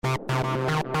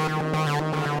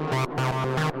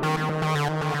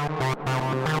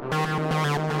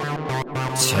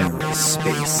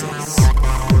TerraSpaces.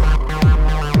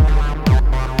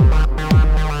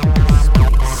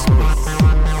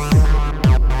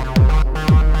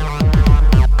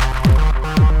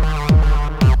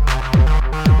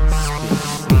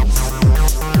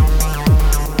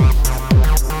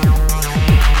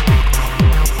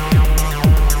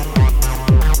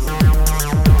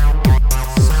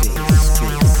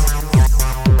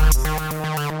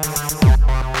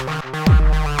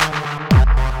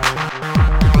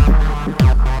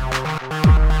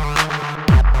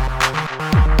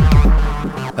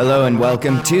 Hello and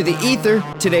welcome to The Ether.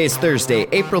 Today is Thursday,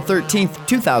 April 13th,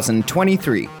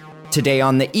 2023. Today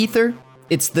on The Ether,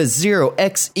 it's the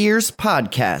 0xEars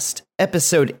podcast,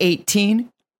 episode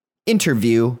 18,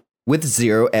 interview with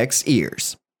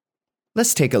 0xEars.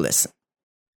 Let's take a listen.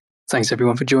 Thanks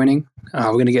everyone for joining.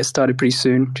 We're going to get started pretty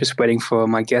soon. Just waiting for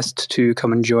my guest to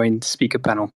come and join the speaker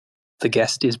panel. The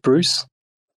guest is Bruce,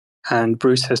 and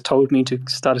Bruce has told me to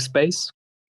start a space,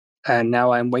 and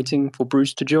now I'm waiting for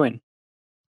Bruce to join.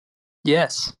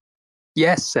 Yes,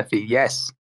 Sephi,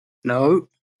 yes. No,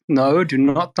 do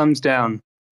not thumbs down.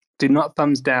 Do not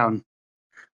thumbs down.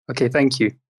 Okay, thank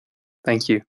you.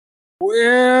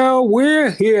 Well, we're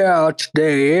here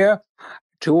today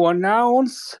to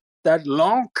announce that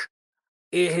Lonk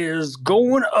is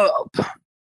going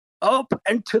up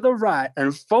and to the right.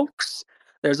 And folks,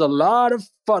 there's a lot of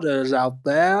fudders out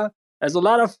there. There's a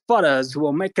lot of fudders who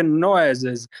are making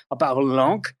noises about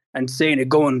Lonk and saying it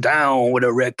going down with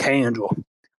a red candle.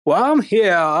 Well, I'm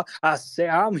here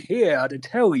to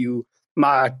tell you,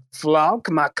 my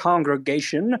flock, my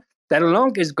congregation, that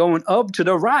Lonk is going up to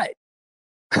the right.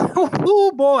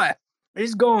 Oh boy,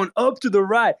 it's going up to the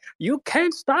right. You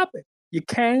can't stop it.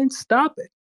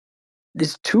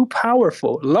 It's too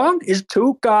powerful. Lonk is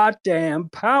too goddamn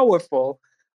powerful.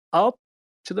 Up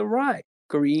to the right.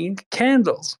 Green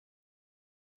candles.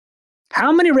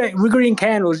 How many green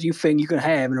candles do you think you can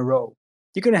have in a row?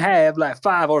 You can have like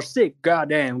 5 or 6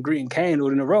 goddamn green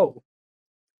candles in a row.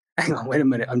 Hang on, wait a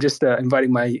minute. I'm just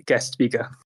inviting my guest speaker.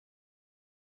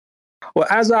 Well,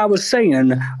 as I was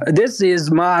saying, this is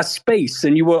my space,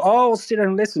 and you will all sit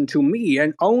and listen to me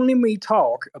and only me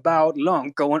talk about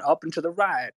Lonk going up and to the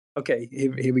right. Okay,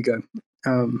 here we go.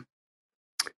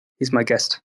 He's my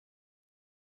guest.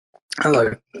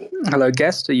 Hello,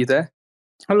 guest. Are you there?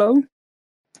 Hello.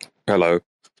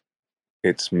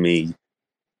 It's me.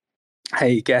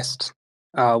 Hey, guest.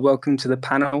 Welcome to the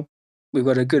panel. We've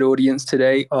got a good audience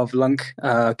today of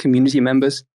Lonk community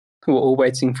members who are all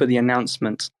waiting for the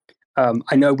announcement.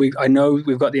 I know we've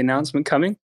got the announcement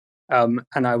coming, and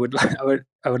I would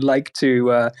like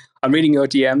to. I'm reading your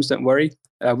DMs. Don't worry.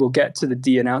 We'll get to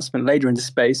the announcement later in the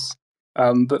space.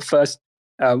 But first,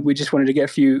 we just wanted to get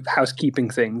a few housekeeping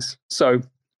things. So,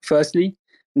 firstly,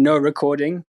 no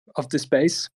recording of the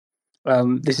space.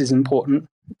 This is important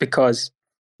because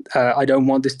I don't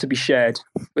want this to be shared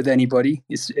with anybody.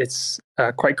 It's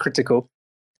quite critical.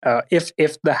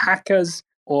 If the hackers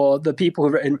or the people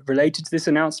who are related to this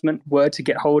announcement were to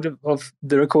get hold of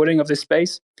the recording of this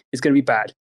space, it's going to be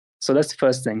bad. So that's the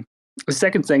first thing. The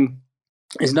second thing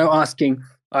is no asking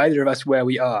either of us where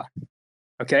we are.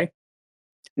 Okay?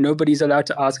 Nobody's allowed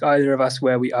to ask either of us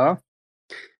where we are.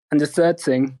 And the third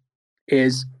thing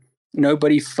is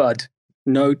nobody FUD.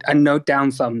 No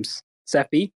down thumbs.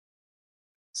 Seppi,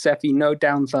 no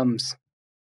down thumbs.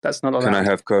 That's not allowed. Can I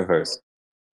have co-host?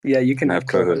 Yeah, you can have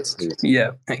co-host.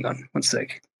 Yeah, hang on, one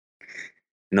sec.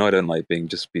 No, I don't like being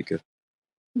just speaker.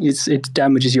 It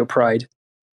damages your pride.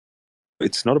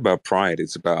 It's not about pride.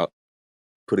 It's about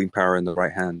putting power in the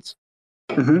right hands.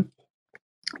 Mm-hmm.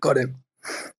 Got it.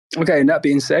 Okay, and that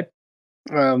being said,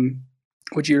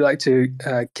 would you like to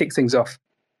kick things off?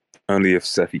 Only if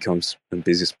Sephi comes and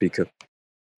be a speaker.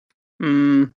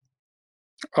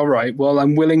 All right. Well,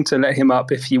 I'm willing to let him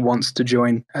up if he wants to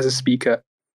join as a speaker.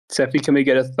 Sephi, can we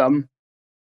get a thumb?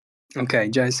 Okay,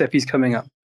 Sephi's coming up.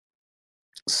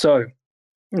 So,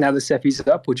 now that Sephi's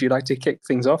up, would you like to kick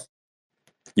things off?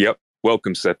 Yep.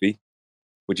 Welcome, Sephi.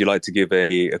 Would you like to give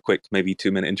a quick, maybe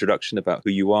 2-minute introduction about who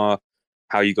you are,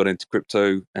 how you got into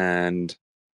crypto, and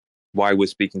why we're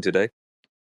speaking today?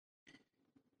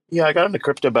 Yeah, I got into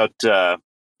crypto about a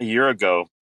year ago,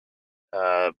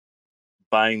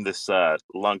 buying this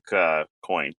Lunk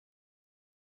coin.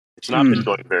 It's not been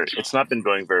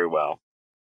going very well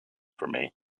for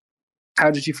me.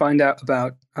 How did you find out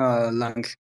about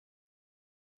Lunk?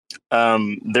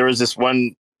 There was this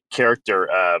one character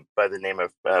by the name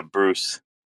of Bruce,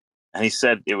 and he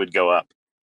said it would go up.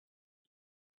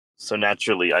 So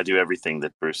naturally, I do everything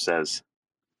that Bruce says.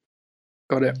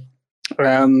 Got it.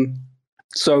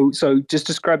 So just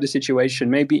describe the situation.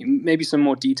 Maybe some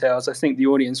more details. I think the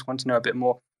audience want to know a bit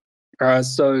more.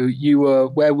 So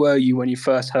where were you when you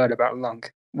first heard about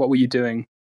Lunk? What were you doing?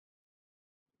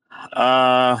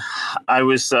 I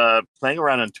was playing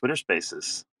around on Twitter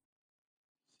Spaces,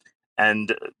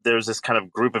 and there was this kind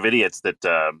of group of idiots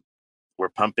that were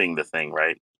pumping the thing,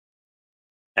 right?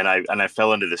 And I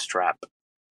fell into this trap.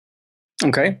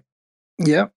 Okay.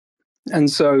 Yeah.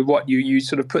 And so what you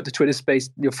sort of put the Twitter Space,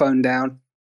 your phone down,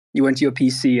 you went to your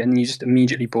PC, and you just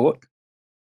immediately bought?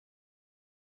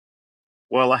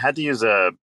 Well, I had to use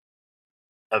a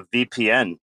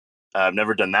VPN. I've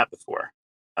never done that before.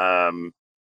 And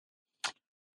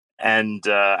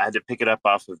I had to pick it up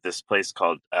off of this place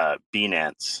called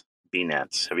Binance.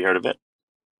 Binance. Have you heard of it?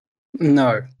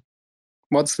 No.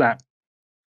 What's that?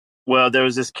 Well, there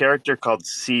was this character called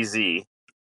CZ.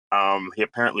 He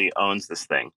apparently owns this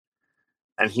thing.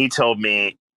 And he told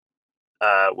me,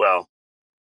 well,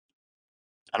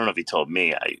 I don't know if he told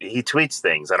me. He tweets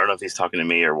things. I don't know if he's talking to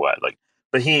me or what.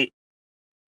 But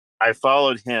I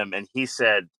followed him, and he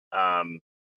said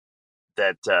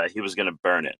that he was going to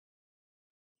burn it.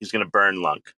 He's going to burn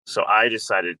Lunk. So I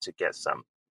decided to get some.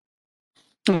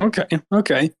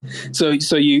 Okay.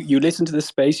 So you listened to the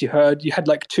space. You had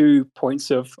like 2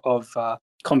 points of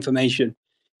confirmation.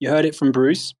 You heard it from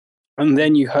Bruce, and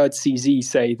then you heard CZ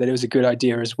say that it was a good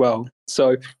idea as well.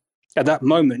 So at that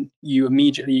moment, you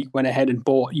immediately went ahead and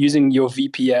bought using your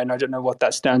VPN. I don't know what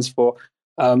that stands for.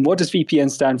 What does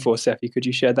VPN stand for, Sephi? Could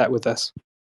you share that with us?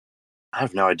 I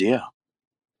have no idea.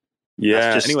 Yeah.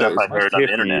 That's just Anyway, stuff I heard on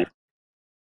the internet. It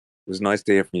was nice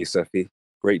to hear from you, Sephi.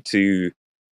 Great to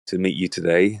meet you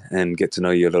today and get to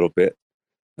know you a little bit.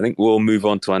 I think we'll move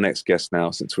on to our next guest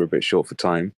now, since we're a bit short for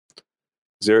time.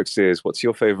 0xEars, what's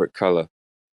your favorite color?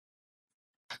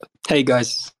 Hey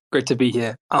guys, great to be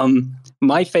here.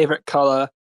 My favorite color,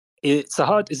 it's a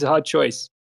hard choice.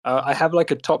 I have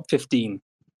like a top 15.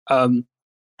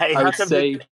 Hey, I would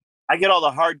say I get all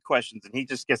the hard questions, and he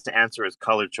just gets to answer his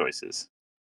color choices.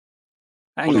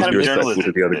 hang What on. kind of journalism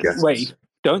to the other is this? guests. Wait,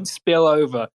 don't spill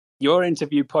over. Your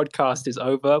interview podcast is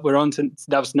over. We're on to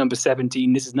that was number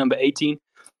 17. This is number 18.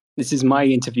 This is my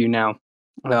interview now.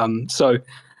 So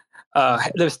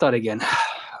let's start again.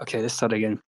 Okay, let's start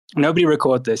again. Nobody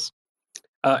record this.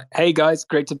 Hey guys,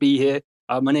 great to be here.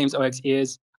 My name's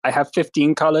 0xEars. I have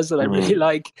 15 colors that I really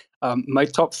like. My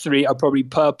top 3 are probably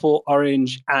purple,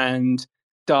 orange, and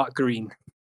dark green.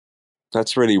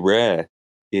 That's really rare.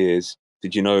 Did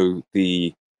you know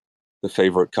the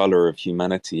favorite color of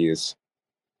humanity is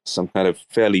some kind of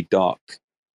fairly dark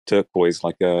turquoise,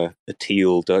 like a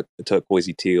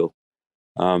turquoisey teal.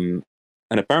 And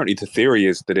apparently the theory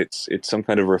is that it's some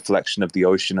kind of reflection of the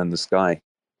ocean and the sky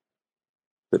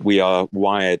that we are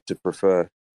wired to prefer.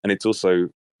 And it's also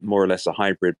more or less a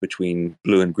hybrid between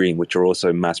blue and green, which are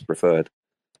also mass preferred.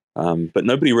 But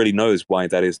nobody really knows why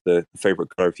that is the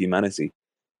favorite color of humanity.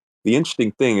 The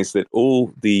interesting thing is that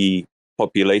all the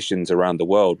populations around the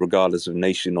world, regardless of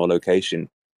nation or location,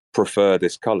 prefer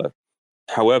this color.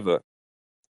 However,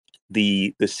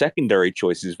 the secondary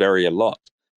choices vary a lot.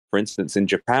 For instance, in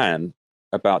Japan,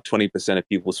 about 20% of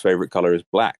people's favorite color is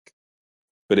black.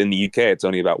 But in the UK, it's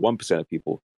only about 1% of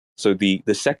people. So the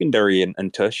secondary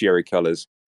and tertiary colors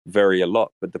vary a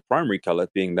lot. But the primary color,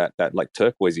 being that like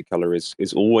turquoisey color, is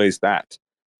always that,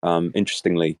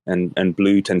 interestingly. And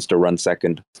blue tends to run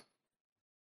second.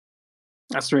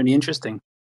 That's really interesting.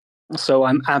 So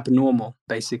I'm abnormal,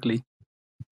 basically.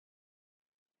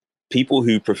 People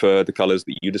who prefer the colors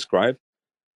that you describe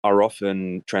are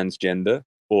often transgender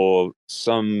or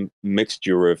some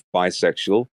mixture of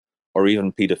bisexual or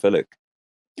even pedophilic.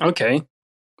 Okay.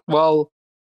 Well,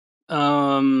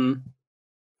 I'm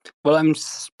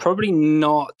probably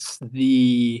not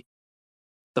the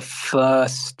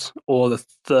first or the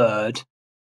third.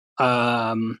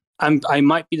 I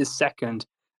might be the second,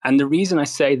 and the reason I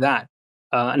say that,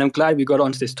 and I'm glad we got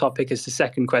onto this topic, is the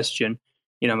second question.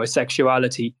 My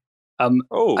sexuality. And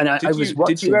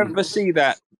did you ever see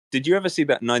that? Did you ever see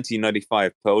that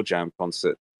 1995 Pearl Jam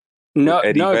concert? No,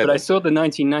 Vedder? but I saw the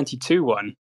 1992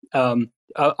 one,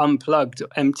 Unplugged,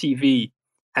 MTV,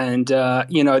 and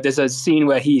there's a scene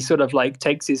where he sort of like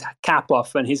takes his cap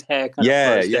off and his hair kind of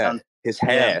flows down. His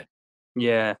hair.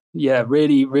 Yeah,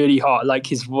 really, really hot. Like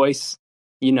his voice,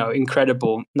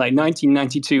 incredible. Like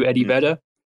 1992 Eddie Vedder,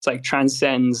 it's like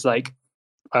transcends like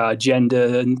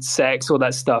gender and sex, all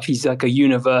that stuff. He's like a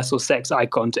universal sex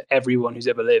icon to everyone who's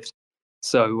ever lived.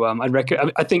 So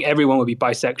I think everyone would be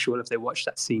bisexual if they watched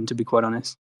that scene, to be quite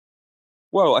honest.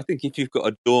 Well, I think if you've got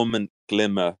a dormant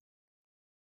glimmer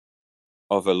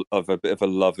of a bit of a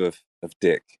love of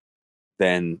dick,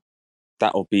 then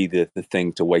that will be the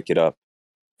thing to wake it up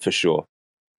for sure.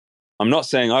 I'm not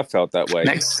saying I felt that way.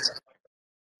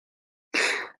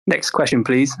 Next question,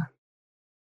 please.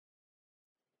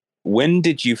 When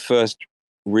did you first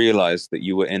realize that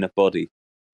you were in a body?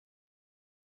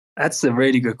 That's a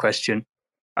really good question.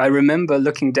 I remember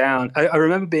looking down. I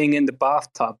remember being in the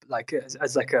bathtub, like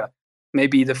as like a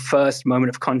maybe the first moment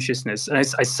of consciousness. And I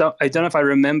don't know if I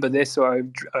remember this or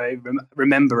I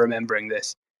remember remembering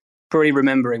this. Probably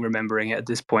remembering it at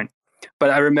this point. But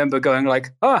I remember going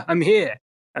like, "Oh, I'm here,"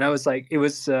 and I was like, it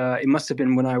must have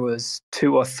been when I was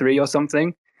 2 or 3 or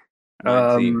something.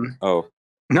 19.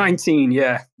 19,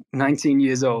 yeah, 19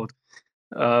 years old.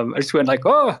 I just went like,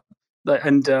 "Oh,"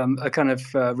 and I kind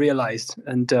of realized,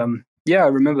 and yeah, I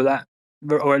remember that,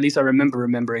 or at least I remember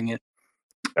remembering it.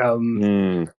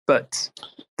 But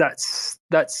that's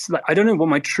like, I don't know what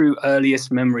my true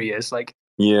earliest memory is. Like,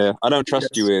 yeah, I don't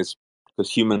trust you, Ears,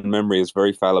 because human memory is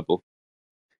very fallible.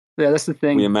 Yeah, that's the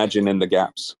thing. We imagine in the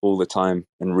gaps all the time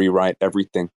and rewrite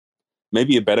everything.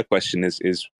 Maybe a better question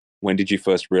is when did you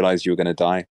first realize you were going to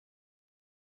die?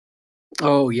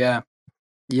 Oh, yeah.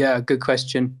 Yeah, good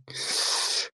question.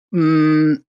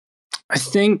 I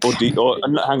think... Or hang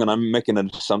on, I'm making an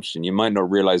assumption. You might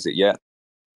not realize it yet.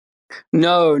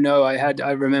 No,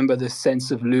 I remember the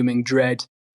sense of looming dread.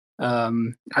 I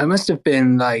must have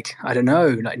been like, I don't know,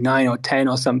 like 9 or 10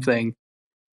 or something.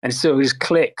 And so it just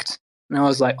clicked. And I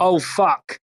was like, oh,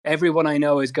 fuck, everyone I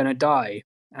know is going to die.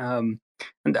 And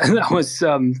that was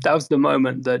the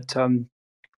moment that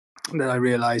I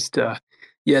realized,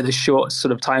 the short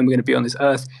sort of time we're going to be on this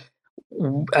earth.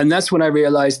 And that's when I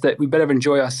realized that we better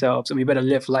enjoy ourselves and we better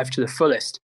live life to the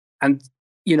fullest. And,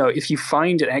 if you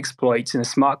find an exploit in a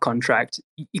smart contract,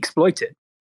 exploit it.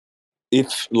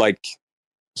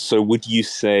 So would you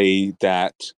say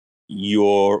that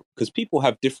because people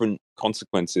have different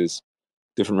consequences,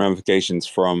 different ramifications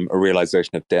from a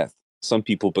realization of death. Some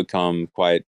people become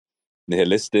quite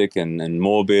nihilistic and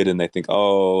morbid, and they think,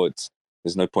 oh,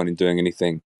 there's no point in doing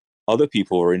anything. Other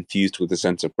people are infused with a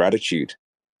sense of gratitude,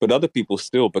 but other people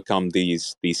still become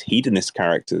these hedonist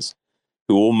characters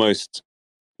who almost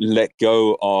let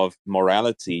go of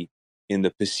morality in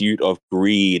the pursuit of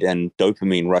greed and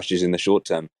dopamine rushes in the short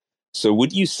term. So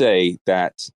would you say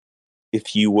that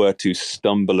if you were to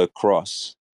stumble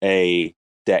across a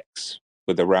DEX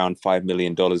with around $5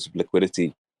 million of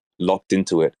liquidity locked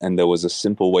into it, and there was a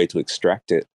simple way to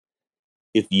extract it,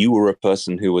 if you were a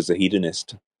person who was a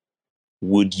hedonist,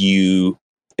 would you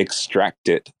extract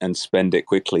it and spend it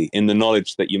quickly in the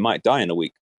knowledge that you might die in a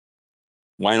week?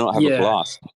 Why not have a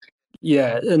blast?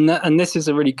 Yeah, and this is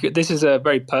a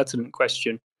very pertinent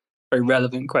question, very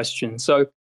relevant question. So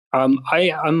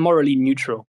I'm morally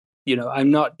neutral.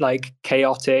 I'm not like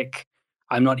chaotic.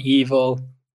 I'm not evil.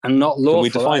 I'm not lawful. Can we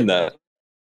define either. that?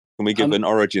 Can we give an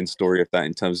origin story of that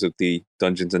in terms of the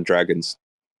Dungeons and Dragons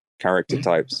character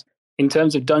types? In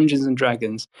terms of Dungeons and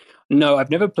Dragons, no, I've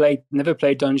never played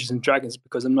Dungeons and Dragons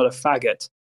because I'm not a faggot.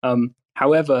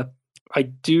 However, I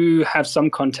do have some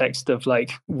context of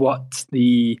like what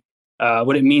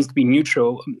it means to be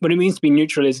neutral. What it means to be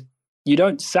neutral is you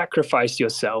don't sacrifice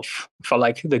yourself for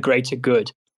like the greater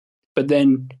good, but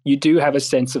then you do have a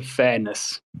sense of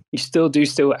fairness. You still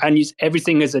and use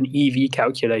everything as an EV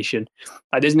calculation.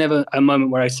 There's never a moment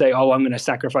where I say, "Oh, I'm going to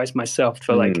sacrifice myself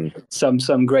for like some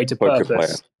greater Poker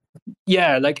purpose." Player.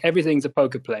 Yeah, like everything's a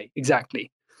poker play, exactly.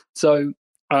 So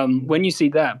when you see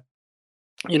that,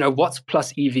 what's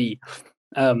plus EV?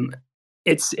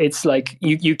 It's like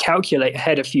you calculate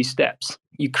ahead a few steps.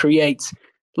 You create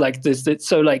like this.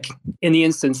 So like in the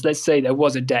instance, let's say there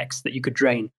was a DEX that you could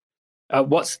drain.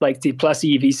 What's like the plus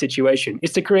EV situation?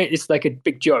 It's like a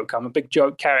big joke. I'm a big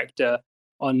joke character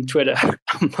on Twitter.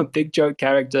 I'm a big joke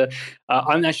character.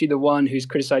 I'm actually the one who's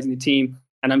criticizing the team,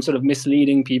 and I'm sort of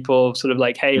misleading people, sort of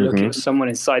like, hey, look, it was someone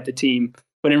inside the team.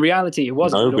 But in reality, it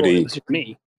wasn't at all. It was just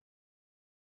me.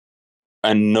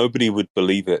 And nobody would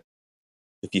believe it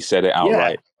if you said it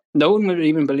outright. Yeah. No one would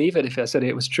even believe it if I said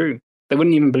it was true. They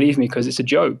wouldn't even believe me because it's a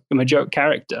joke. I'm a joke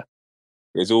character.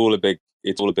 It's all a big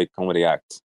comedy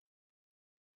act.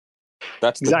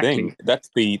 That's the thing. That's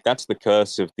the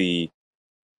curse of the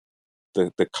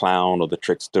clown or the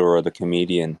trickster or the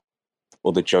comedian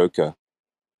or the joker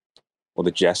or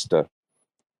the jester.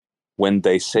 When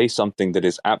they say something that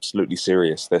is absolutely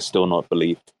serious, they're still not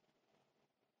believed.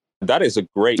 That is a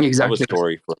great cover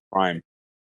story for a crime.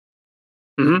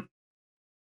 Mm-hmm.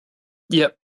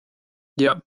 Yep.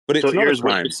 But it's not a crime.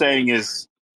 What you're saying is,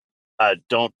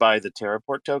 don't buy the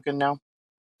Terraport token now?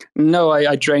 No,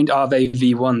 I drained Arve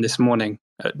V1 this morning.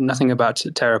 Nothing about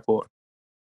Terraport.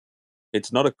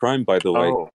 It's not a crime, by the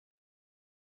way.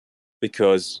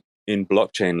 Because in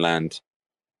blockchain land,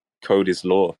 code is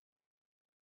law.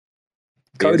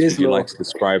 Code Piers, is would you law. like to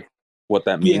describe what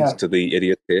that means Yeah. to the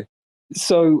idiot here?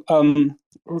 So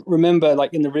remember,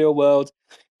 like in the real world,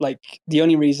 like the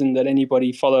only reason that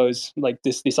anybody follows like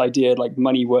this idea like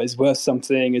money is worth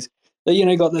something is that,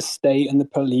 you got the state and the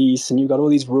police, and you've got all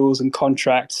these rules and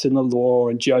contracts and the law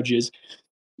and judges.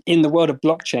 In the world of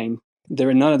blockchain, there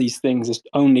are none of these things. It's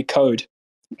only code.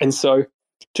 And so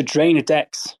to drain a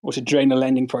DEX or to drain a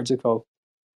lending protocol,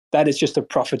 that is just a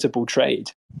profitable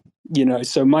trade.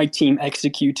 So my team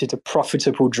executed a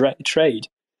profitable trade.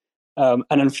 And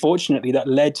unfortunately, that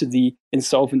led to the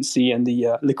insolvency and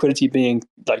the liquidity being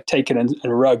like taken and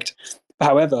rugged.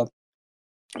 However,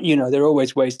 there are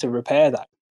always ways to repair that.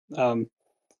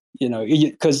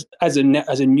 Because as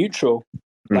a neutral,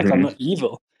 like I'm not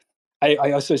evil.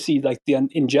 I also see like the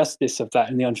injustice of that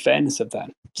and the unfairness of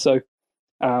that. So,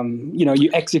 you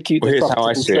execute the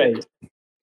profitable trade.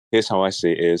 Here's how I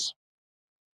see it is,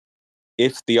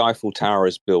 if the Eiffel Tower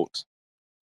is built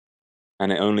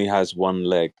and it only has one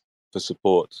leg for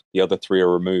support, the other three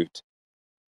are removed,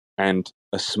 and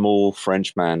a small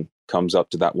Frenchman comes up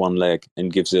to that one leg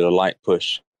and gives it a light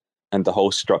push, and the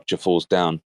whole structure falls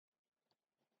down,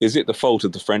 is it the fault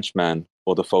of the Frenchman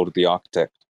or the fault of the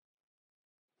architect?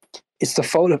 It's the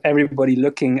fault of everybody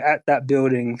looking at that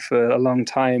building for a long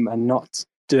time and not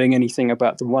doing anything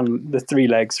about the three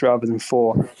legs rather than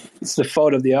four. It's the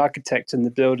fault of the architect and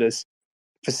the builders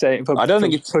I don't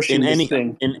think it's pushing this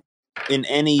thing. In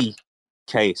any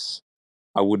case,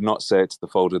 I would not say it's the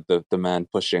fault of the man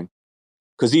pushing,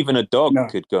 because even a dog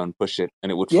could go and push it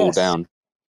and it would fall down,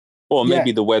 or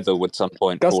maybe the weather would some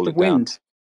point fall it down.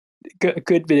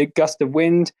 Could be a gust of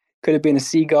wind, could have been a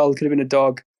seagull, could have been a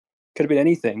dog, could have been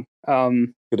anything.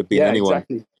 Could have been anyone.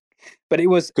 Exactly. But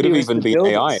could have even been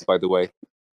builders. AI, by the way.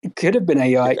 It could have been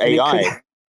AI.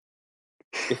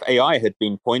 If AI had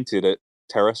been pointed at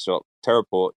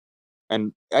Terraport,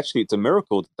 and actually it's a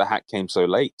miracle that the hack came so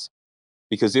late,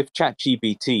 because if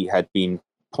ChatGPT had been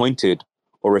pointed,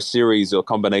 or a series or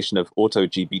combination of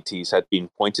auto-GPTs had been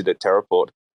pointed at Terraport,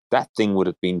 that thing would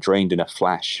have been drained in a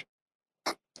flash.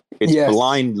 It's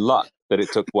blind luck that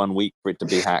it took 1 week for it to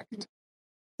be hacked.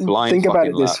 Think about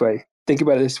it this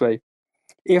way.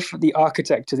 If the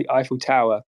architect of the Eiffel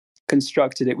Tower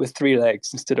constructed it with 3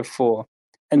 legs instead of 4,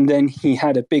 and then he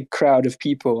had a big crowd of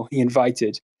people he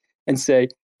invited and say,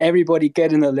 everybody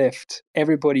get in the lift,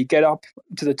 everybody get up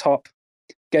to the top,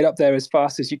 get up there as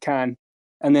fast as you can,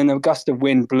 and then a gust of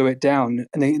wind blew it down,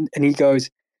 and he goes,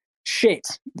 shit,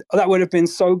 that would have been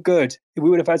so good. We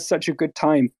would have had such a good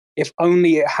time if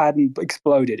only it hadn't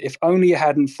exploded, if only it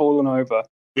hadn't fallen over.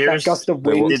 That gust of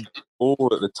wind. They were all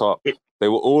at the top. They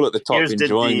were all at the top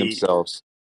enjoying themselves.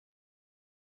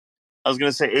 I was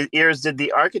going to say, Ears, did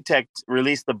the architect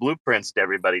release the blueprints to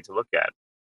everybody to look at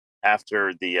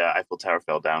after the Eiffel Tower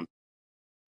fell down?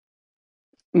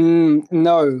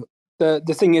 No.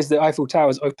 The thing is, the Eiffel Tower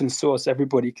is open source.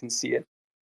 Everybody can see it.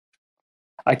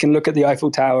 I can look at the Eiffel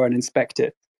Tower and inspect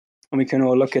it, and we can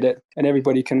all look at it, and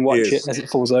everybody can watch it as it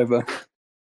falls over.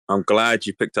 I'm glad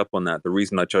you picked up on that. The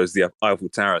reason I chose the Eiffel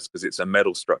Tower is because it's a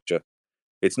metal structure.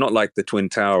 It's not like the Twin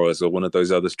Towers or one of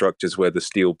those other structures where the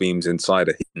steel beams inside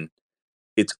are hidden.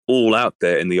 It's all out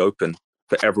there in the open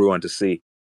for everyone to see.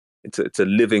 It's a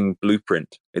living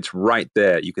blueprint. It's right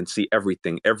there. You can see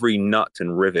everything, every nut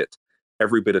and rivet,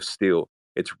 every bit of steel.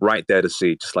 It's right there to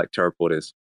see, just like Terraport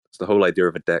is. It's the whole idea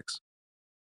of a DEX.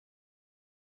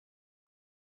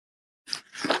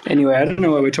 Anyway, I don't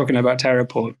know why we're talking about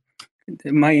Terraport.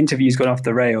 My interview's gone off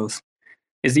the rails.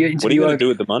 Is the interview? What are you going to do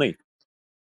with the money?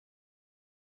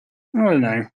 I don't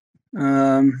know.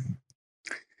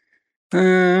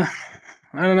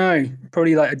 I don't know.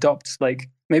 Probably adopt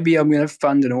maybe I'm going to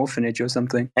fund an orphanage or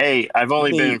something. Hey, I've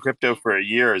only been in crypto for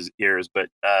years, but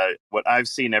what I've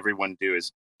seen everyone do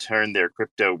is turn their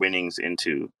crypto winnings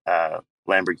into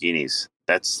Lamborghinis.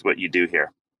 That's what you do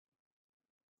here.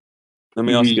 Let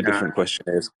me ask you a different question,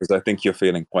 because I think you're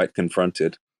feeling quite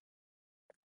confronted.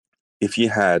 If you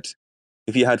had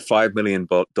 $5 million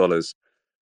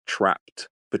trapped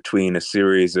between a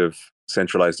series of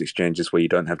centralized exchanges where you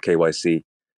don't have KYC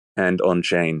and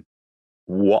on-chain,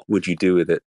 what would you do with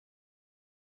it?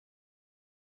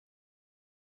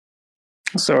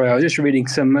 Sorry, I was just reading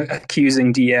some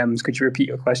accusing DMs. Could you repeat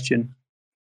your question?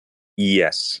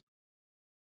 Yes.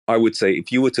 I would say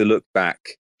if you were to look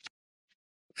back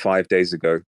 5 days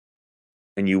ago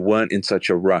and you weren't in such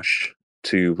a rush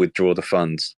to withdraw the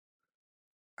funds,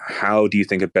 how do you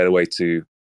think a better way to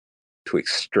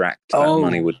extract that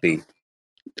money would be?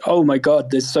 Oh my God,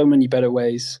 there's so many better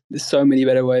ways.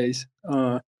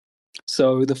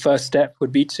 So the first step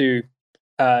would be to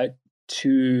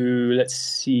to, let's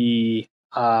see,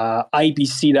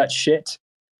 IBC that shit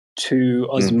to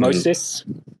Osmosis,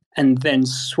 and then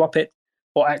swap it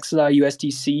for Axelar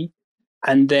USDC,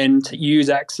 and then to use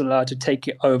Axelar to take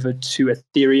it over to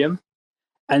Ethereum,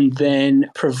 and then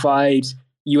provide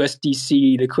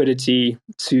USDC liquidity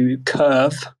to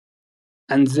Curve,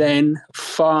 and then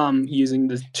farm using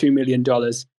the $2 million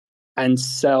and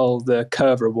sell the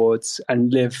Curve rewards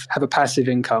and have a passive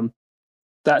income.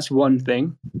 That's one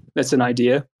thing. That's an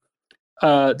idea.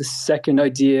 The second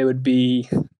idea would be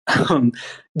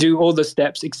do all the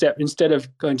steps, except instead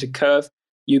of going to Curve,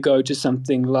 you go to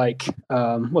something like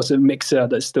what's a mixer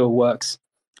that still works.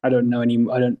 I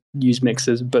don't use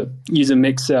mixers, but use a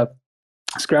mixer,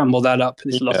 scramble that up.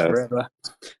 It's lost forever.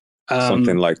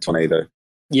 Something like Tornado.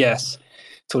 Yes,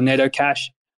 Tornado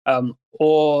Cash.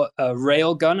 Or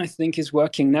Railgun, I think, is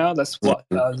working now. That's what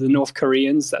the North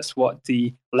Koreans, that's what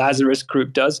the Lazarus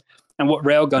group does. And what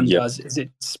Railgun does is it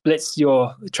splits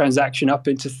your transaction up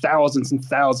into thousands and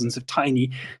thousands of tiny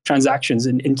transactions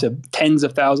and into tens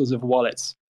of thousands of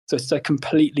wallets. So it's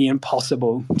completely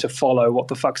impossible to follow what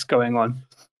the fuck's going on.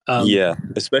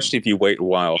 Especially if you wait a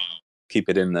while, keep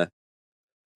it in there.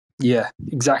 Yeah,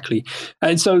 exactly.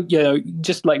 And so,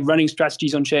 just like running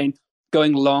strategies on chain,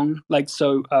 going long, like,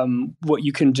 so what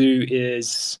you can do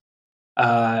is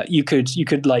you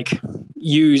could like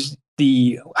use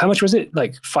the, how much was it,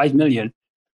 like 5 million?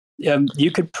 You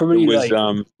could probably, it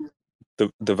was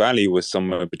the value was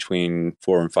somewhere between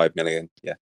 4 and 5 million.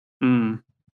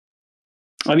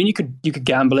 I mean, you could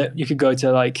gamble it. You could go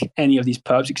to like any of these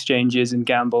perps exchanges and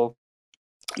gamble.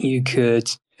 You could,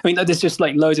 I mean, there's just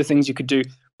like loads of things you could do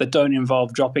that don't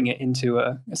involve dropping it into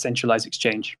a centralized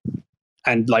exchange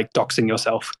and like doxing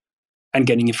yourself and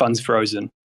getting your funds frozen.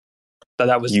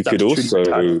 You could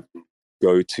also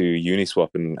go to Uniswap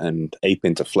and ape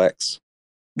into Flex.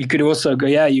 You could also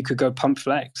go pump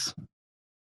Flex.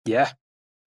 Yeah,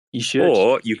 you should.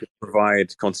 Or you could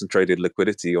provide concentrated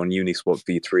liquidity on Uniswap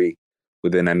V3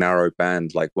 within a narrow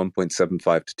band, like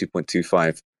 1.75 to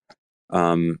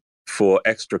 2.25, for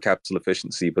extra capital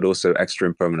efficiency, but also extra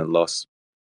impermanent loss.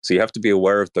 So you have to be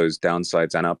aware of those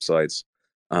downsides and upsides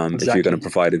if you're going to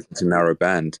provide it into a narrow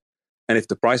band. And if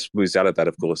the price moves out of that,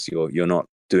 of course, you're not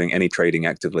doing any trading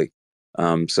actively.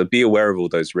 So be aware of all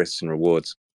those risks and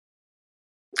rewards.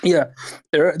 Yeah,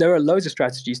 there are loads of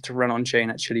strategies to run on chain,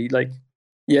 actually. Like,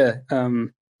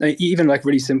 even like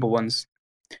really simple ones.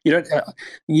 You don't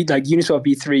need like Uniswap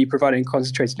V3 providing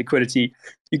concentrated liquidity.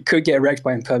 You could get wrecked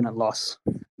by impermanent loss.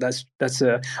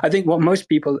 I think what most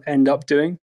people end up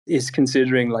doing is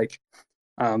considering like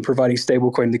providing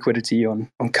stablecoin liquidity on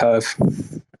Curve.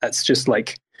 That's just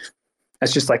like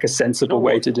a sensible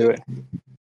way to do it.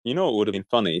 You know what would have been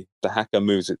funny? The hacker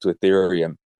moves it to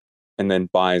Ethereum and then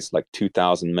buys like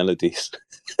 2,000 melodies.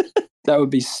 That would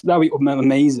be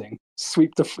amazing.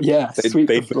 Sweep the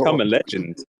They'd become a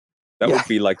legend. That would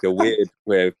be like a weird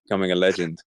way of becoming a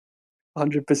legend.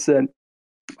 100%.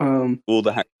 All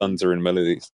the hack funds are in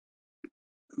melodies.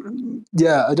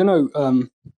 Yeah, I don't know.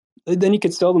 Then you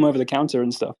could sell them over the counter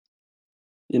and stuff.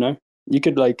 You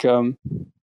could like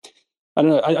I don't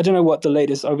know. I don't know what the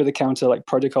latest over the counter like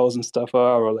protocols and stuff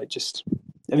are, or like just.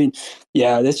 I mean,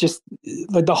 there's just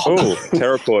like the whole. Oh,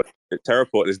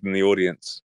 Terraport is in the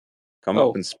audience. Come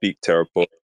up and speak, Terraport.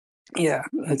 Yeah,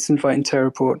 let's invite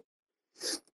Terraport.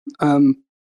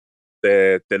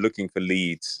 They're looking for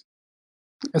leads.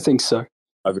 I think so.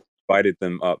 I've invited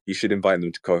them up. You should invite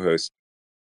them to co-host.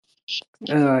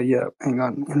 Yeah, hang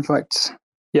on. Invite.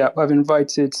 Yeah, I've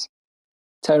invited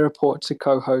Terraport to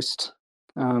co-host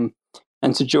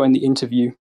and to join the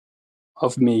interview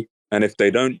of me. And if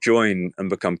they don't join and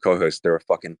become co-hosts, they're a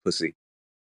fucking pussy.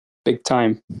 Big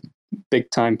time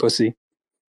pussy.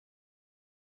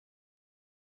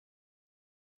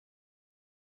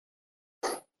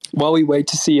 While we wait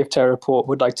to see if Terraport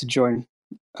would like to join.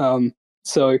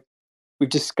 So we've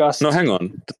discussed... No, hang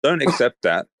on. Don't accept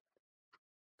that.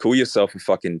 Call yourself a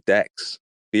fucking Dex.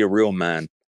 Be a real man.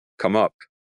 Come up.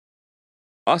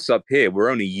 Us up here, we're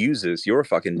only users. You're a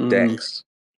fucking Dex.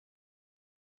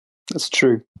 That's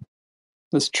true.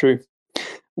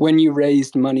 When you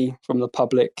raised money from the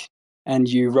public and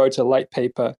you wrote a light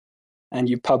paper and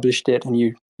you published it and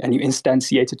you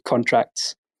instantiated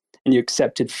contracts and you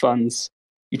accepted funds,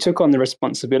 you took on the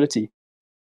responsibility.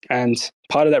 And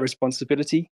part of that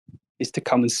responsibility is to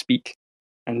come and speak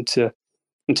and to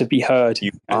be heard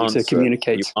to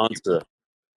communicate. You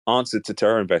answer to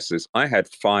Terra investors. I had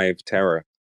 5 Terra.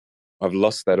 I've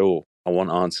lost that all. I want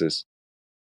answers.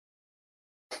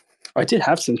 I did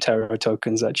have some Terra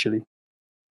tokens, actually.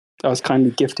 I was kindly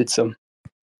gifted some.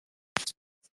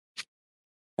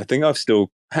 I think I've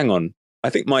still. Hang on. I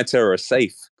think my Terra are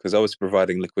safe because I was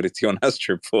providing liquidity on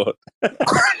Astroport.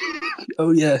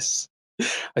 Oh, yes.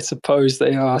 I suppose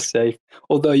they are safe.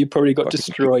 Although you probably got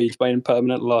destroyed by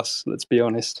impermanent loss, let's be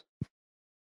honest.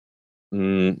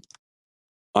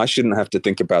 I shouldn't have to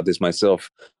think about this myself.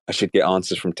 I should get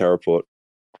answers from Terraport.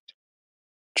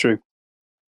 True.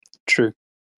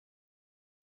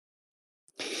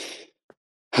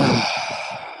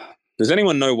 Does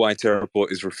anyone know why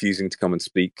Terraport is refusing to come and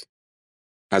speak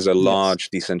as a large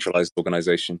decentralized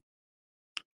organization?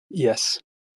 Yes.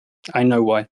 I know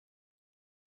why.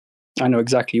 I know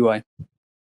exactly why.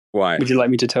 Why? Would you like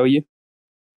me to tell you?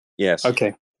 Yes.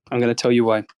 Okay, I'm going to tell you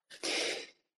why.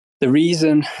 The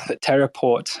reason that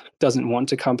Terraport doesn't want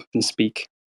to come up and speak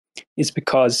is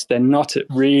because they're not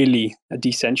really a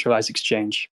decentralized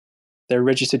exchange. They're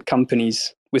registered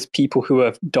companies with people who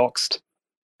are doxed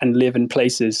and live in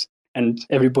places, and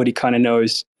everybody kind of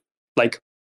knows, like,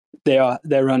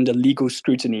 they're under legal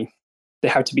scrutiny. They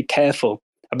have to be careful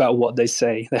about what they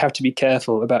say. They have to be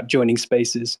careful about joining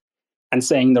spaces and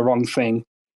saying the wrong thing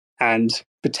and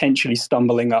potentially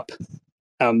stumbling up.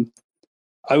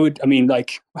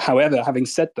 However, having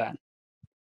said that,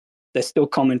 they're still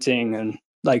commenting, and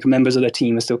like members of their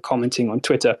team are still commenting on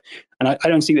Twitter. And I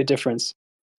don't see the difference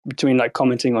between like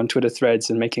commenting on Twitter threads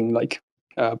and making like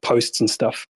posts and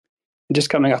stuff, and just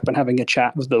coming up and having a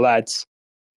chat with the lads,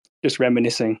 just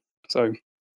reminiscing. So,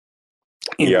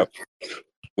 yep.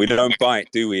 We don't bite,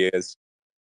 do we, Ears?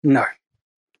 No.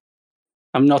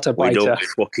 I'm not a biter. We don't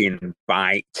fucking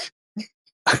bite.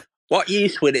 What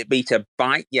use would it be to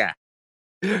bite you?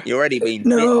 You've already been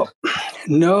bitten.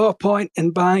 No point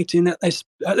in biting at this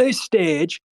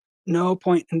stage. No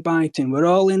point in biting. We're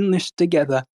all in this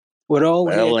together. We're all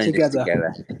here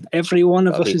together. Every one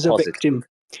of us is a victim.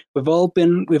 We've all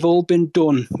been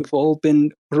done. We've all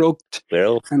been rugged. We're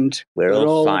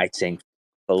all fighting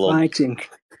for lunch. Fighting.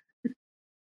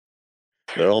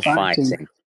 We're all fighting.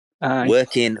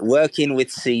 Working with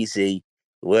CZ,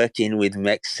 working with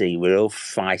Mexi. We're all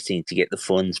fighting to get the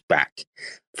funds back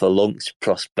for Lunk's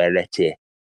prosperity.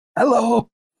 Hello,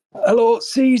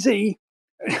 CZ.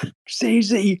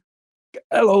 CZ.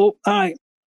 Hello, hi.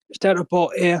 It's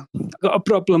Terraport here. I've got a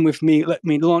problem with me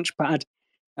launchpad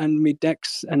and me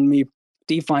DEX and me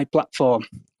DeFi platform.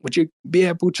 Would you be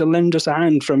able to lend us a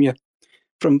hand from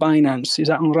Binance? Is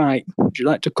that all right? Would you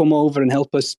like to come over and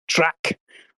help us track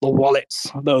the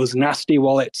wallets, those nasty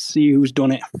wallets, see who's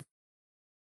done it?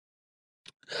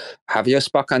 Have you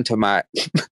spoken to my...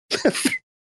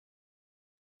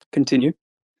 Continue.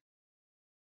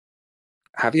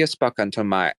 Have you spoken to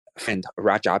my friend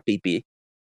Raja Bibi?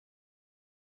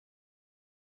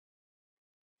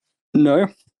 No.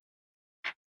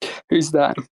 Who's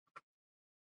that?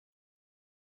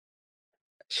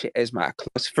 She is my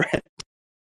close friend.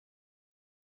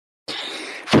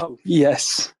 Oh,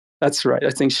 yes. That's right.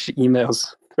 I think she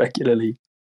emails regularly.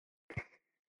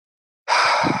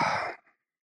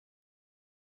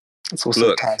 It's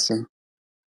also tiresome.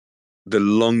 The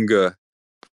longer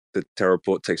the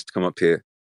Terraport takes to come up here,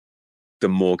 the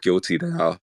more guilty they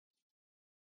are.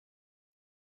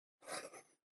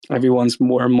 Everyone's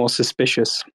more and more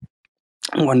suspicious,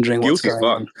 wondering what's going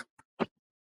on.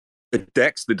 The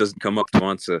Dex that doesn't come up to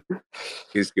answer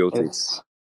is guilty.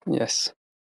 Yes.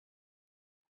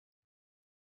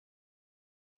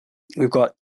 We've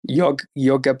got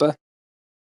Yogaba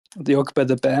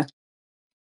the bear.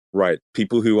 Right.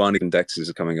 People who aren't even Dexes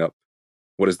are coming up.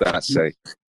 What does that say?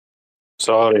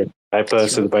 Sorry, I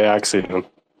pressed it by accident.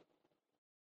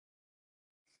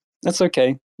 That's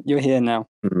okay. You're here now.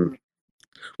 Mm-hmm.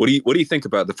 What do you think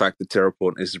about the fact that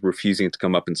Terraport is refusing to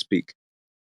come up and speak?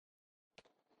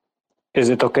 Is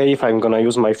it okay if I'm gonna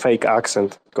use my fake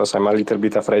accent? Because I'm a little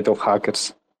bit afraid of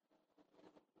hackers.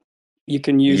 You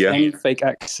can use any fake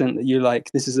accent that you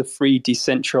like. This is a free,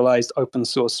 decentralized, open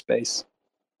source space.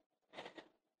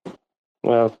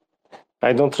 Well,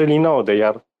 I don't really know. They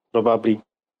are probably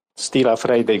still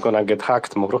afraid they're gonna get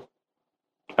hacked more.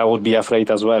 I would be afraid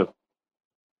as well.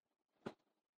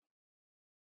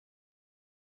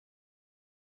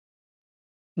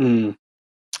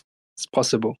 It's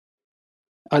possible.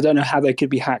 I don't know how they could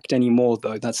be hacked anymore,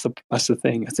 though. That's the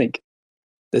thing. I think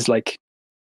there's like,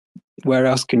 where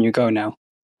else can you go now?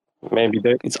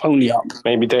 It's only up.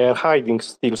 Maybe they are hiding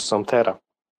still some Terra,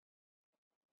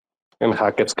 and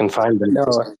hackers can find them.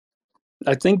 No,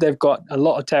 I think they've got a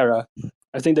lot of Terra.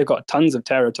 I think they've got tons of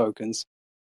Terra tokens.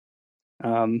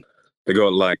 They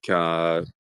got like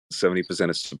 70%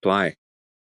 of supply.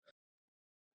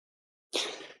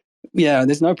 Yeah,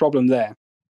 there's no problem there.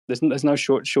 There's no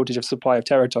shortage of supply of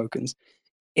Terra tokens.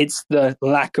 It's the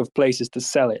lack of places to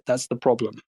sell it. That's the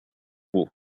problem.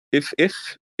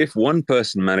 If one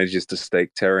person manages to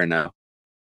stake Terra now,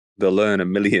 they'll earn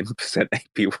 1,000,000%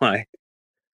 APY.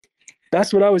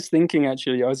 That's what I was thinking,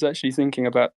 actually. I was actually thinking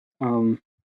about,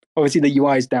 obviously the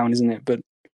UI is down, isn't it? But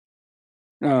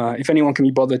if anyone can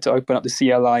be bothered to open up the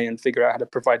CLI and figure out how to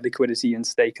provide liquidity and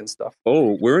stake and stuff.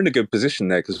 Oh, we're in a good position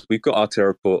there because we've got our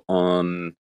Terraport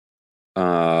on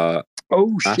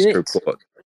shit. Astroport.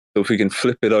 So if we can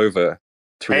flip it over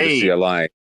through the CLI.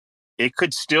 It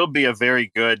could still be a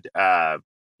very good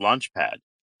launch pad.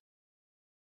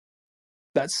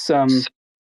 That's so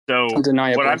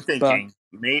undeniable. What I'm thinking,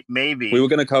 maybe we were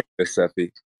going to cover this,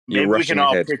 Seppi. You're rushing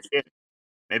ahead.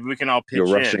 Maybe we can all pitch in.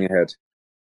 You're rushing ahead.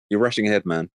 You're rushing ahead,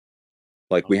 man.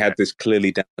 Like we had this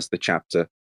clearly down as the chapter.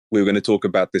 We were going to talk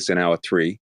about this in hour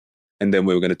 3, and then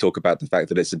we were going to talk about the fact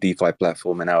that it's a DeFi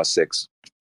platform in hour 6.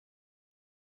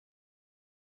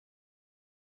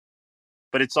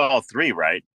 But it's all 3,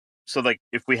 right? So like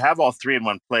if we have all 3 in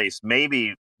one place,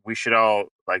 maybe we should all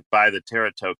like buy the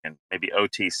Terra token, maybe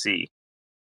OTC,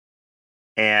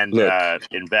 and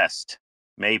invest,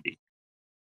 maybe.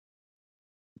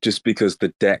 Just because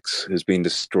the DEX has been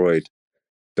destroyed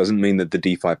doesn't mean that the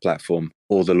DeFi platform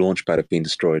or the launchpad have been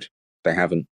destroyed. They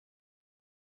haven't.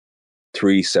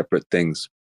 3 separate things.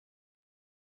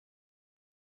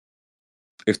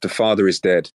 If the Father is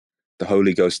dead, the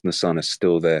Holy Ghost and the Son are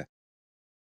still there.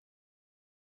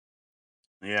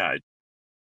 Yeah,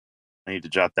 I need to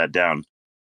jot that down.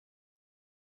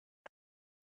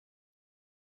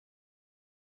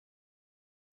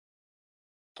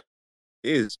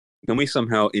 Can we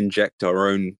somehow inject our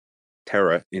own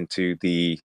Terra into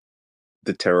the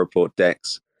Terraport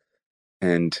DEX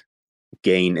and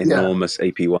gain enormous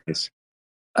APYs?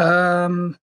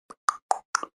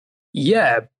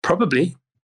 Yeah, probably.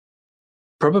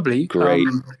 Great.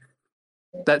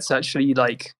 That's actually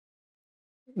like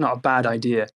not a bad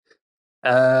idea.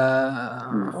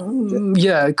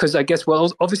 Yeah, because I guess,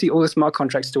 well, obviously all the smart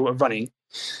contracts still are running.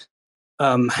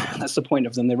 That's the point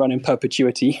of them. They run in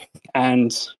perpetuity,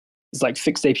 and it's like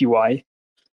fixed APY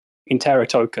in Terra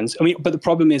tokens. I mean, but the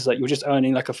problem is that you're just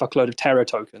earning like a fuckload of Terra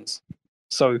tokens.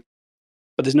 So,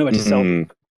 but there's nowhere to sell them.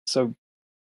 So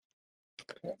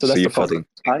that's the problem.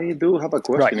 I do have a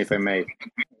question, if I may.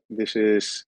 This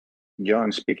is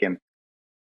John speaking.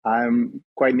 I'm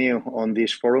quite new on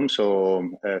this forum, so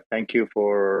thank you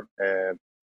for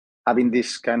having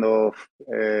this kind of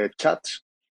chats.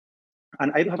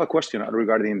 And I do have a question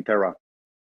regarding Terra.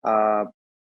 I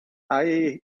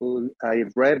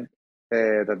read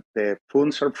that the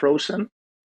funds are frozen,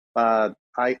 but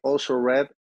I also read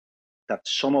that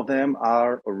some of them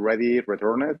are already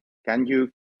returned. Can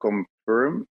you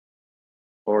confirm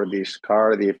or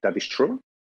discard if that is true?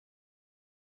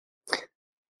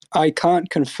 I can't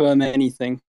confirm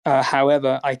anything.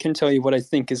 However, I can tell you what I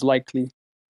think is likely.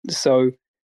 So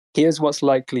here's what's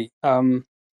likely.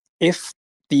 If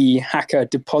the hacker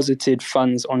deposited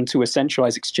funds onto a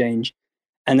centralized exchange,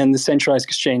 and then the centralized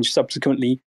exchange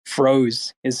subsequently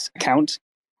froze his account,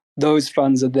 those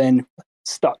funds are then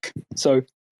stuck. So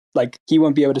like he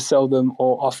won't be able to sell them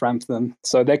or off-ramp them.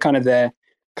 So they're kind of there,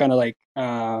 kind of like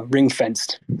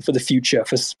ring-fenced for the future,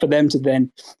 for them to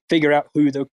then figure out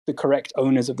who the correct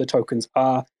owners of the tokens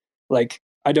are. Like,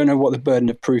 I don't know what the burden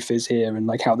of proof is here and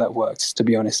like how that works, to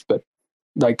be honest. But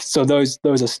like, so those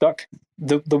are stuck.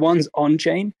 The ones on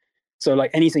chain, so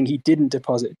like anything he didn't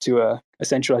deposit to a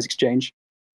centralized exchange,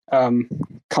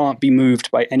 can't be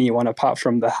moved by anyone apart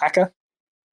from the hacker.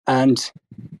 And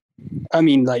I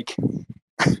mean, like,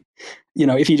 you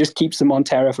know, if he just keeps them on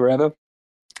Terra forever,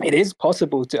 it is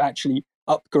possible to actually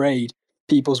upgrade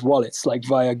people's wallets, like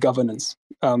via governance.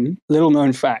 Little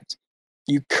known fact,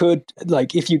 you could,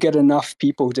 like, if you get enough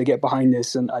people to get behind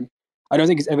this, and I don't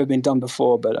think it's ever been done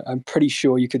before, but I'm pretty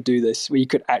sure you could do this, where you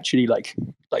could actually like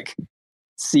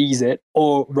seize it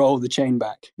or roll the chain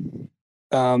back.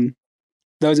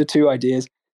 Those are 2 ideas.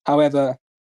 However,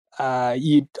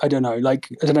 I don't know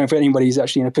if anybody's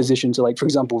actually in a position to, like, for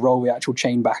example, roll the actual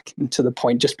chain back to the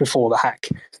point just before the hack.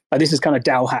 This is kind of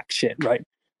DAO hack shit, right?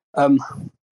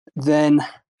 Then,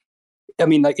 I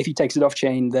mean, like, if he takes it off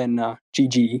chain, then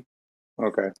GG.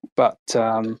 Okay. But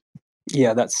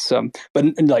yeah, that's but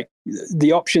like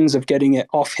the options of getting it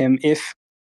off him if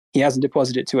he hasn't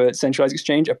deposited it to a centralized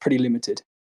exchange are pretty limited.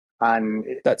 And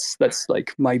that's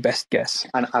like my best guess.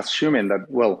 And assuming that,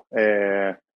 well,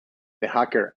 the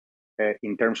hacker,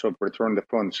 in terms of return the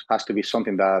funds, has to be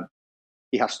something that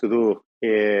he has to do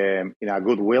in a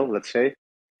goodwill, let's say,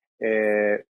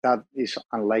 that is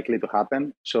unlikely to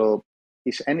happen. So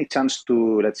is any chance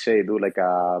to, let's say, do like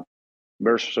a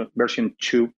version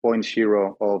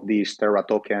 2.0 of this Terra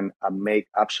token and make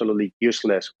absolutely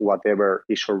useless whatever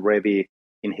is already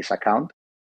in his account?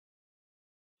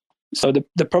 So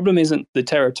the problem isn't the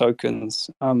Terra tokens,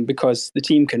 because the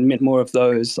team can mint more of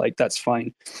those. Like, that's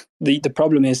fine. The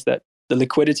problem is that the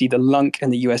liquidity, the LUNC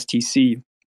and the USTC,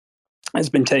 has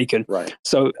been taken. Right.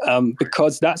 So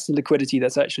because that's the liquidity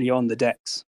that's actually on the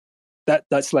DEX.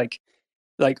 That's like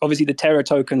obviously the Terra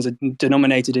tokens are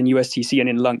denominated in USTC and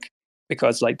in LUNC,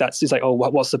 because like that's just like, oh,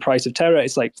 what's the price of Terra?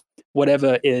 It's like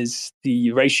whatever is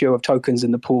the ratio of tokens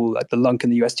in the pool, like the LUNC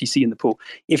and the USTC in the pool.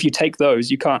 If you take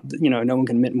those, you can't, no one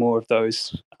can mint more of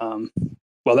those.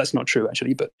 Well, that's not true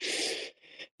actually, but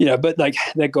but like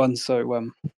they're gone.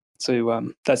 So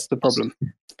that's the problem.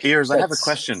 Ears, I have a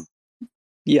question.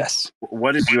 Yes.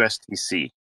 What is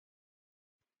USTC?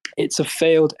 It's a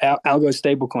failed algo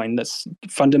stablecoin that's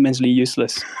fundamentally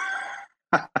useless.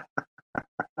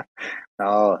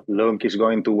 Oh, LUNC is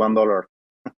going to $1.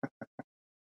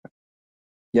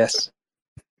 Yes.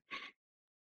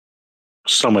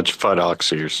 So much fun,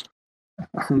 0xEars.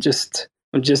 I'm just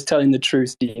telling the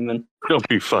truth, Demon. Don't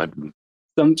be fun.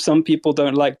 Some people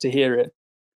don't like to hear it,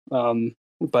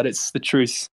 but it's the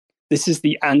truth. This is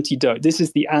the antidote. This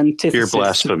is the antithesis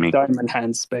blasphemy. to the diamond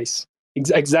hand space.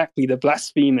 Exactly, the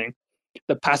blaspheming.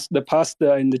 The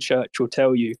pastor in the church will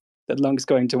tell you that LUNC's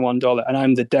going to $1, and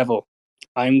I'm the devil.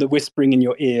 I'm the whispering in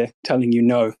your ear, telling you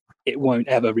no, it won't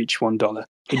ever reach $1.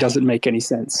 It doesn't make any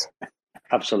sense.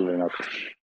 Absolutely not.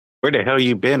 Where the hell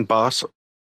you been, boss?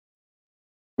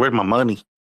 Where's my money?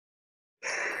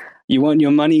 You want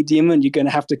your money, Demon? You're going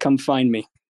to have to come find me.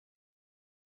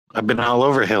 I've been all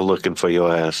over hell looking for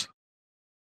your ass.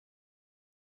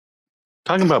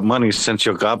 Talking about money, since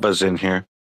Yogaba's in here.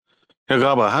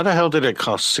 Yogaba, how the hell did it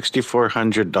cost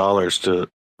 $6,400 to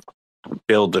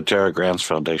build the Terra Grants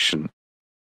Foundation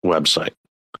website?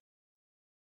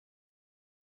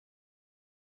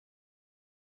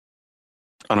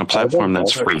 On a platform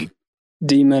that's free.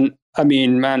 Demon, I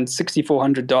mean, man,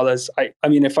 $6,400. I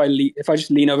mean, if I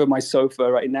just lean over my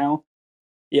sofa right now,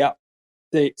 yeah,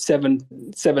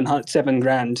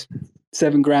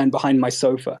 $7,000 behind my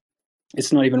sofa.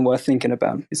 It's not even worth thinking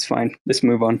about. It's fine. Let's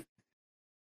move on.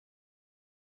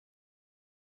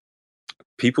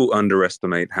 People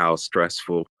underestimate how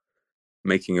stressful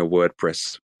making a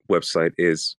WordPress website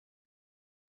is.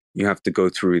 You have to go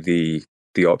through the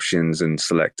options and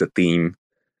select a theme,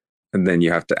 and then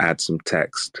you have to add some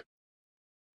text.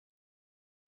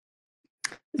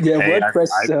 Yeah, hey,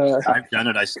 WordPress. I've done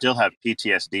it. I still have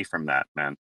PTSD from that,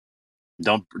 man.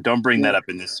 Don't bring that up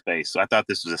in this space. So I thought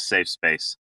this was a safe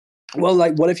space. Well,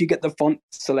 like, what if you get the font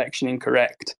selection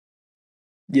incorrect?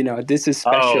 This is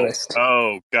specialist.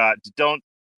 Oh God! Don't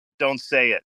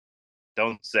say it.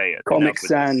 Don't say it. Comic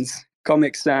Sans.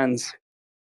 Comic Sans.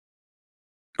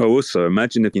 Oh, also,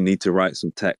 imagine if you need to write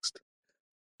some text,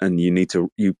 and you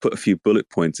put a few bullet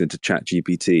points into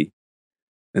ChatGPT,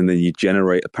 and then you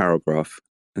generate a paragraph,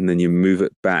 and then you move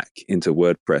it back into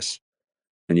WordPress,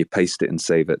 and you paste it and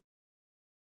save it.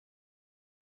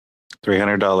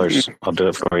 $300. I'll do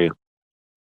it for you.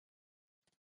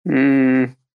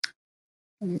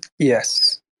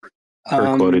 Yes.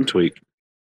 Per quoted tweet.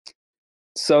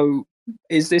 So,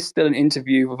 is this still an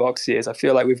interview with 0xEars? I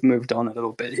feel like we've moved on a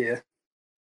little bit here.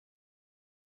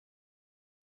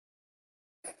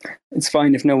 It's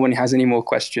fine if no one has any more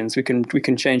questions. We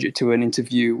can change it to an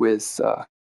interview with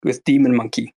Demon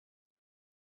Monkey.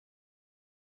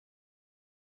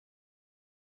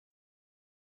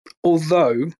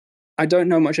 Although I don't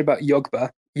know much about Yogaba,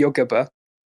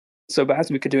 so perhaps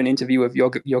we could do an interview with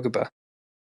Yogaba.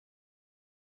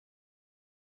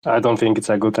 I don't think it's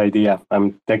a good idea.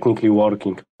 I'm technically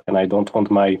working, and I don't want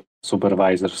my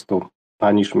supervisors to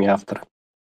punish me after.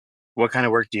 What kind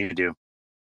of work do you do?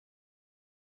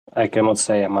 I cannot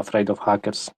say. I'm afraid of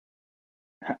hackers.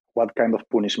 What kind of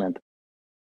punishment?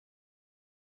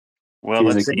 Well,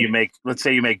 let's say you make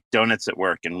donuts at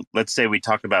work, and let's say we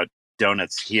talk about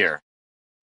donuts here.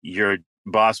 Your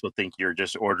boss will think you're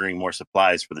just ordering more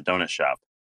supplies for the donut shop.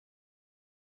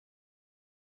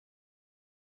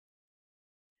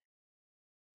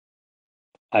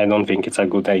 I don't think it's a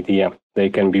good idea. They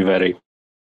can be very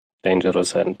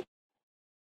dangerous, and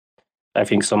I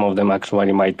think some of them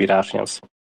actually might be Russians.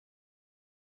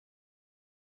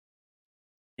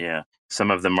 Yeah,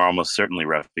 some of them are almost certainly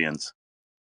ruffians.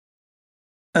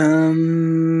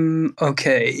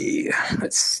 Okay,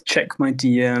 let's check my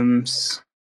DMs.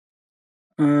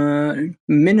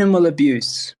 Minimal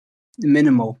abuse.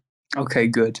 Minimal. Okay,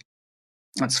 good.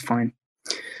 That's fine.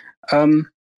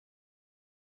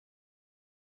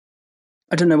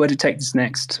 I don't know where to take this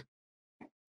next.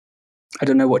 I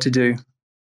don't know what to do.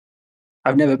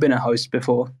 I've never been a host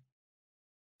before.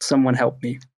 Someone help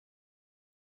me.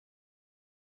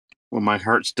 Well, my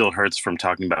heart still hurts from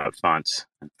talking about fonts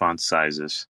and font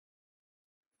sizes.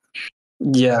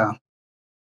 Yeah.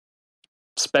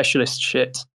 Specialist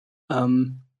shit.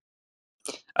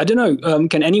 I don't know.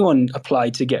 Can anyone apply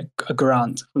to get a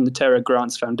grant from the Terra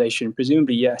Grants Foundation?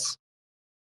 Presumably, yes.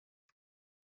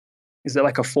 Is there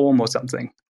like a form or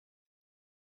something?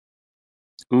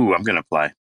 Ooh, I'm going to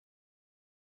apply.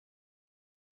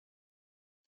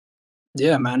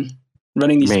 Yeah, man.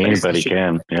 Running these spaces. Anybody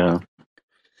can, yeah.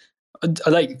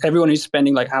 Like everyone who's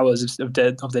spending like hours of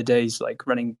their days like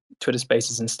running Twitter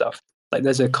spaces and stuff. Like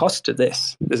there's a cost to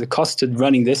this. There's a cost to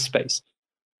running this space.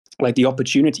 Like the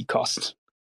opportunity cost.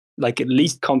 Like at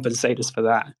least compensate us for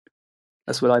that.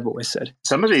 That's what I've always said.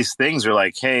 Some of these things are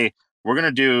like, hey, we're going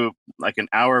to do like an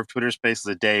hour of Twitter spaces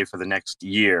a day for the next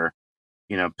year.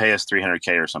 You know, pay us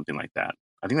 $300K or something like that.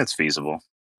 I think that's feasible.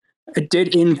 I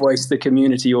did invoice the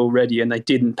community already and they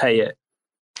didn't pay it,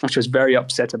 which I was very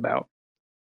upset about.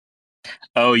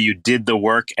 Oh, you did the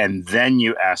work and then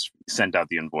you sent out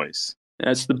the invoice.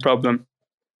 That's the problem.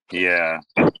 Yeah.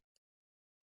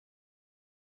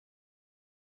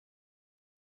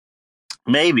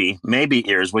 Maybe,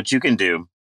 Ears, what you can do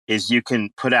is you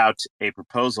can put out a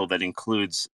proposal that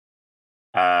includes,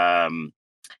 so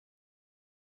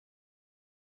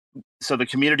the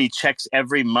community checks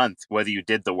every month whether you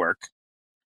did the work,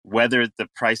 whether the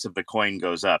price of the coin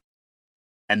goes up,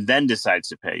 and then decides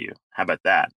to pay you. How about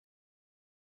that?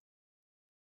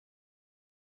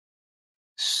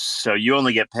 So you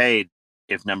only get paid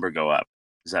if number go up.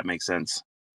 Does that make sense?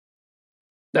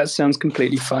 That sounds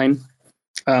completely fine.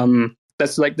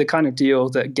 That's like the kind of deal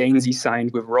that Gainsey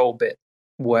signed with Rollbit,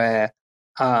 where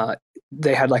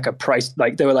they had like a price,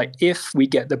 like they were like, if we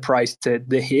get the price to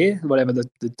the here, whatever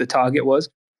the target was,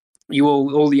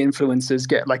 all the influencers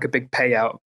get like a big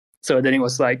payout. So then it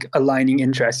was like aligning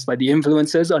interests. Like the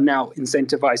influencers are now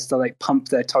incentivized to like pump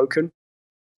their token,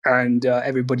 and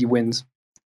everybody wins.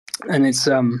 And it's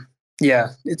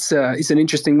it's an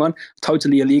interesting one.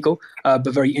 Totally illegal, but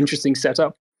very interesting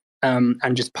setup.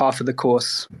 And just par for the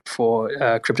course for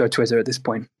crypto Twitter at this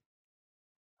point.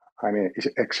 I mean, it's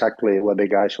exactly what the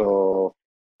guys of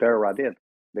Terra did.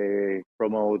 They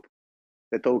promote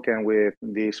the token with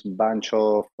this bunch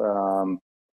of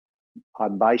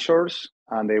advisors,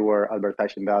 and they were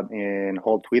advertising that in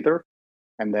whole Twitter,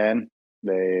 and then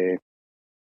they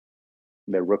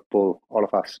rug pull all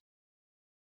of us.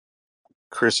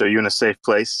 Chris, are you in a safe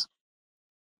place?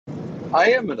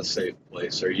 I am in a safe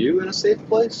place. Are you in a safe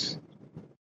place?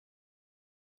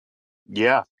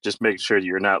 Yeah, just make sure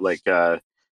you're not like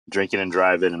drinking and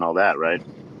driving and all that, right?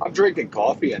 I'm drinking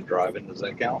coffee and driving. Does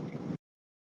that count?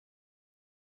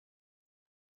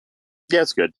 Yeah,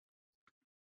 it's good.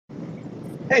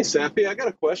 Hey, Sappy, I got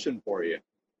a question for you.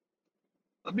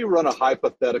 Let me run a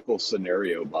hypothetical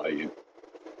scenario by you.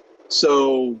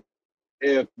 So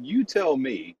if you tell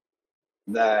me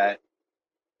that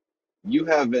you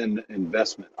have an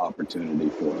investment opportunity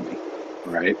for me,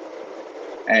 right?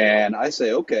 And I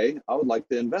say, okay, I would like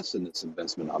to invest in this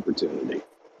investment opportunity.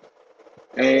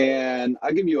 And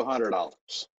I give you $100.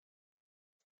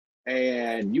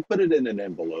 And you put it in an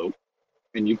envelope,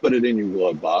 and you put it in your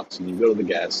glove box, and you go to the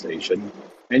gas station,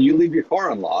 and you leave your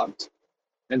car unlocked,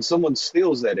 and someone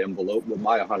steals that envelope with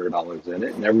my $100 in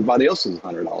it, and everybody else's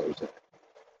 $100 in it.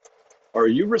 Are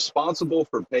you responsible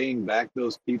for paying back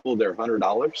those people their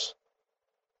 $100?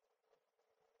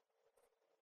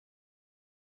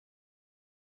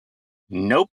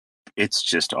 Nope. It's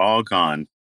just all gone.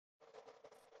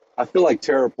 I feel like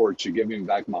Terraport should give me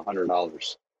back my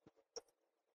 $100.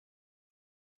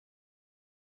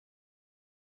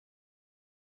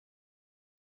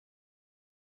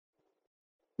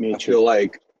 Me I too.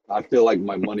 feel like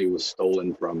my money was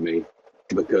stolen from me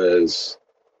because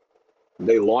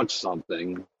they launched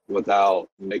something without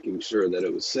making sure that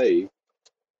it was safe.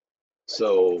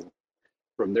 So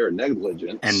from their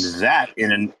negligence. And that,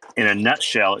 in a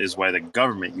nutshell, is why the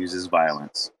government uses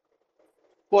violence.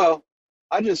 Well,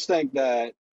 I just think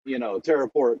that,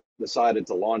 Terraport decided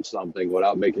to launch something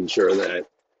without making sure that,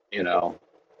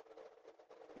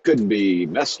 couldn't be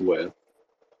messed with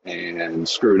and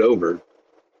screwed over.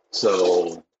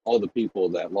 So all the people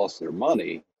that lost their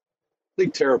money, I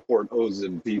think Terraport owes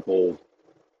them people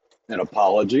an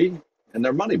apology and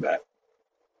their money back.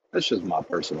 That's just my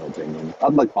personal opinion.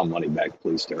 I'd like my money back,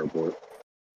 please, Terraport.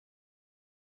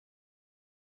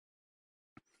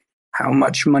 How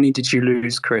much money did you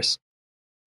lose, Chris?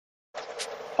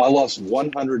 I lost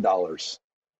 $100,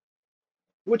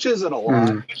 which isn't a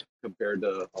lot compared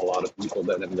to a lot of people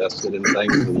that invested in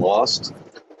things and lost.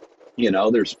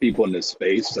 There's people in this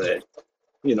space that,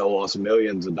 lost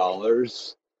millions of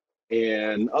dollars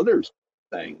in other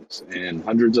things and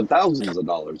hundreds of thousands of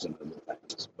dollars in other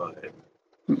things. But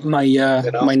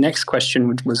my next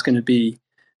question was going to be,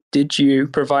 did you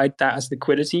provide that as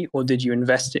liquidity or did you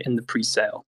invest it in the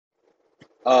pre-sale?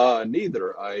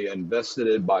 Neither. I invested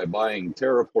it by buying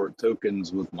Terraport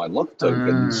tokens with my luck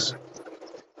tokens,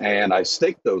 and I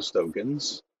staked those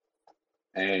tokens,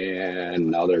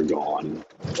 and now they're gone.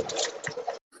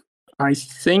 I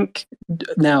think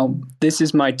now this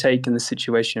is my take in the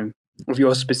situation of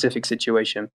your specific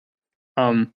situation.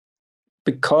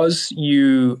 Because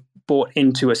you bought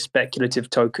into a speculative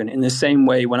token in the same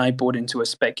way when I bought into a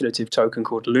speculative token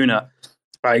called Luna,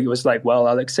 I was like, well,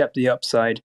 I'll accept the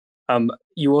upside.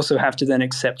 You also have to then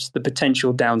accept the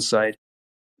potential downside.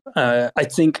 I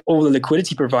think all the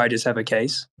liquidity providers have a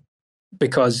case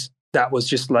because that was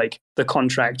just like the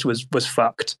contract was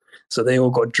fucked. So they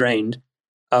all got drained.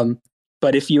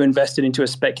 But if you invested into a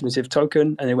speculative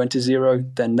token and it went to zero,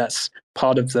 then that's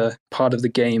part of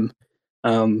the game.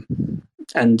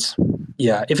 And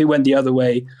yeah, if it went the other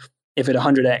way, if it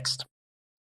 100x'd,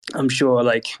 I'm sure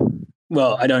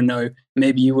I don't know,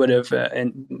 maybe you would have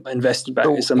invested back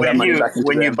some of that money back into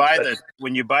when them.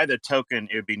 you buy the token,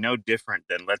 it would be no different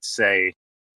than, let's say,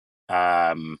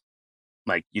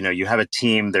 you have a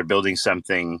team, they're building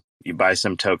something, you buy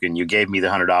some token, you gave me the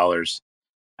 $100,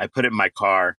 I put it in my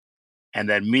car, and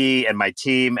then me and my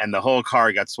team and the whole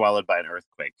car got swallowed by an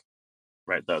earthquake,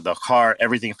 right? The car,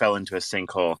 everything fell into a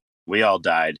sinkhole. We all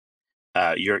died.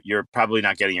 You're probably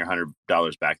not getting your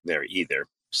 $100 back there either.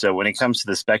 So when it comes to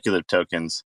the speculative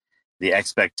tokens, the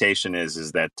expectation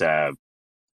is that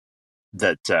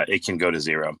it can go to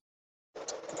zero.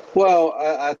 Well,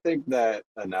 I think that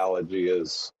analogy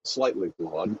is slightly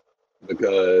flawed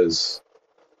because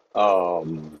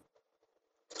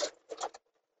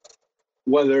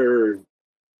whether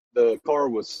the car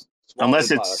was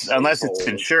unless it's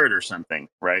insured or something,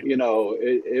 right?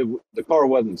 The car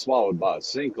wasn't swallowed by a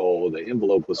sinkhole. The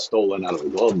envelope was stolen out of a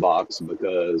glove box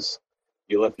because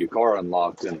you left your car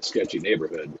unlocked in a sketchy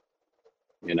neighborhood.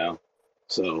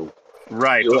 So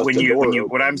right. But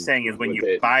what I'm saying is when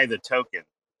you buy the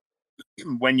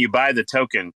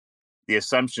token, the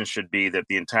assumption should be that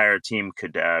the entire team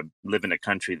could live in a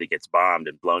country that gets bombed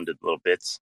and blown to little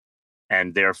bits.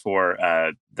 And therefore,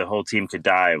 the whole team could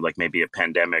die of maybe a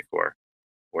pandemic or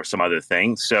some other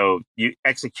thing. So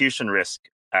execution risk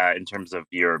in terms of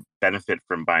your benefit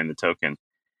from buying the token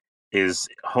is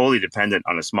wholly dependent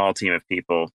on a small team of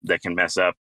people that can mess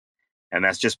up. And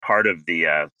that's just part of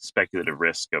the speculative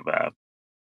risk of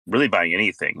really buying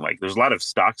anything. There's a lot of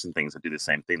stocks and things that do the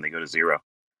same thing. They go to zero.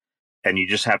 And you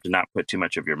just have to not put too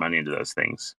much of your money into those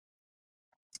things.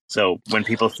 So when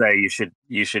people say you should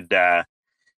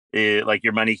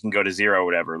your money can go to zero or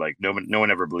whatever, no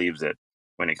one ever believes it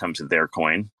when it comes to their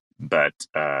coin, but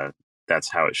that's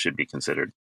how it should be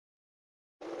considered.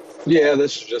 Yeah,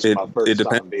 this is just my first it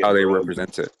depends time how they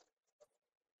represent it.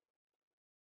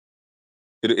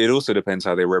 It also depends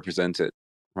how they represent it,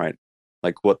 right?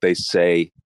 What they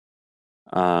say.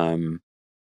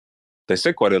 They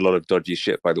say quite a lot of dodgy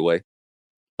shit, by the way,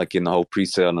 in the whole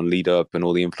pre-sale and lead up and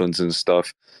all the influencers and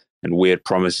stuff, and weird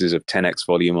promises of 10x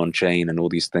volume on chain and all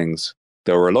these things.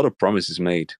 There were a lot of promises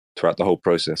made throughout the whole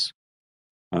process.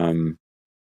 And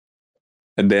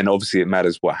then obviously it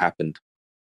matters what happened.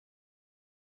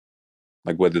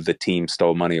 Whether the team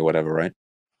stole money or whatever, right?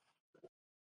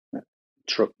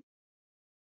 True.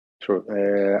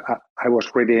 I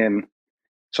was reading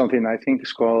something I think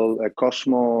is called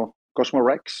Cosmo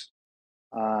Rex,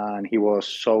 and he was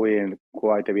showing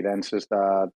quite evidences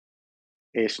that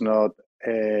it's not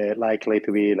likely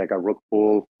to be like a rug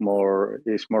pull.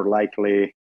 It's more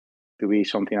likely to be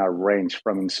something arranged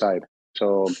from inside.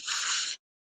 So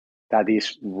that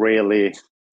is really,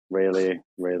 really,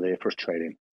 really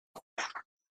frustrating.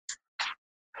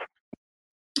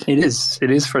 It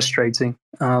is frustrating.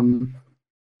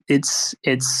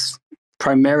 It's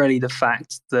primarily the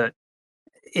fact that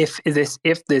if this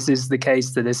is the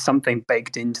case, that there's something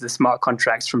baked into the smart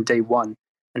contracts from day one,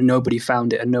 and nobody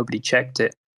found it and nobody checked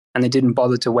it, and they didn't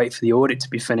bother to wait for the audit to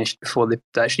be finished before they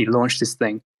actually launched this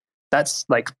thing. That's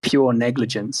pure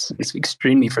negligence. It's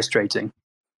extremely frustrating.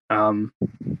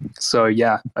 So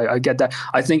yeah, I get that.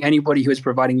 I think anybody who is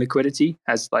providing liquidity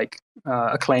has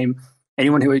a claim.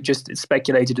 Anyone who had just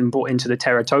speculated and bought into the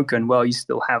Terra token, well, you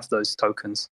still have those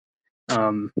tokens.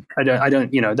 I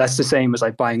don't, that's the same as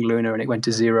buying Luna and it went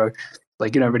to zero. You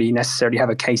don't really necessarily have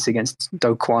a case against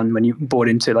Do Kwon when you bought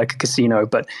into a casino.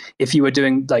 But if you were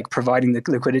doing providing the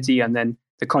liquidity and then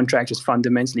the contract is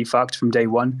fundamentally fucked from day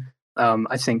one,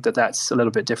 I think that's a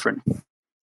little bit different.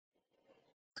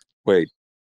 Wait,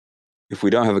 if we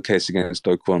don't have a case against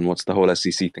Do Kwon, what's the whole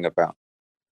SEC thing about?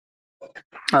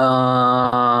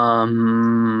 I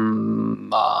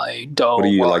don't. What are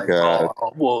you, like a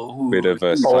bit of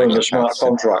a the smart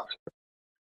contract?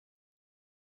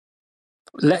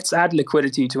 Let's add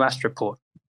liquidity to Astroport.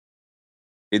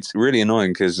 It's really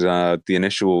annoying because the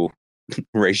initial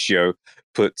ratio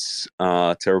puts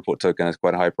Terraport token as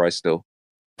quite a high price still.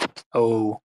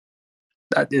 Oh,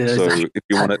 that is. So if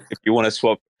you want to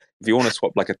swap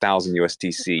like 1,000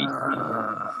 USTC,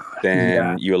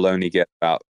 then you'll only get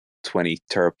about 20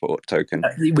 Terraport token.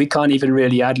 We can't even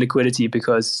really add liquidity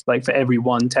because, like, for every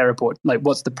one Terraport, like,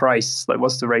 what's the price? Like,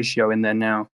 what's the ratio in there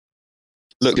now?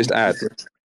 Look, just add.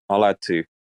 I'll add 2.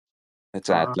 Let's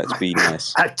add. Let's be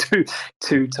nice. Add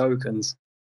two tokens.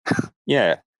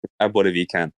 Yeah, add whatever you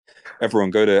can.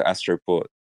 Everyone go to Astroport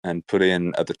and put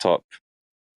in at the top.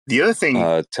 The other thing,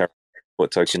 Terraport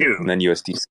token and then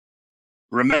USDC.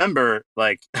 Remember,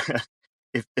 like,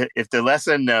 if the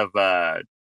lesson of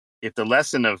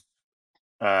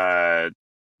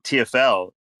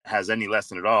TFL has any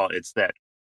lesson at all, it's that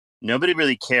nobody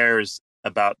really cares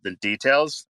about the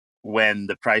details when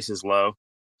the price is low.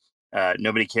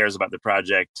 Nobody cares about the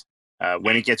project.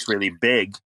 When it gets really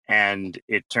big and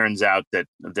it turns out that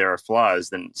there are flaws,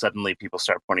 then suddenly people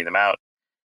start pointing them out.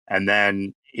 And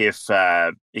then if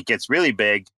it gets really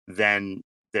big, then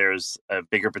there's a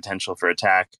bigger potential for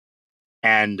attack.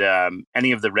 And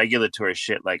any of the regulatory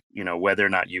shit, like, whether or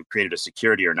not you've created a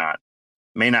security or not,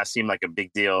 may not seem like a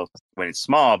big deal when it's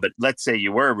small. But let's say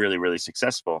you were really, really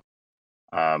successful.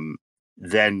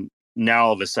 Then now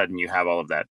all of a sudden you have all of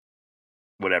that,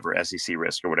 whatever SEC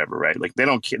risk or whatever, right? Like they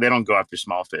don't go after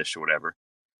small fish or whatever.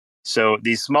 So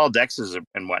these small dexes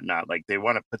and whatnot, like they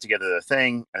want to put together the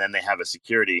thing, and then they have a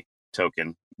security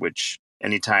token, which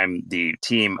anytime the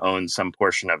team owns some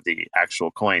portion of the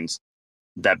actual coins,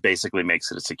 that basically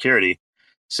makes it a security.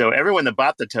 So everyone that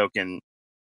bought the token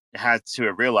had to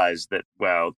have realized that,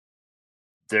 well,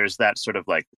 there's that sort of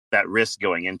like that risk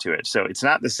going into it. So it's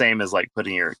not the same as like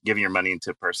giving your money into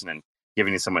a person and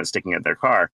giving it to someone sticking it in their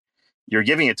car. You're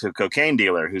giving it to a cocaine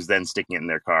dealer who's then sticking it in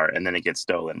their car, and then it gets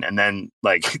stolen. And then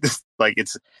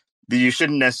you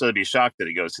shouldn't necessarily be shocked that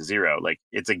it goes to zero. Like,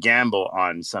 it's a gamble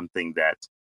on something that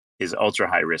is ultra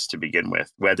high risk to begin with,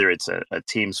 whether it's a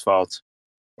team's fault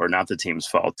or not the team's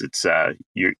fault. It's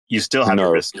you still have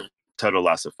a risk of total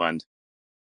loss of fund.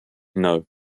 No,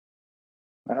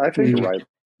 I think you're right.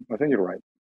 I think you're right.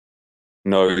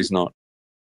 No, he's not.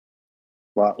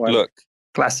 Well, look,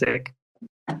 classic.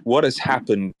 What has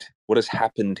happened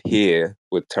here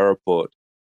with Terraport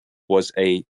was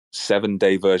a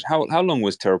 7-day version. How long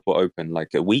was Terraport open?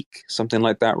 Like a week, something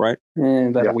like that, right?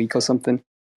 About a week or something.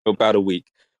 About a week.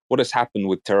 What has happened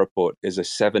with Terraport is a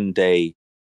 7-day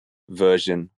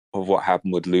version of what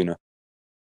happened with Luna.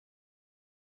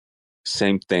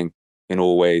 Same thing in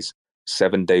all ways.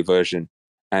 7-day version.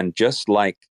 And just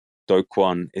like Do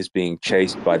Kwon is being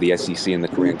chased by the SEC and the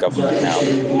Korean government now,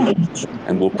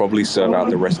 and will probably serve out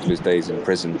the rest of his days in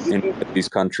prison in these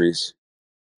countries.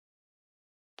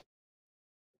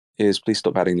 Please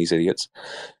stop adding these idiots.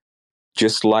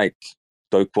 Just like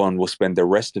Do Kwon will spend the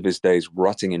rest of his days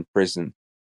rotting in prison,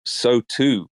 so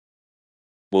too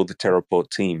will the Terraport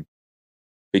team.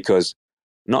 Because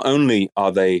not only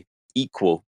are they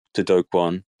equal to Do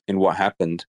Kwon in what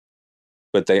happened,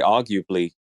 but they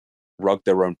arguably rugged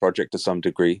their own project to some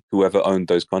degree, whoever owned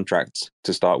those contracts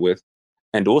to start with.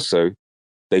 And also,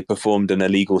 they performed an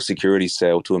illegal securities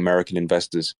sale to American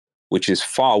investors, which is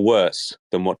far worse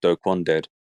than what Do Kwon did.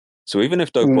 So even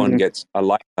if Do Kwon gets a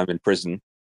lifetime in prison,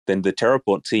 then the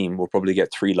Terraport team will probably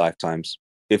get 3 lifetimes,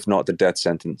 if not the death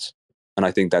sentence. And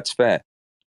I think that's fair.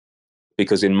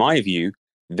 Because in my view,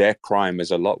 their crime is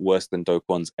a lot worse than Do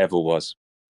Kwon's ever was.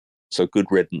 So good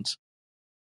riddance.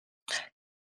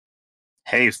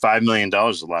 Hey, $5 million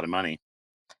is a lot of money.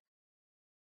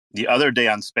 The other day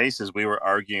on Spaces, we were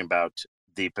arguing about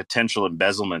the potential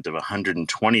embezzlement of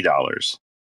 $120,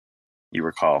 you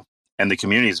recall, and the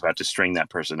community is about to string that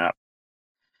person up.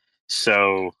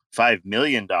 So $5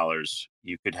 million,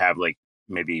 you could have like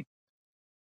maybe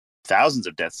thousands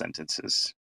of death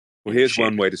sentences. Well, here's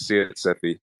one way to see it,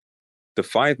 Seppi. The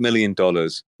 $5 million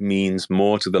means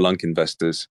more to the Lunk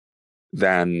investors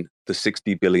than the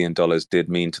 $60 billion did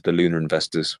mean to the Lunar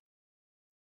investors.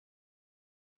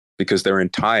 Because they're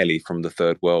entirely from the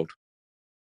third world.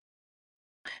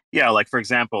 Yeah, like for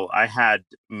example, I had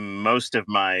most of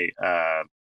my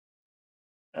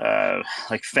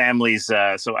like families.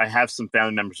 So I have some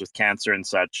family members with cancer and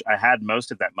such. I had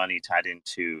most of that money tied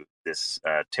into this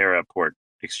Terraport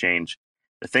exchange,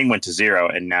 the thing went to zero,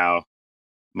 and now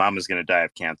mama's going to die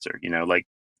of cancer. Like,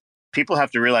 people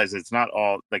have to realize it's not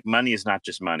all, like, money is not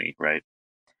just money, right?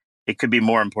 It could be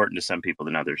more important to some people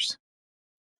than others.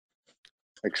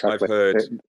 Exactly.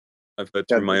 I've heard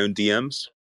through my own DMs,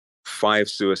 5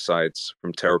 suicides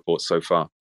from Terraport so far.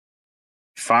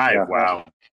 5? Yeah.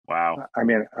 Wow. I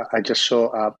mean, I just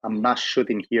saw a mass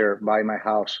shooting here by my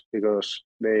house because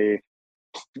they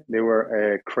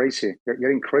were crazy. They're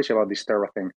getting crazy about this Terra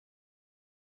thing.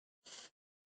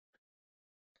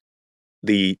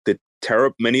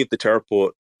 Many of the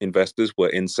Terraport investors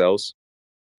were incels.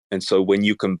 And so when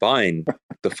you combine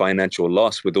the financial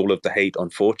loss with all of the hate on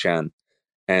 4chan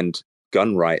and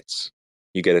gun rights,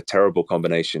 you get a terrible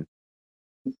combination.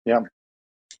 Yeah.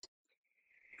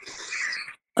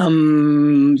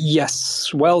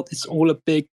 Yes. Well, it's all a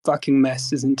big fucking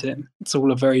mess, isn't it? It's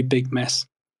all a very big mess.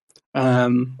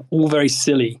 All very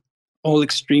silly, all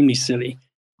extremely silly.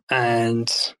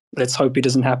 And let's hope it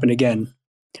doesn't happen again.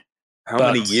 How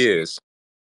many years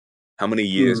do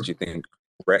you think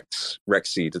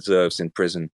Rexy deserves in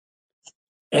prison?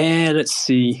 Let's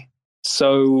see.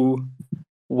 So,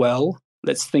 well,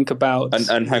 let's think about...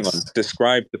 And hang on,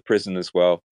 describe the prison as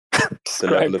well. The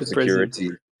level of security,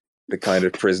 prison. The kind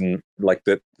of prison, like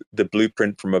the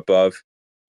blueprint from above.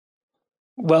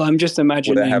 Well, I'm just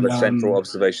imagining... Would it have a central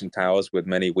observation towers with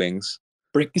many wings?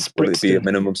 Would it be a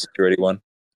minimum security one?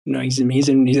 No, he's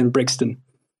in Brixton.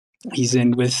 He's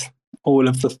in with all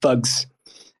of the thugs.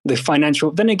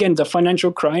 Then again, the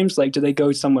financial crimes, like, do they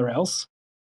go somewhere else?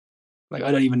 Like,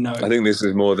 I don't even know. I think this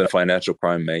is more than a financial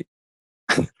crime, mate.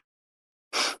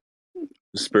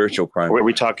 Spiritual crime. Are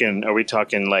we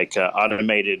talking like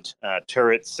automated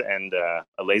turrets and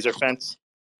a laser fence?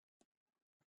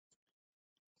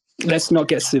 Let's not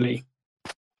get silly.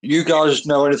 You guys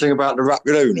know anything about the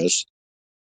Raplunas?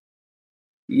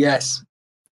 Yes.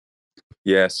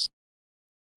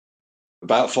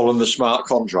 About following the smart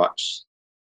contracts?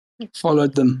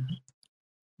 Followed them.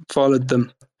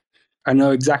 I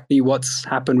know exactly what's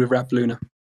happened with Rapluna.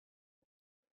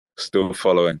 Still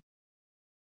following.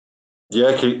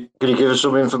 Yeah, can you give us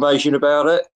some information about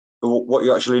it? What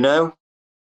you actually know?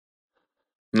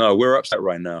 No, we're upset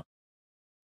right now.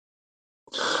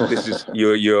 This is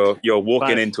you're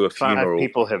walking into a funeral. 5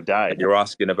 people have died. And you're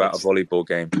asking about a volleyball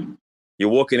game. You're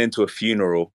walking into a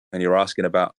funeral and you're asking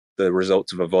about the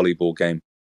results of a volleyball game.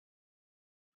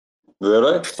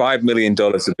 Really? $5 million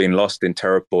have been lost in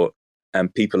Terraport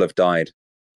and people have died.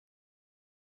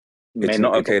 It's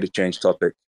not okay to change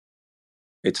topic.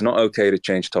 It's not okay to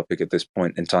change topic at this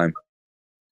point in time.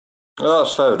 Oh,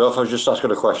 that's fair enough. I was just asking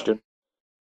a question.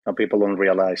 Some people don't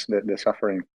realize the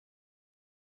suffering.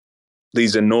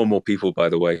 These are normal people, by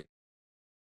the way.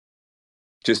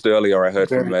 Just earlier, I heard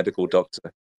from a medical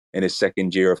doctor in his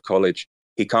 2nd year of college.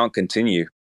 He can't continue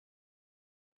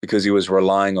because he was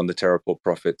relying on the Terraport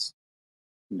profits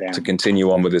to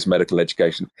continue on with his medical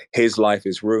education. His life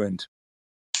is ruined.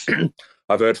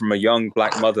 I've heard from a young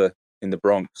black mother in the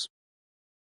Bronx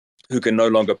who can no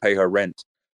longer pay her rent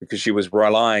because she was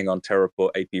relying on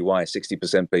Terraport APY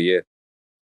 60% per year.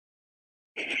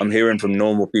 I'm hearing from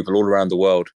normal people all around the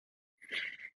world.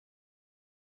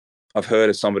 I've heard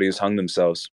of somebody who's hung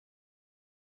themselves.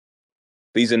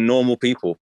 These are normal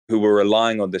people who were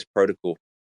relying on this protocol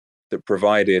that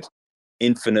provided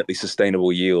infinitely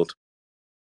sustainable yield.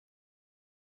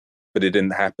 But it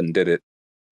didn't happen, did it?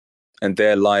 And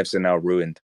their lives are now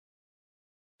ruined.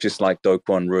 Just like Do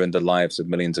Kwon ruined the lives of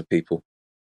millions of people.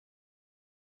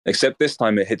 Except this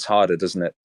time it hits harder, doesn't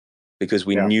it? Because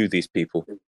we knew these people.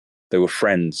 They were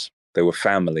friends. They were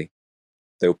family.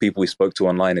 They were people we spoke to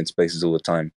online in spaces all the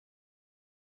time.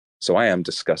 So I am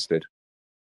disgusted.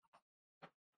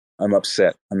 I'm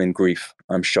upset. I'm in grief.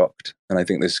 I'm shocked. And I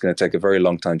think this is going to take a very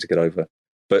long time to get over.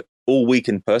 But all we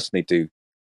can personally do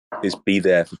is be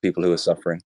there for people who are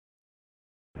suffering.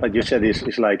 Like you said,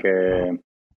 it's like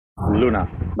Luna,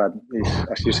 but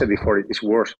as you said before, it's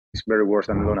worse. It's very worse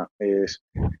than Luna. It's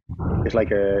like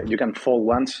you can fall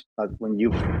once, but when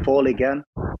you fall again,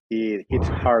 it hits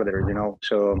harder.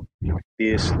 So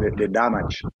the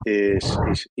damage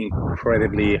is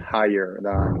incredibly higher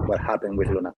than what happened with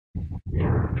Luna.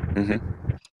 Mm-hmm.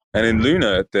 And in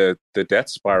Luna, the death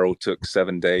spiral took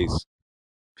 7 days.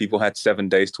 People had 7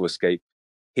 days to escape.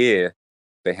 Here,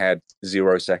 they had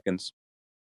 0 seconds.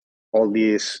 All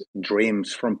these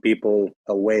dreams from people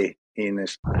away in a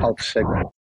half second.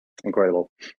 Incredible.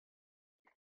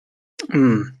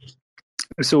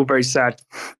 It's all very sad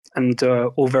and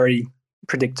all very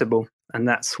predictable. And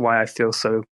that's why I feel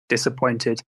so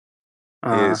disappointed.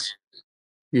 Yes.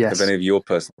 Have any of your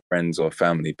personal friends or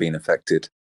family been affected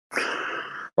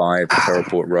buy the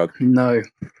Terraport rug? No.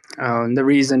 The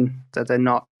reason that they're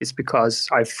not is because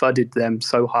I've fudded them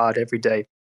so hard every day.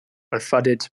 I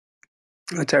fudded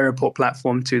the Terraport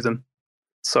platform to them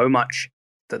so much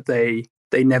that they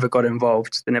never got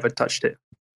involved. They never touched it.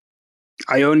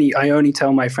 I only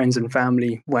tell my friends and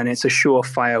family when it's a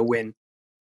surefire win,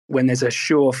 when there's a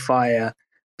surefire,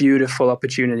 beautiful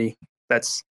opportunity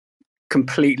that's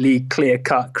completely clear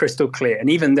cut, crystal clear. And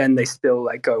even then, they still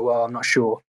like go, "Well, I'm not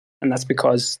sure," and that's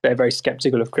because they're very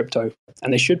skeptical of crypto,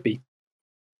 and they should be.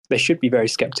 They should be very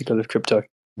skeptical of crypto.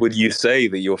 Would you say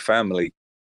that your family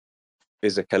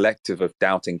is a collective of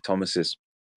doubting Thomases?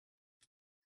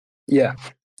 Yeah.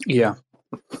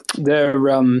 They're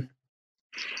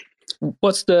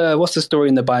what's the story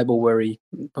in the Bible where he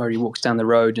walks down the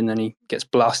road and then he gets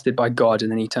blasted by God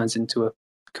and then he turns into a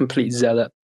complete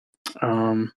zealot,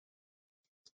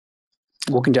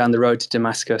 walking down the road to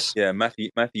Damascus. Yeah, Matthew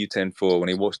 10:4, when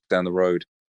he walks down the road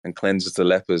and cleanses the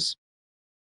lepers.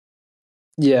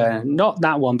 Yeah, not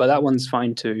that one, but that one's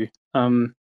fine too.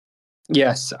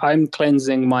 Yes, I'm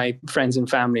cleansing my friends and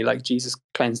family like Jesus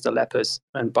cleansed the lepers,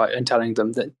 and telling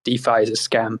them that DeFi is a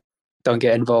scam. Don't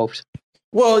get involved.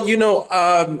 Well,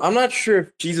 I'm not sure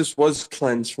if Jesus was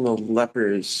cleansed from the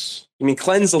lepers. You mean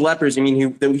cleanse the lepers? You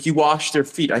mean he washed their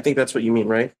feet? I think that's what you mean,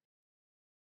 right?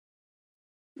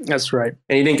 That's right.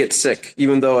 And he didn't get sick,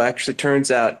 even though it actually turns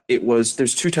out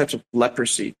there's two types of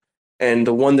leprosy. And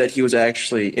the one that he was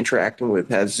actually interacting with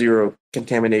has zero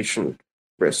contamination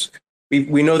risk.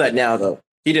 We know that now, though.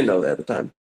 He didn't know that at the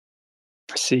time.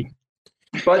 I see.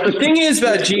 But the thing is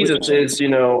about Jesus is,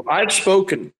 I've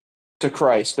spoken to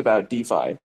Christ about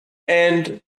DeFi.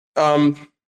 And I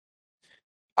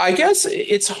guess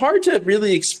it's hard to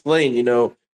really explain,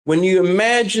 when you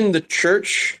imagine the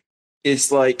church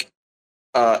is like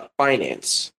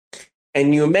finance,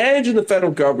 and you imagine the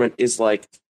federal government is like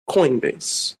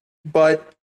Coinbase,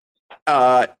 but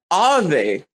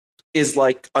Aave is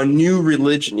like a new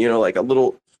religion, like a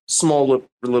little small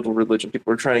little religion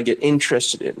people are trying to get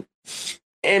interested in.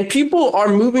 And people are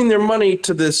moving their money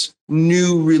to this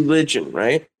new religion,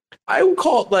 right? I would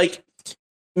call it like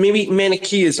maybe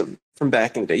Manichaeism from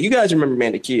back in the day. You guys remember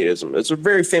Manichaeism. It's a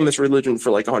very famous religion for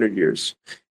like 100 years.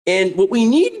 And what we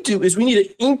need to do is we need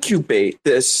to incubate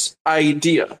this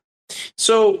idea.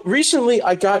 So recently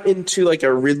I got into like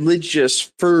a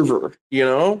religious fervor,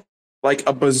 like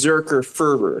a berserker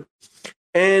fervor.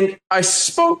 And I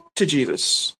spoke to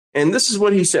Jesus. And this is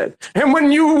what he said. And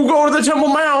when you go to the Temple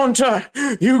Mount,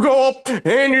 you go up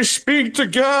and you speak to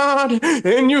God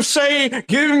and you say,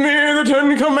 "Give me the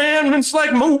 10 Commandments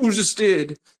like Moses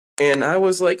did." And I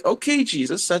was like, "Okay,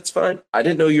 Jesus, that's fine." I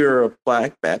didn't know you're a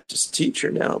Black Baptist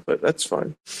teacher now, but that's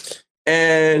fine.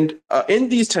 And in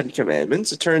these 10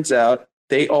 Commandments, it turns out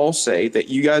they all say that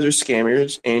you guys are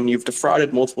scammers and you've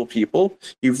defrauded multiple people.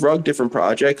 You've rugged different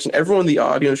projects, and everyone in the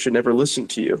audience should never listen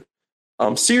to you.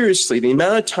 Seriously, the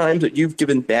amount of times that you've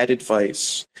given bad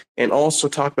advice and also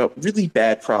talked about really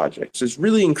bad projects is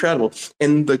really incredible.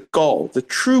 And the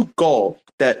true gall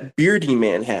that Beardy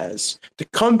Man has to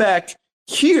come back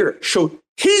here, show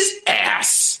his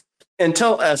ass, and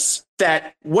tell us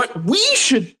that what we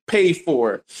should pay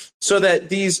for so that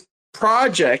these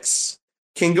projects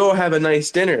can go have a nice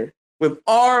dinner with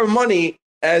our money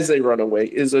as they run away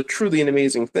is a truly an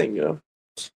amazing thing,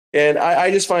 And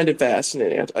I just find it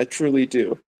fascinating. I truly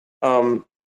do.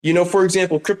 For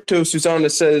example, Crypto Susanna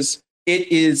says it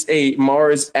is a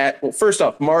Mars first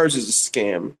off, Mars is a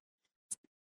scam.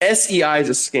 SEI is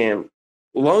a scam.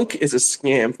 Lunk is a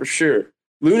scam for sure.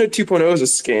 Luna 2.0 is a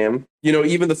scam.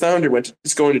 Even the founder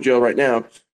is going to jail right now.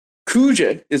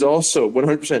 Kuja is also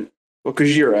 100%,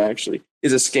 Kujira actually,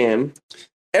 is a scam.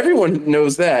 Everyone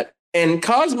knows that. And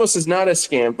Cosmos is not a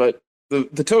scam, but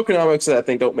the tokenomics of that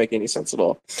thing don't make any sense at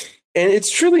all. And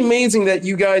it's truly amazing that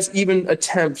you guys even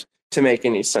attempt to make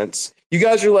any sense. You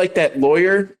guys are like that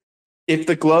lawyer, if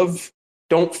the glove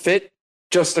don't fit,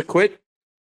 just acquit.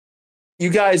 You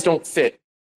guys don't fit.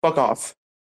 Fuck off.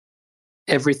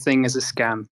 Everything is a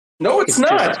scam. No, it's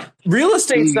not. Real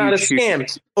estate's not a scam.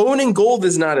 Owning gold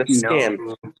is not a scam.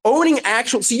 No. Owning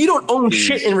you don't own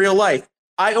shit in real life.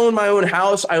 I own my own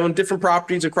house. I own different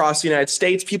properties across the United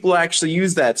States. People actually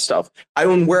use that stuff. I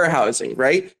own warehousing,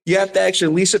 right? You have to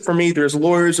actually lease it from me. There's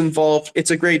lawyers involved. It's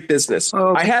a great business.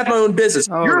 Okay. I have my own business.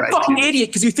 You're a fucking idiot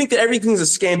because you think that everything's a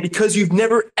scam because you've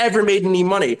never, ever made any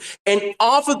money. And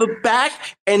off of the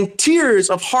back and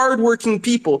tears of hardworking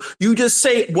people, you just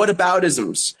say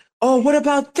whataboutisms. Oh, what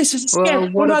about this? It's a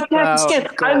scam. Well, what about that? It's a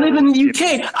scam. I live in the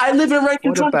UK. I live in a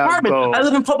rent-controlled apartment. gold? I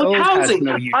live in public Gold has housing.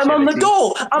 no I'm on the utility.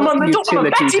 dole. I'm What on the dole. I'm a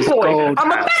utility Betty does boy. gold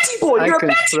I'm a have? Betty boy. I You're a can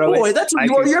Betty throw it. boy. That's what I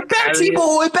you are. can You're a Betty carry it.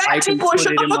 boy. I Betty can boy. put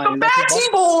Shut it the in fuck my up, letterbox. Betty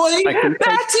boy. I can take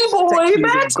Betty boy. sections of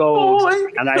Betty gold boy.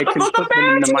 and I can put them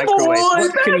in the Betty microwave. boy.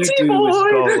 What can you Betty do with boy.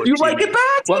 gold, You like Jimmy? it,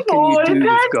 Betty What can boy? you do with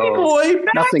Betty gold? boy.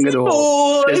 Nothing at all.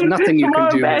 Boy. There's nothing you Come can on,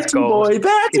 do with Betty gold. boy.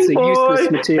 Betty It's a boy.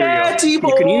 useless material. Betty You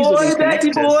can use it boy. in Betty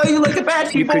connectors. boy. You like a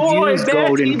Betty You could boy. use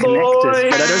gold in Betty connectors, boy.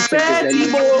 but I don't think there's Betty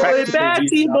any boy. practical Betty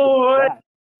use other than boy. that.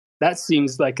 That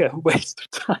seems like a waste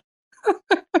of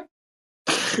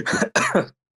time.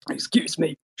 Excuse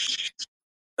me.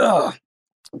 Oh,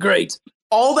 great.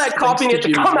 All that copying Thanks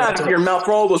had to to come Jimmy out of your mouth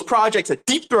for all those projects that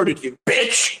deep-throated you,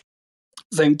 bitch.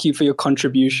 Thank you for your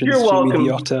contributions, You're welcome. Jimmy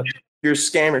the Otter. You're a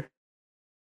scammer.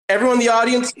 Everyone in the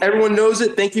audience, everyone knows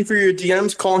it. Thank you for your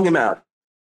DMs calling him out.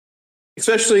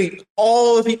 Especially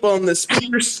all the people on this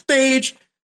stage.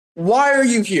 Why are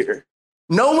you here?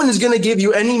 No one is going to give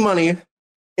you any money,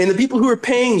 and the people who are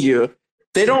paying you,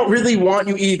 they don't really want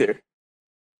you either.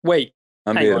 Wait.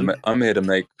 I'm here to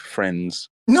make friends.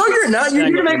 No, you're not. You're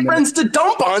here to make friends to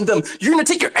dump on them. You're going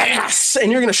to take your ass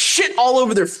and you're going to shit all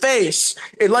over their face.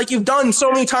 And like you've done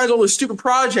so many times, all those stupid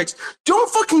projects.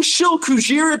 Don't fucking shill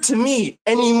Kujira to me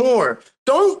anymore.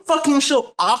 Don't fucking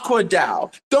shill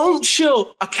AquaDAO. Don't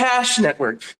shill a cash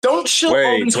network. Don't shill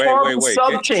all these horrible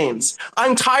subchains.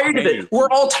 I'm tired of it. We're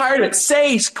all tired of it.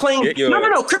 Say claimed.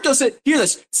 No. Crypto said, hear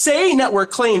this. Say network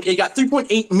claimed it got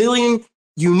 3.8 million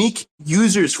unique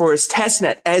users for its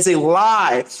testnet as a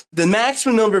lie. The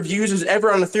maximum number of users ever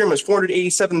on Ethereum was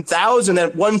 487,000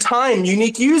 at one time,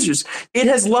 unique users. It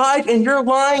has lied, and you're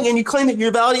lying, and you claim that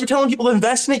you're valid. You're telling people to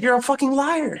invest in it. You're a fucking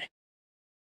liar.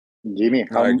 Jimmy,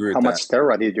 how much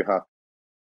Terra did you have?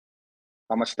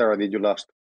 How much Terra did you lost?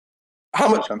 How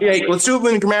much? Yeah, let's do it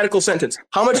in a grammatical sentence.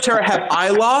 How much Terra have I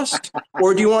lost?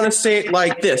 Or do you want to say it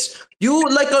like this? You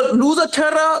like a loser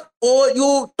Terra, or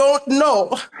you don't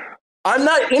know? I'm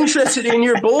not interested in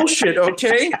your bullshit,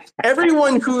 okay?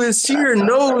 Everyone who is here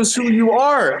knows who you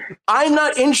are. I'm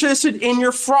not interested in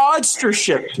your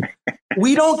fraudstership.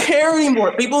 We don't care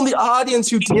anymore. People in the audience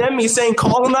who DM me saying,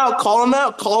 call him out, call him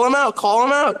out, call him out, call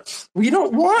him out. We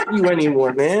don't want you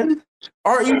anymore, man.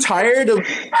 Aren't you tired of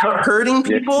hurting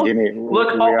people? Jimmy,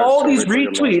 look, all these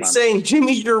retweets saying,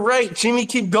 Jimmy, you're right. Jimmy,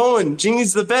 keep going.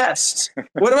 Jimmy's the best.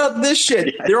 What about this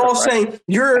shit? They're all saying,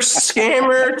 you're a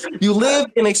scammer. You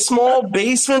live in a small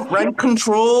basement, rent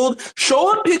controlled.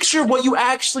 Show a picture of what you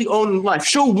actually own in life.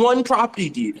 Show one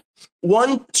property deed.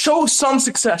 Show some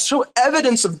success. Show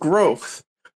evidence of growth.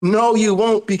 No, you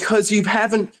won't, because you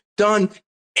haven't done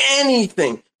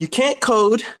anything. You can't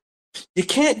code. You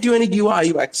can't do any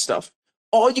UI UX stuff.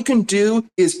 All you can do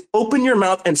is open your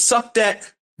mouth and suck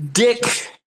that dick.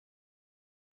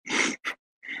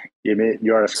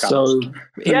 You are a scam. So,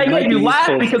 you laugh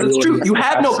because it's true. You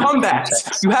have no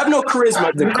comebacks. You have no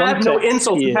charisma. You have no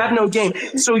insults. You have no game.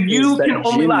 So you can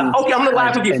only laugh. Okay, I'm going to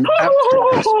laugh with you.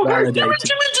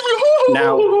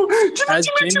 Now, as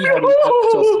Jimmy had an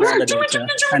Aptos validator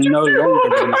and no longer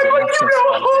runs an Aptos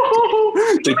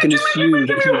validator, we can assume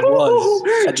that he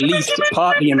was at least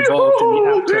partly involved in the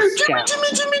Aptos scam.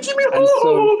 And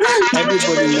so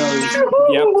everybody knows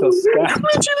the Aptos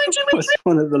scam was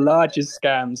one of the largest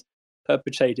scams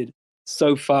perpetrated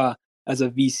so far as a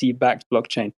VC-backed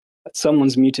blockchain.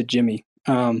 Someone's muted Jimmy.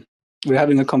 We're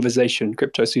having a conversation,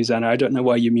 Crypto Susanna. I don't know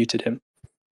why you muted him.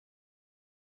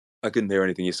 I couldn't hear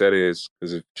anything you said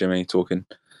because of Jimmy talking.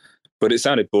 But it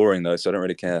sounded boring, though, so I don't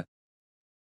really care.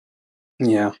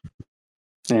 Yeah.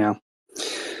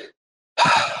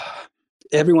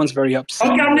 Everyone's very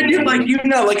upset. Okay, I'm going to do like you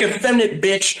know, like a feminine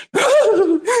bitch.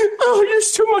 Oh, you're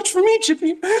too much for me,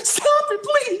 Jimmy. Stop it,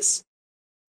 please.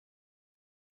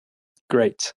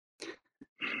 Great.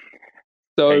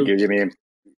 So, thank you, Jimmy.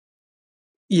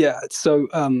 Yeah, so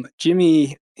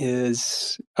Jimmy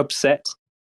is upset.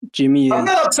 I'm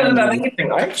not upset about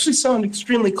anything. I actually sound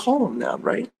extremely calm now,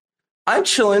 right? I'm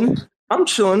chilling.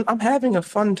 I'm having a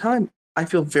fun time. I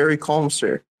feel very calm,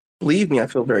 sir. Believe me, I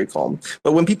feel very calm.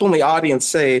 But when people in the audience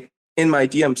say in my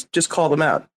DMs, just call them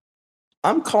out.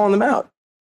 I'm calling them out.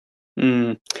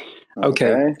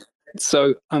 Okay.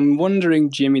 So I'm wondering,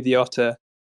 Jimmy the Otter,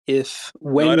 if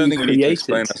when I don't think we need to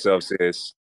explain ourselves here.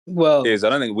 Well, I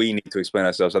don't think we need to explain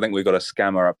ourselves. I think we've got a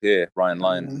scammer up here, Ryan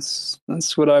Lyon.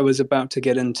 That's what I was about to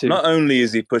get into. Not only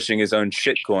is he pushing his own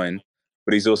shitcoin,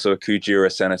 but he's also a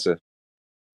Kujira senator.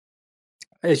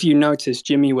 If you notice,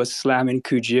 Jimmy was slamming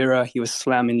Kujira. He was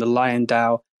slamming the Lion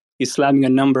DAO. He's slamming a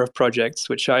number of projects,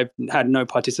 which I had no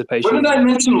participation in. When did I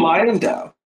mention Lion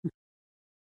DAO?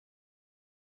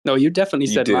 No, you definitely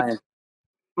You said did. lion.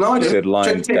 No, I You didn't. said Lion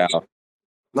Check the tape. Dow.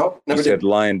 Nope, You never said did.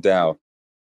 Lion Dow.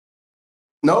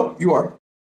 No, you are.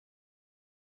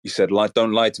 You said,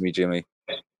 don't lie to me, Jimmy.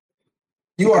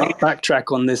 You are. Can't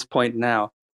backtrack on this point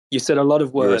now. You said a lot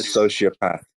of You're a words.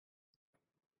 sociopath.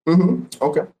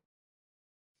 Okay.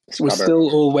 We're Scabber.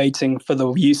 still all waiting for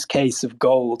the use case of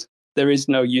gold. There is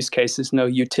no use case. There's no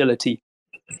utility.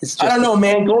 It's just I don't know,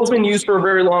 man. Gold's been used for a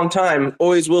very long time.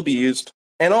 Always will be used.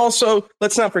 And also,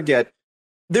 let's not forget,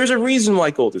 there's a reason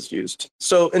why gold is used.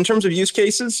 So in terms of use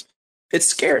cases, it's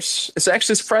scarce. It's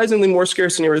actually surprisingly more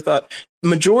scarce than you ever thought.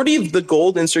 Majority of the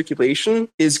gold in circulation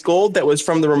is gold that was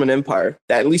from the Roman Empire,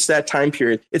 at least that time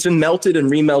period. It's been melted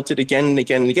and remelted again and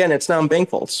again and again. It's now in bank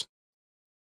vaults.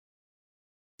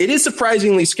 It is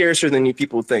surprisingly scarcer than you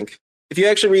people think. If you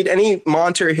actually read any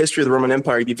monetary history of the Roman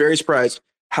Empire, you'd be very surprised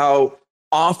how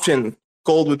often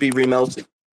gold would be remelted.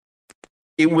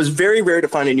 It was very rare to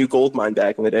find a new gold mine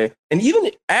back in the day. And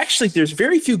even actually, there's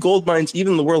very few gold mines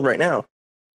even in the world right now.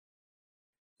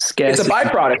 scarce. It's a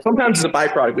byproduct. Sometimes it's a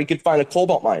byproduct. We could find a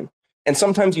cobalt mine, and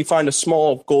sometimes you find a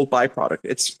small gold byproduct.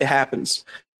 It happens,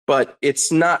 but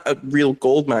it's not a real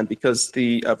gold mine because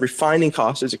the refining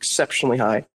cost is exceptionally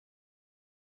high.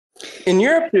 In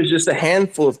Europe, there's just a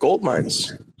handful of gold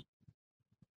mines.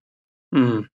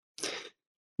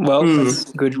 Well, that's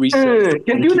good research.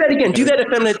 Can do that again. Do that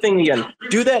effeminate thing again.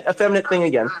 Do that effeminate thing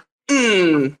again.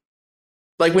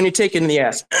 Like when you take it in the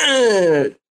ass.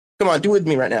 Come on, do it with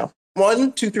me right now.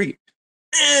 1, 2, 3.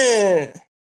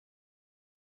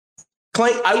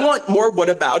 Clank, I want more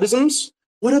whataboutisms.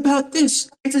 What about this?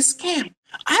 It's a scam.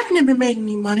 I've never made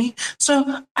any money,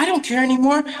 so I don't care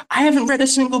anymore. I haven't read a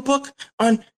single book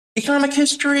on economic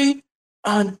history,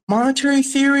 on monetary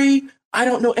theory. I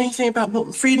don't know anything about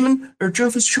Milton Friedman or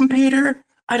Joseph Schumpeter.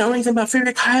 I don't know anything about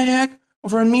Friedrich Hayek or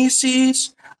von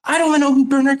Mises. I don't even know who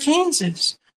Bernard Keynes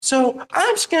is. So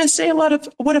I'm just going to say a lot of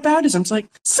whataboutisms like,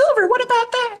 silver, what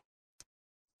about that?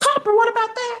 Copper, what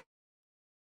about that?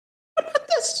 What about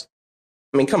this?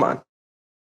 I mean, come on.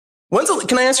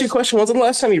 Can I ask you a question? When's the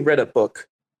last time you read a book?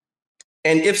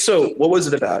 And if so, what was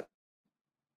it about?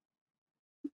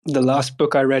 The last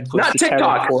book I read was Not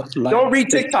TikTok. Don't read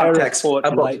TikTok text. A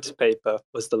light paper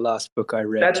was the last book I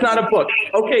read. That's not a book.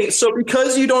 Okay, so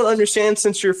because you don't understand,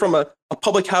 since you're from a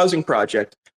public housing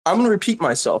project, I'm going to repeat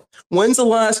myself. When's the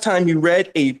last time you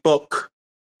read a book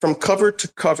from cover to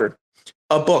cover?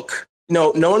 A book.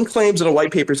 No one claims that a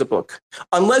white paper is a book.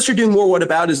 Unless you're doing more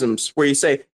whataboutisms where you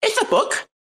say, it's a book.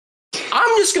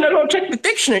 I'm just going to go check the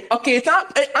dictionary. Okay, it's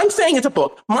not. I'm saying it's a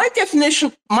book. My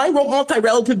definition, my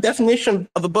multi-relative definition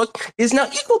of a book is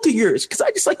not equal to yours because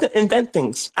I just like to invent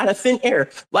things out of thin air,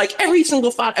 like every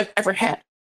single thought I've ever had.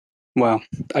 Well,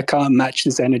 I can't match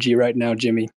this energy right now,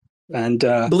 Jimmy. And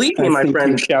believe me, my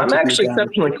friend, I'm actually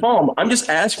exceptionally calm. I'm just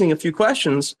asking a few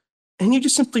questions, and you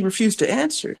just simply refuse to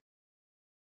answer.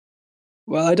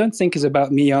 Well, I don't think it's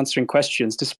about me answering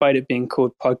questions, despite it being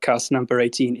called podcast number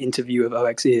 18, interview of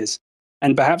 0xEars.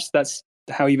 And perhaps that's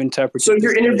how you've interpreted. So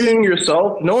you're interviewing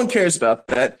yourself? No one cares about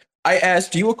that. I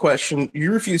asked you a question.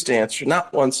 You refused to answer,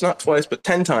 not once, not twice, but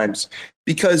 10 times,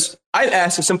 because I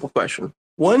asked a simple question.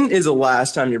 When is the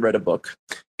last time you read a book?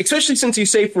 Especially since you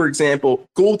say, for example,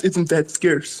 gold isn't that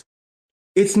scarce.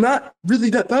 It's not really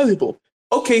that valuable.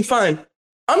 Okay, fine.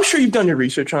 I'm sure you've done your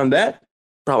research on that.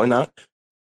 Probably not.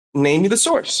 Name me the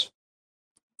source.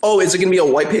 Oh, is it going to be a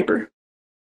white paper?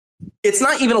 It's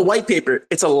not even a white paper.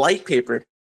 It's a light paper.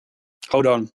 Hold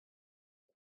on.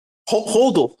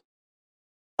 Hold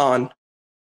on.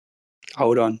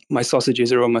 Hold on. My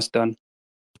sausages are almost done.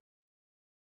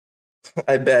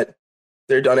 I bet.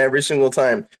 They're done every single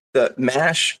time. The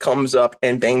mash comes up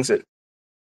and bangs it.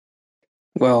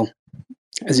 Well,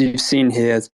 as you've seen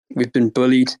here, we've been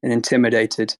bullied and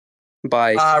intimidated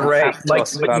by right.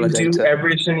 Like what you do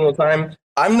every single time.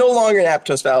 I'm no longer an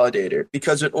Aptos validator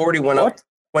because it already went up.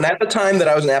 When at the time that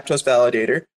I was an Aptos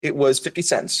validator, it was 50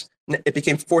 cents. It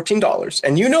became $14.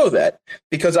 And you know that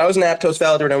because I was an Aptos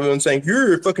validator and everyone's saying,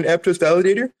 you're a fucking Aptos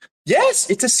validator?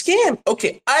 Yes, it's a scam.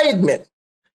 Okay, I admit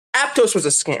Aptos was a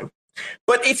scam.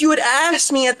 But if you had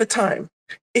asked me at the time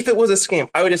if it was a scam,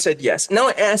 I would have said yes. Now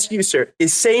I ask you, sir,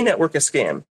 is Say Network a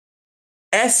scam?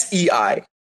 SEI.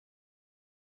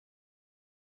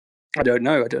 I don't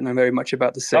know. I don't know very much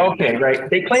about the Say. Okay, right.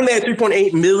 They claim they had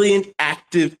 3.8 million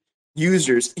active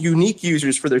users, unique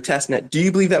users for their testnet. Do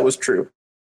you believe that was true?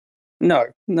 No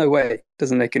way.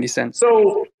 Doesn't make any sense.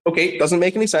 So, okay, doesn't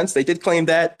make any sense. They did claim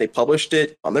that. They published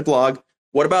it on their blog.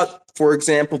 What about, for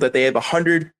example, that they have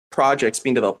 100 projects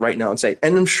being developed right now in Say?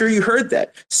 And I'm sure you heard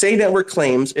that. Say Network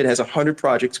claims it has 100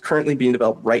 projects currently being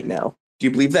developed right now. Do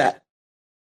you believe that?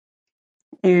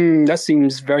 That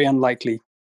seems very unlikely.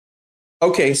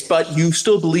 Okay, but you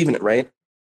still believe in it, right?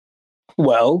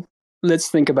 Well, let's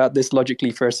think about this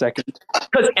logically for a second.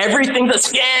 Because everything's a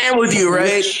scam with you,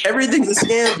 right? Everything's a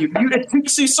scam with you. You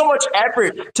see so much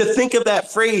effort to think of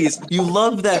that phrase. You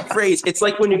love that phrase. It's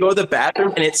like when you go to the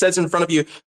bathroom and it says in front of you,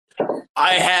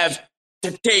 I have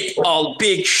to take a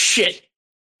big shit.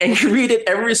 And you read it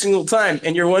every single time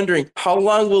and you're wondering, how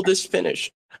long will this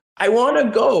finish? I want to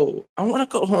go. I want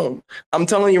to go home. I'm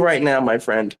telling you right now, my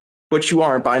friend, which you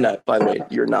aren't by the way,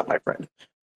 you're not my friend.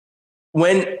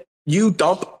 When you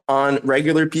dump on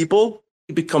regular people,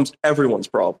 it becomes everyone's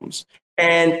problems.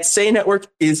 And Say Network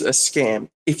is a scam.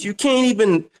 If you can't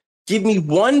even give me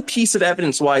one piece of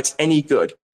evidence why it's any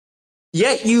good,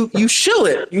 yet you shill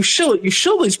it. You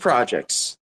shill these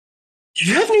projects.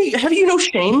 Have you no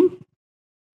shame?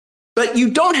 But you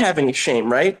don't have any shame,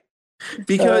 right?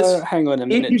 Because hang on a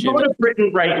minute, if you go to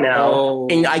Britain right now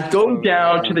and I go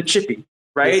down to the Chippy,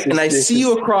 right? And I see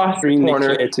you across the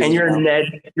corner and you're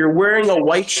Ned. You're wearing a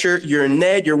white shirt. You're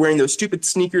Ned. You're wearing those stupid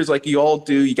sneakers like you all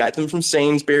do. You got them from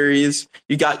Sainsbury's.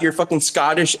 You got your fucking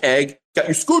Scottish egg. Got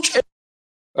your Scooch egg.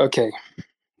 Okay,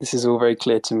 this is all very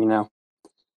clear to me now.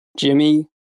 Jimmy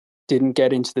didn't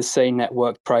get into the Say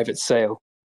Network private sale,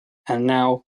 and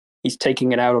now he's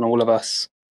taking it out on all of us.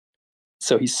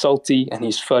 So he's salty and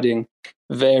he's fudding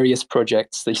various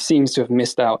projects that he seems to have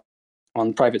missed out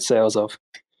on private sales of.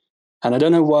 And I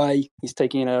don't know why he's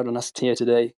taking it out on us here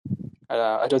today.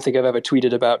 I don't think I've ever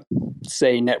tweeted about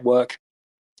Say Network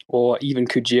or even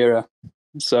Kujira.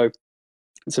 So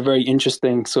it's a very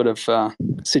interesting sort of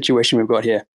situation we've got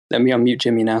here. Let me unmute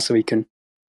Jimmy now so he can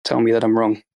tell me that I'm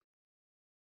wrong.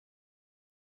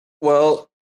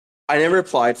 Well, I never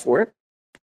applied for it.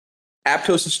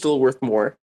 Aptos is still worth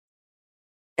more.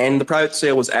 And the private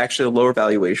sale was actually a lower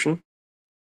valuation.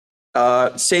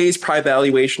 Say's private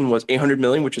valuation was 800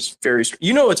 million, which is very,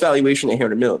 its valuation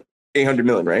 800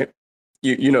 million, right?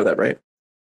 You know that, right?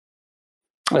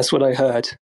 That's what I heard.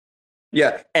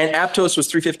 Yeah, and Aptos was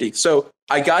 350. So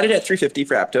I got it at 350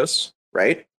 for Aptos,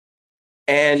 right?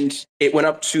 And it went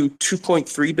up to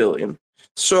 2.3 billion.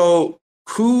 So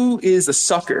who is the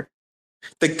sucker?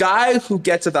 The guy who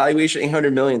gets a valuation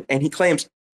 800 million and he claims,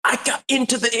 I got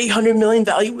into the 800 million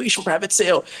valuation private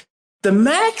sale. The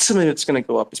maximum it's going to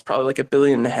go up is probably like $1.5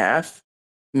 billion.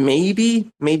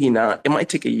 Maybe, maybe not. It might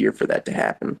take a year for that to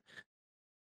happen.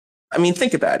 I mean,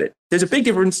 think about it. There's a big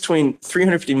difference between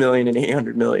 350 million and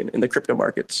 800 million in the crypto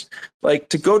markets. Like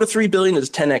to go to 3 billion is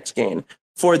 10x gain.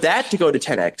 For that to go to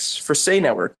 10x, for Say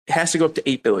Network, it has to go up to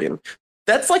 8 billion.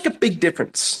 That's like a big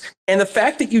difference. And the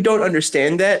fact that you don't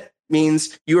understand that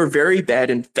means you're a very bad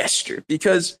investor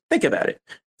because think about it.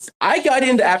 I got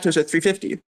into Aptos at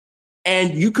 350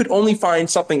 and you could only find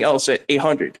something else at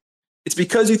 800. It's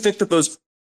because you think that the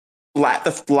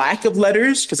lack of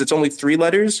letters, because it's only 3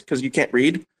 letters, because you can't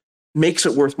read, makes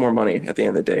it worth more money at the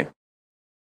end of the day.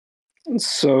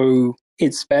 So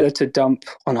it's better to dump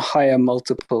on a higher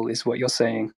multiple is what you're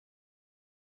saying.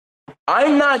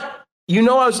 I'm not, I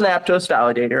was an Aptos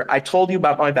validator. I told you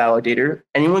about my validator.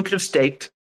 Anyone could have staked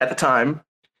at the time.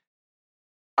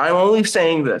 I'm only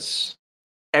saying this.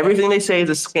 Everything they say is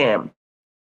a scam.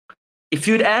 If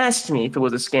you'd asked me if it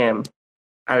was a scam,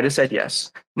 I would have said yes.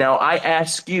 Now, I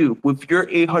ask you, with your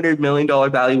 $800 million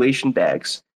valuation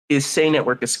bags, is Say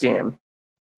Network a scam?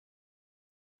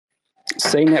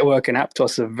 Say Network and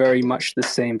Aptos are very much the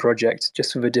same project,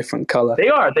 just with a different color. They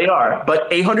are.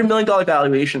 But $800 million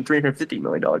valuation, $350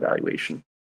 million valuation.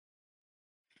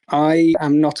 I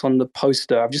am not on the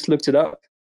poster. I've just looked it up,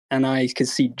 and I can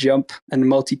see Jump and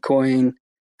Multicoin.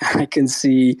 I can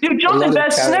see. Dude, Jump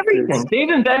invests in everything.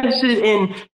 They've invested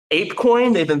in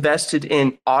ApeCoin. They've invested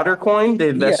in OtterCoin. They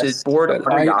invested Board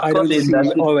Otter. They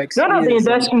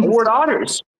invest in Board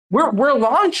Otters. We're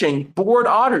launching Board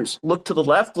Otters. Look to the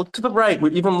left, look to the right.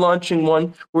 We're even launching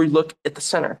one where you look at the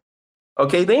center.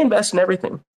 Okay, they invest in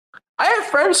everything. I have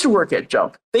friends who work at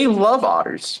Jump. They love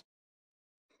otters.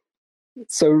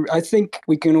 So I think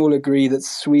we can all agree that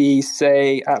Sui,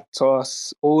 Say,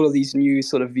 Aptos, all of these new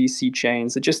sort of VC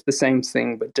chains are just the same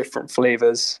thing but different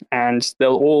flavors, and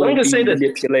they'll all be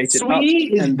manipulated.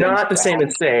 Sui is not the same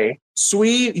as Say.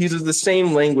 Sui uses the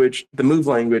same language, the move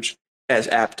language, as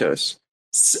Aptos.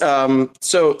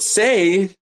 So Say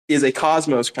is a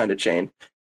Cosmos kind of chain,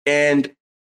 and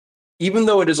even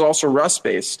though it is also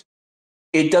Rust-based,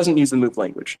 it doesn't use the move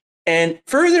language. And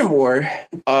furthermore,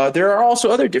 there are also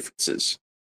other differences.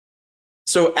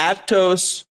 So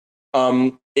Aptos,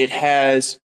 it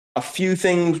has a few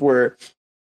things where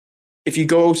if you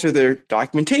go to their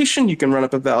documentation, you can run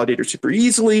up a validator super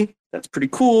easily. That's pretty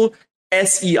cool.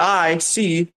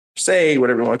 SEIC, Say,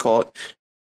 whatever you want to call it,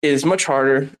 It is much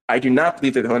harder. I do not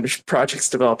believe that the 100 projects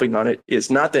developing on it is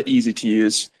not that easy to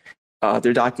use.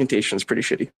 Their documentation is pretty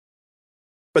shitty.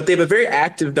 But they have a very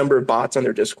active number of bots on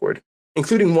their Discord,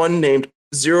 including one named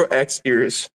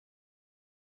 0xEars.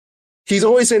 He's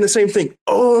always saying the same thing.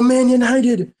 Oh, Man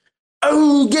United.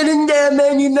 Oh, get in there,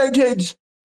 Man United.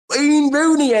 Wayne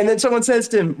Rooney. And then someone says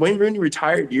to him, Wayne Rooney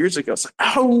retired years ago. It's like,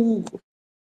 oh,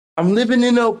 I'm living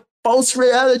in a false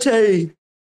reality.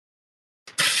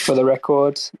 For the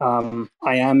record, I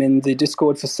am in the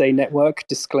Discord for Say Network,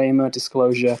 disclaimer,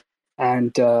 disclosure,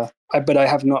 and but I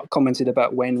have not commented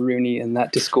about Wayne Rooney in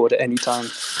that Discord at any time.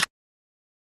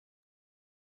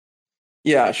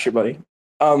 Yeah, sure, buddy.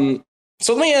 So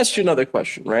let me ask you another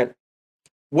question, right?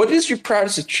 What is your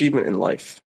proudest achievement in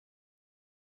life?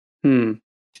 Good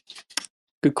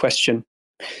question.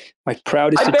 My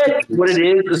proudest I bet what it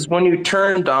is when you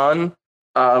turned on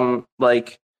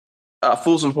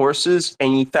Fools and Horses,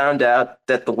 and you found out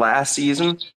that the last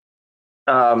season,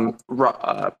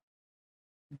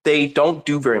 they don't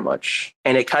do very much,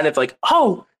 and it kind of like,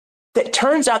 oh, that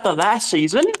turns out the last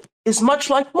season is much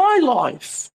like my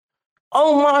life.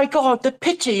 Oh my God, the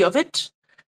pity of it!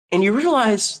 And you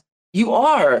realize you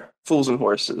are Fools and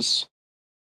Horses.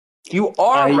 You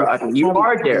are Rodney. You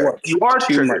are Derek. You are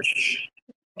Trigger.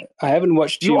 I haven't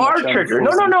watched too You much. are Trigger.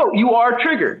 No. You are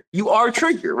Trigger. You are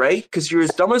Trigger, right? Because you're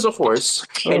as dumb as a horse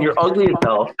and you're ugly as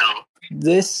hell.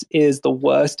 This is the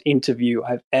worst interview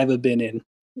I've ever been in.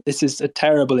 This is a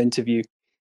terrible interview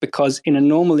because in a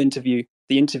normal interview,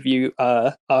 the interviewer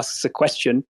asks a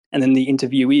question and then the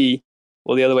interviewee,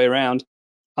 or the other way around,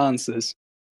 answers.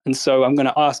 And so I'm going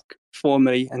to ask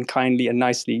formally and kindly and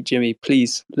nicely, Jimmy,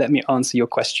 please let me answer your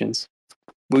questions.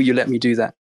 Will you let me do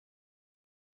that?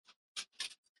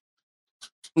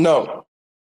 No.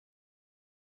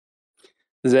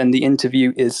 Then the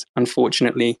interview is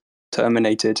unfortunately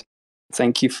terminated.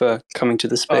 Thank you for coming to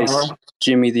the space,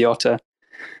 Jimmy the Otter.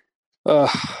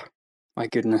 Oh, my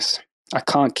goodness. I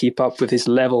can't keep up with his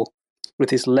level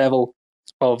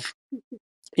of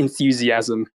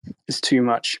enthusiasm. It's too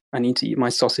much. I need to eat my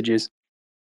sausages.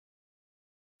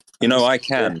 You know, I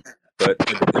can, but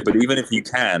even if you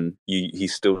can, he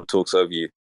still talks over you.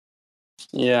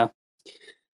 Yeah.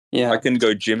 I can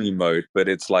go Jimmy mode, but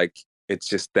it's like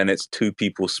it's two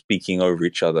people speaking over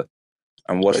each other.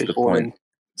 And what's the point?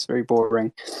 It's very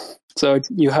boring. So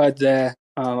you heard there,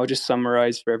 I'll just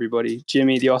summarize for everybody.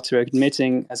 Jimmy the Otter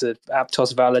admitting as an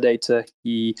Aptos validator,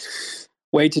 he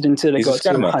waited until it got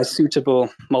to a high suitable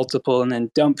multiple and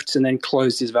then dumped and then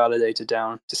closed his validator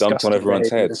down. Dumped on everyone's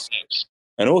heads.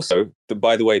 And also,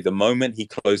 by the way, the moment he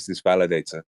closed his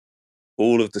validator,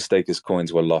 all of the stakers'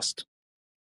 coins were lost.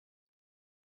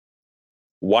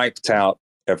 Wiped out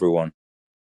everyone.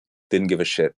 Didn't give a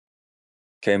shit.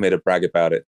 Came here to brag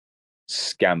about it.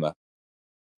 Scammer.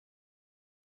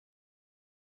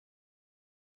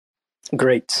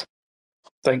 Great.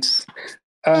 Thanks.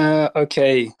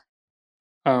 Okay.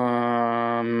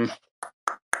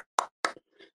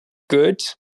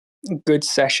 Good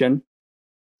session.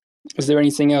 Is there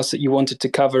anything else that you wanted to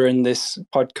cover in this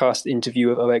podcast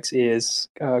interview of 0xEars,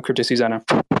 Crypto Susanna?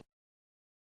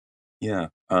 Yeah.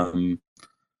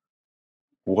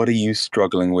 What are you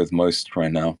struggling with most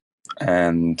right now?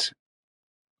 And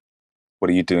what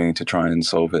are you doing to try and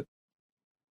solve it?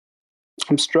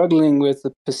 I'm struggling with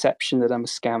the perception that I'm a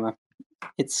scammer.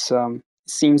 It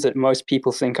seems that most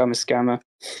people think I'm a scammer.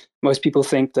 Most people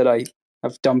think that I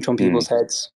have dumped on people's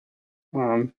heads.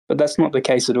 But that's not the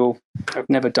case at all. I've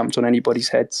never dumped on anybody's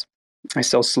heads. I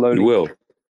sell slowly. You will.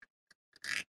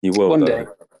 You will. One day.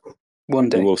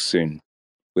 You will soon.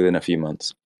 Within a few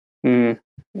months.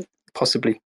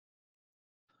 Possibly.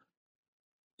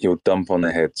 You'll dump on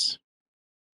their heads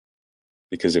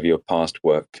because of your past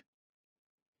work.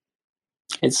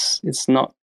 It's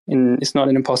not an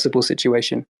impossible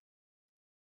situation.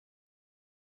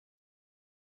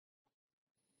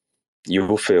 You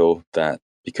will feel that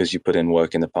because you put in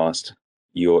work in the past,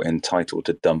 you're entitled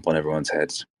to dump on everyone's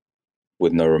heads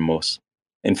with no remorse.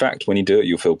 In fact, when you do it,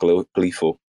 you'll feel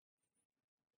gleeful.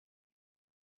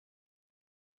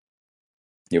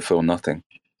 You'll feel nothing.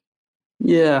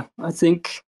 Yeah, I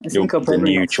think I'll probably the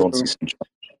new Chauncey St.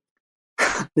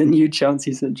 John. The new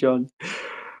Chauncey St. John.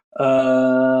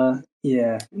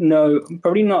 Yeah, no,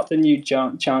 probably not the new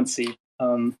Chauncey.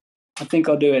 I think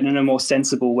I'll do it in a more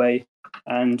sensible way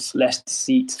and less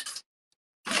deceit.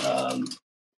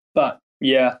 But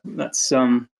yeah, that's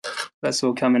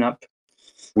all coming up.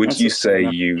 Would you say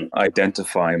you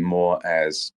identify more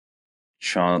as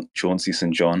Chauncey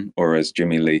St. John or as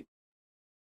Jimmy Lee?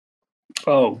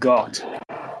 Oh God.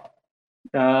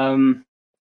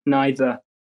 Neither.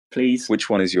 please. Which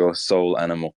one is your soul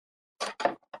animal?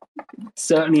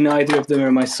 Certainly neither of them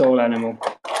are my soul animal.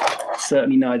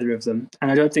 Certainly neither of them.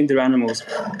 And I don't think they're animals.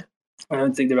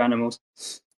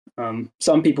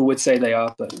 Some people would say they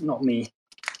are, but not me.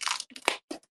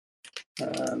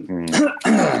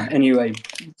 Anyway,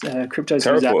 crypto's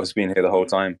Terraport has been here the whole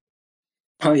time.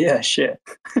 Oh yeah, shit.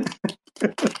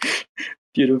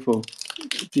 Beautiful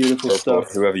Terraport,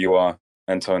 stuff. whoever you are,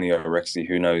 Antonio, Rexy,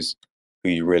 who knows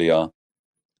who you really are.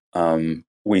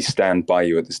 We stand by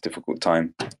you at this difficult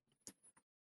time.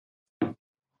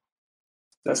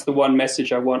 That's the one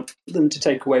message I want them to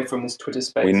take away from this Twitter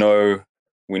space. We know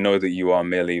that you are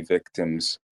merely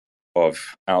victims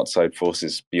of outside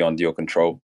forces beyond your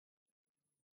control.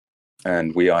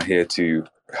 And we are here to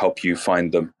help you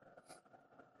find them.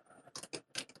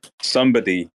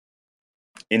 Somebody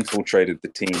infiltrated the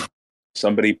team.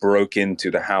 Somebody broke into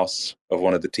the house of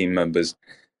one of the team members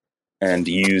and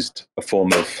used a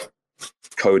form of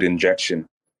code injection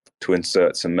to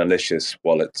insert some malicious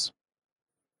wallets.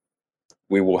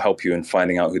 We will help you in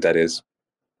finding out who that is.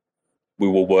 We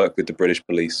will work with the British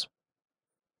police.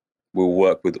 We will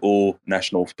work with all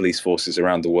national police forces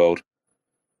around the world,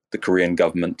 the Korean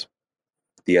government,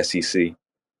 the SEC,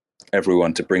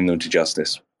 everyone, to bring them to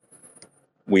justice.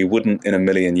 We wouldn't in a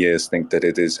million years think that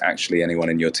it is actually anyone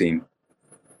in your team.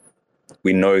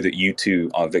 We know that you too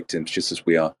are victims just as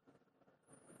we are.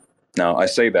 Now, I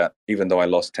say that even though I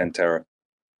lost 10 Terra.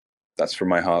 That's from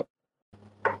my heart.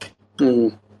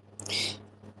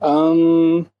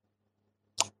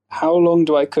 How long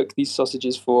do I cook these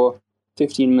sausages for?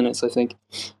 15 minutes, I think.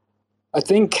 I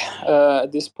think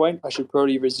at this point I should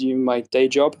probably resume my day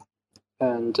job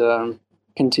and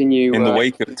continue. In the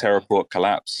wake of Terraport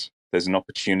collapse, there's an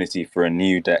opportunity for a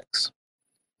new DEX.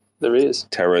 There is.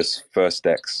 Terra's first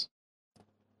DEX.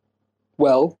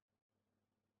 Well,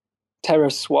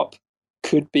 Terra Swap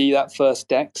could be that first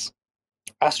DEX.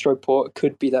 Astroport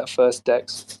could be that first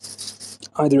DEX.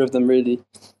 Either of them, really.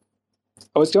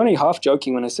 I was only half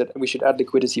joking when I said we should add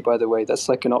liquidity, by the way. That's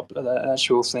like an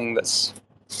actual thing that's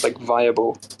like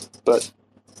viable. But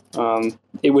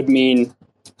it would mean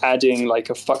adding like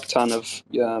a fuck ton of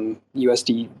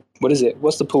USD. What is it?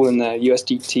 What's the pool in there?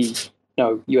 USDT?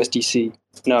 No, USDC.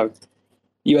 No,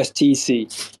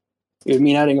 USTC. It would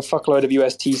mean adding a fuckload of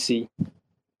USTC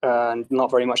and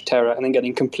not very much Terra, and then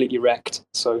getting completely wrecked.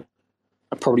 So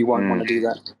I probably won't want to do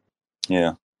that.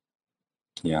 Yeah.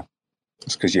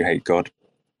 It's because you hate God.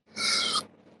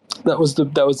 That was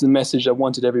the message I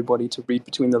wanted everybody to read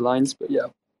between the lines. But yeah,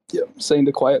 saying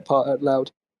the quiet part out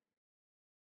loud.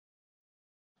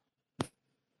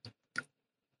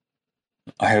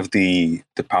 I have the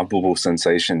palpable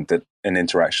sensation that an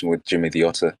interaction with Jimmy the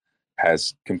Otter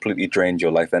has completely drained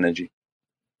your life energy.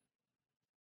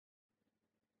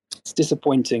 It's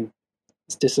disappointing.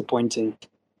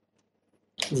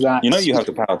 You know you have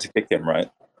the power to kick him, right?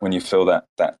 When you feel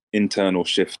that internal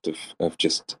shift of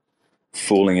just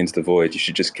falling into the void, you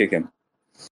should just kick him.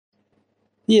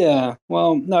 Yeah,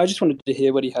 well, no, I just wanted to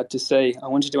hear what he had to say. I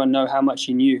wanted to know how much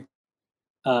he knew.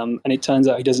 And it turns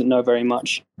out he doesn't know very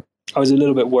much. I was a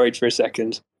little bit worried for a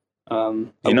second.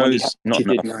 He knows not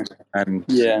enough, and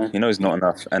he knows not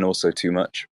enough, and also too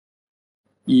much.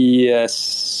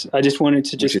 Yes, I just wanted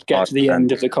to just get to the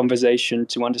end of the conversation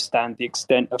to understand the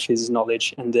extent of his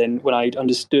knowledge, and then when I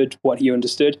understood what he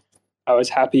understood, I was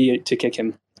happy to kick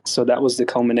him. So that was the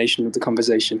culmination of the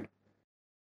conversation.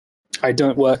 I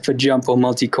don't work for Jump or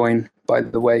Multicoin, by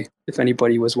the way, if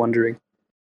anybody was wondering.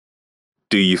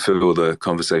 Do you feel the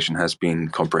conversation has been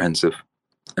comprehensive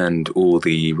and all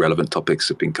the relevant topics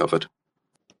have been covered?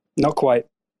 Not quite.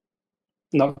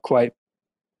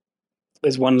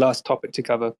 There's one last topic to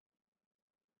cover.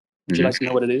 Would you like to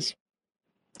know what it is?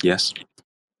 Yes.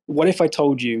 What if I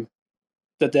told you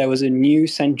that there was a new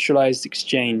centralized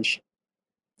exchange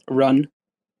run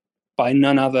by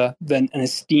none other than an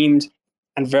esteemed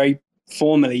and very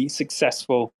formally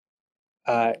successful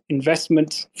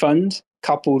investment fund,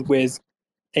 coupled with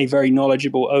a very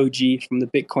knowledgeable OG from the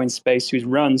Bitcoin space who's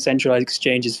run centralized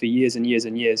exchanges for years and years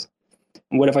and years?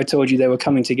 And what if I told you they were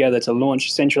coming together to launch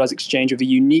a centralized exchange with a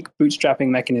unique bootstrapping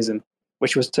mechanism,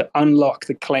 which was to unlock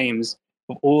the claims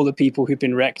of all the people who've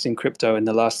been wrecked in crypto in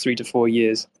the last 3 to 4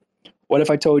 years? What if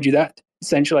I told you that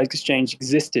centralized exchange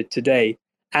existed today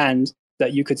and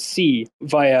that you could see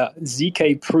via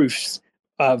ZK proofs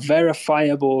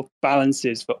verifiable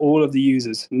balances for all of the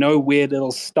users? No weird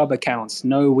little stub accounts,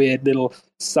 no weird little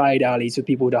side alleys for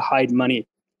people to hide money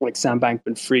like Sam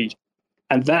Bankman-Fried.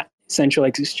 And that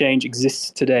centralized exchange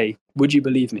exists today. Would you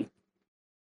believe me?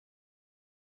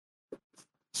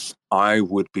 I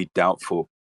would be doubtful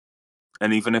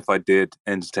And even if I did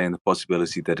entertain the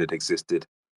possibility that it existed,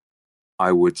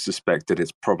 I would suspect that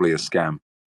it's probably a scam.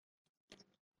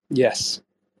 Yes.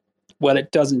 Well,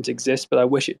 it doesn't exist, but I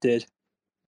wish it did.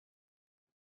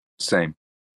 Same.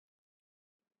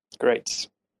 Great.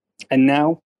 And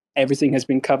now everything has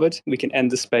been covered. We can end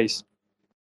the space.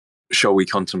 Shall we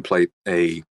contemplate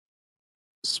a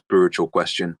spiritual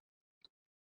question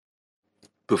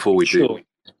before we do? Sure.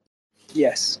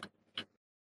 Yes.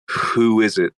 Who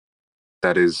is it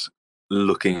that is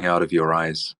looking out of your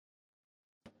eyes?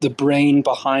 The brain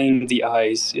behind the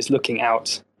eyes is looking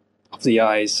out of the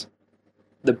eyes.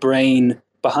 The brain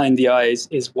behind the eyes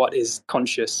is what is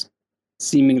conscious,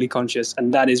 seemingly conscious,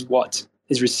 and that is what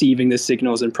is receiving the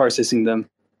signals and processing them.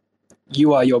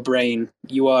 You are your brain.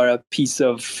 You are a piece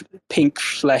of pink,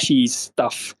 fleshy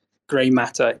stuff, grey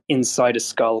matter inside a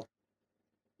skull.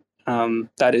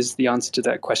 That is the answer to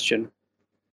that question.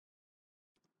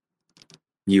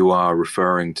 You are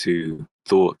referring to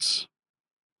thoughts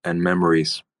and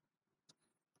memories.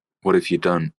 What if you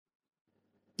don't?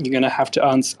 You're going to have to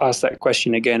ask that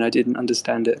question again. I didn't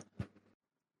understand it.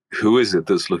 Who is it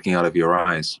that's looking out of your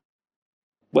eyes?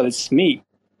 Well, it's me.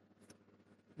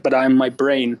 But I'm my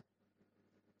brain.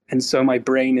 And so my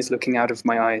brain is looking out of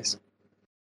my eyes.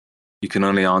 You can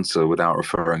only answer without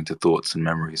referring to thoughts and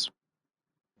memories.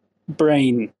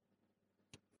 Brain.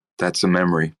 That's a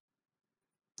memory.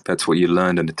 That's what you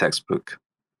learned in the textbook.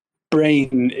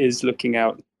 Brain is looking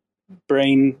out.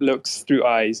 Brain looks through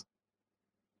eyes.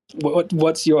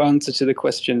 What's your answer to the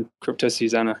question, Crypto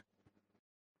Susanna?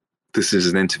 This is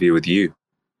an interview with you.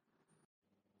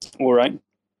 All right.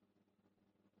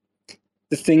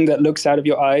 The thing that looks out of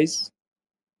your eyes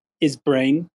is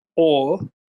brain, or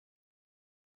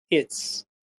it's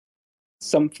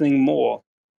something more.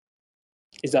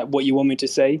 Is that what you want me to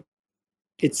say?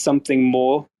 It's something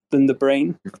more than the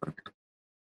brain?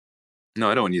 No,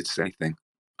 I don't want you to say anything.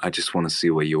 I just want to see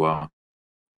where you are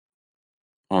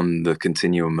on the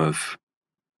continuum of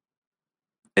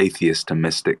atheist to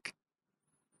mystic.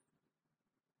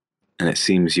 And it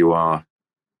seems you are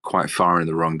quite far in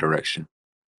the wrong direction.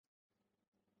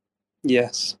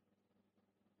 Yes.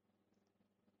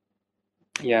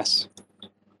 Yes.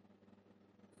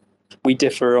 We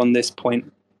differ on this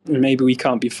point. Maybe we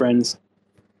can't be friends.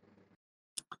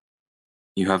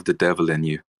 You have the devil in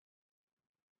you.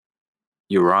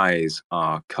 Your eyes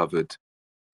are covered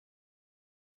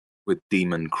with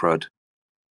demon crud.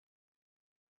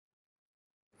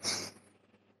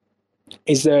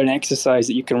 Is there an exercise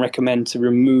that you can recommend to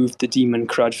remove the demon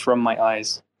crud from my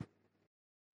eyes?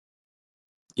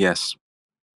 Yes.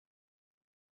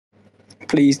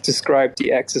 Please describe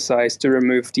the exercise to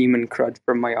remove demon crud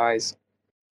from my eyes.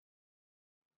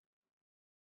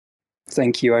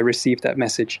 Thank you, I received that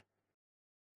message.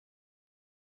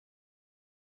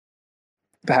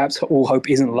 Perhaps all hope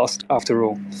isn't lost after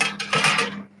all.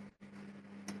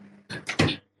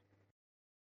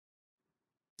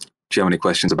 Do you have any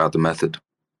questions about the method?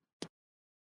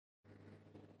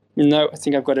 No, I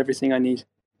think I've got everything I need.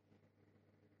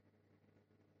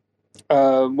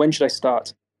 When should I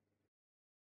start?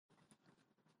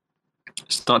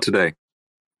 Start today.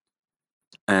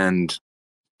 And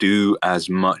do as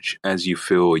much as you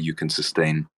feel you can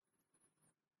sustain.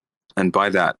 And by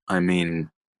that, I mean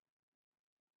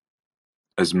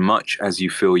as much as you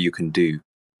feel you can do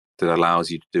that allows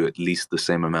you to do at least the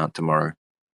same amount tomorrow.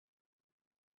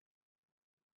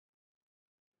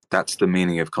 That's the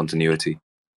meaning of continuity.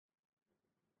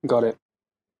 Got it.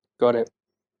 Got it.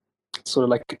 Sort of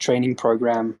like a training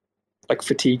program, like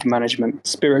fatigue management,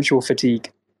 spiritual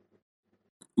fatigue.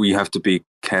 We have to be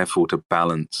careful to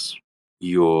balance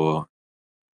your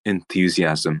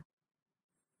enthusiasm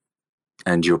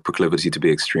and your proclivity to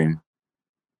be extreme.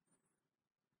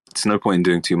 It's no point in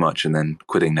doing too much and then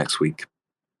quitting next week.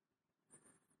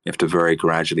 You have to very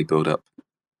gradually build up.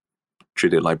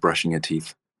 Treat it like brushing your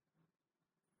teeth.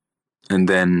 And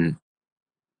then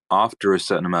after a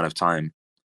certain amount of time,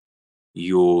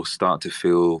 you'll start to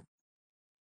feel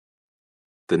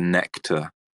the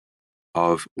nectar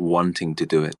of wanting to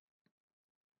do it.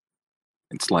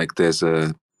 It's like there's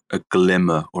a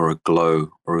glimmer or a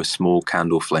glow or a small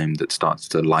candle flame that starts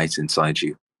to light inside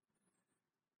you.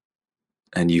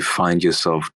 And you find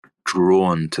yourself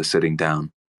drawn to sitting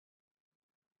down,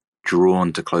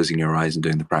 drawn to closing your eyes and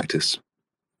doing the practice.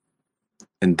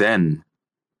 And then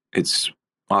it's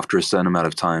after a certain amount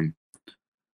of time,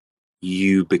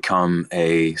 you become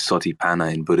a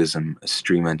Satipana in Buddhism, a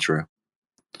stream enterer.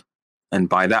 And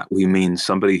by that, we mean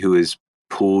somebody who is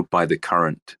pulled by the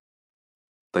current.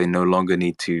 They no longer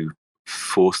need to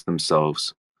force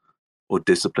themselves or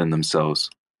discipline themselves,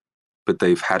 but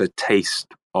they've had a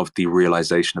taste of the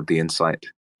realization of the insight.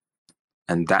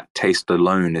 And that taste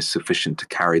alone is sufficient to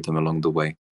carry them along the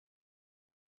way.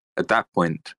 At that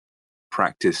point,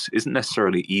 practice isn't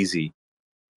necessarily easy,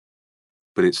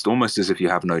 but it's almost as if you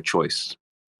have no choice.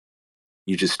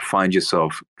 You just find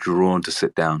yourself drawn to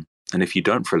sit down. And if you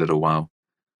don't for a little while,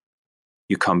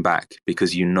 you come back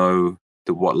because you know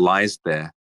that what lies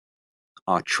there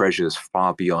are treasures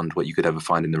far beyond what you could ever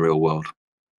find in the real world.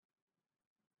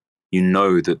 You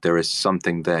know that there is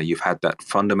something there. You've had that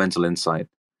fundamental insight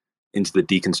into the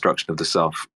deconstruction of the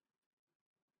self.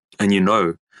 And you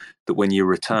know that when you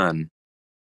return,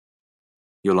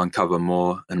 you'll uncover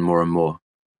more and more and more.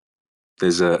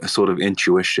 There's a sort of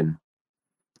intuition,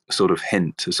 a sort of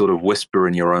hint, a sort of whisper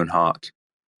in your own heart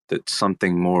that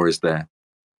something more is there.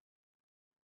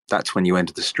 That's when you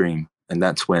enter the stream, and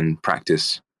that's when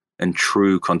practice and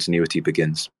true continuity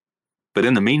begins. But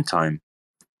in the meantime,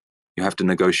 you have to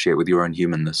negotiate with your own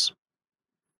humanness.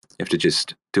 You have to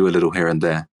just do a little here and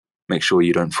there, make sure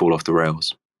you don't fall off the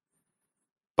rails.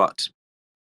 But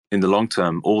in the long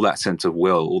term, all that sense of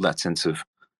will, all that sense of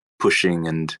pushing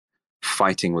and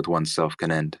fighting with oneself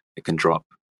can end. It can drop.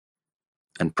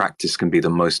 And practice can be the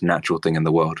most natural thing in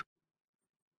the world.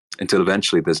 Until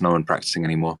eventually there's no one practicing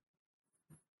anymore.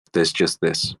 There's just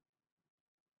this.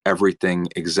 Everything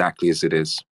exactly as it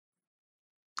is.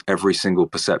 Every single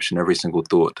perception, every single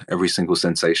thought, every single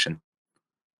sensation.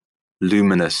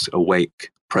 Luminous,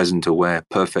 awake, present, aware,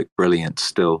 perfect, brilliant,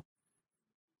 still.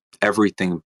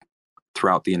 Everything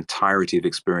throughout the entirety of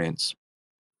experience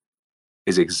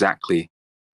is exactly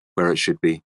where it should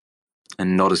be.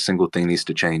 And not a single thing needs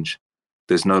to change.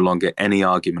 There's no longer any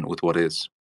argument with what is.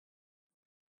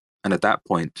 And at that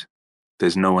point,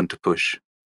 there's no one to push,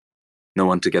 no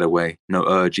one to get away, no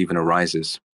urge even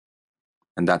arises.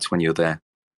 And that's when you're there.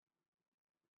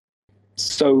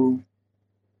 So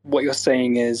what you're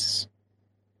saying is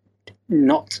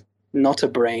not a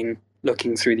brain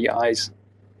looking through the eyes.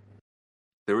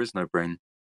 There is no brain.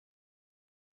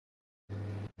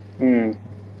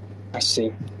 I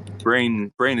see.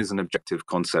 Brain is an objective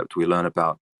concept we learn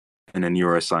about in a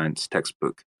neuroscience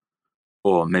textbook.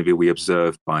 Or maybe we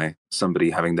observe by somebody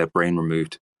having their brain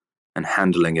removed and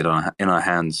handling it in our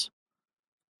hands.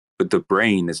 But the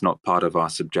brain is not part of our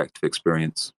subjective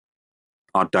experience,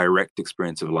 our direct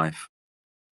experience of life.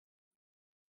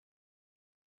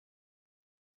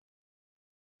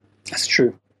 That's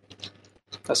true.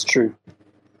 That's true.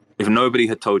 If nobody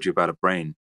had told you about a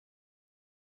brain,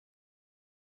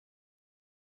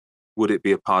 would it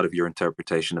be a part of your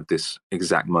interpretation of this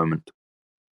exact moment?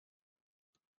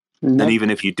 No. And even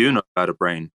if you do know about a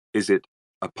brain, is it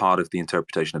a part of the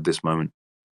interpretation of this moment?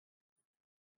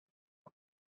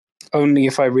 Only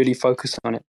if I really focus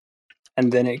on it,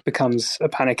 and then it becomes a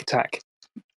panic attack.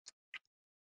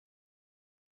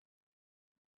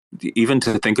 Even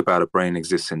to think about a brain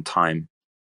exists in time.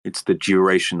 It's the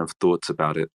duration of thoughts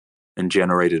about it and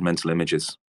generated mental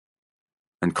images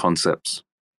and concepts.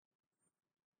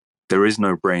 There is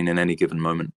no brain in any given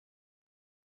moment.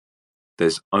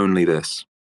 There's only this.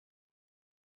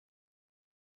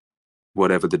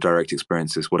 Whatever the direct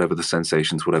experience is, whatever the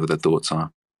sensations, whatever the thoughts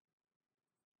are.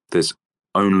 There's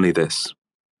only this.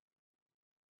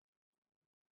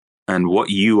 And what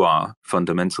you are,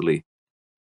 fundamentally,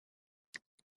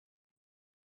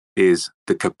 is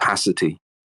the capacity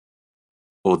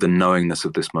or the knowingness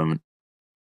of this moment,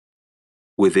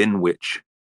 within which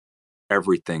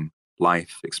everything,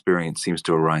 life, experience seems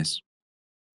to arise.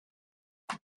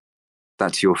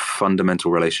 That's your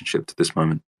fundamental relationship to this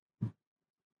moment.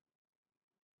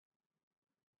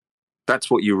 That's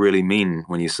what you really mean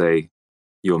when you say,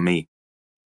 you're me.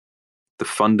 The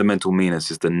fundamental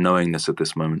meanness is the knowingness of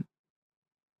this moment.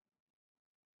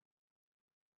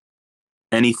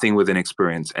 Anything within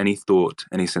experience, any thought,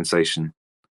 any sensation,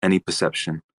 any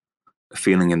perception, a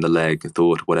feeling in the leg, a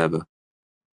thought, whatever,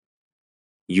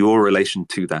 your relation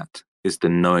to that is the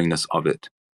knowingness of it.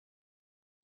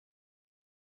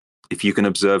 If you can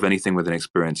observe anything within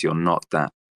experience, you're not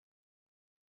that.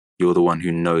 You're the one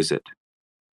who knows it.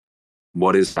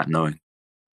 What is that knowing?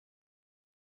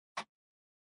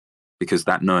 Because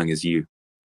that knowing is you.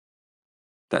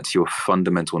 That's your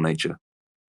fundamental nature.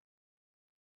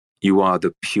 You are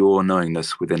the pure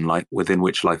knowingness within life, within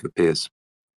which life appears.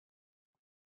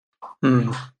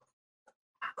 I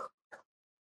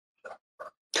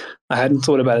hadn't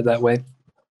thought about it that way.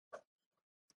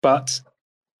 But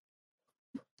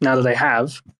now that I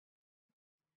have,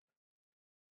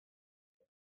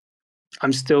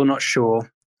 I'm still not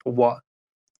sure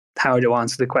how to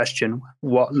answer the question,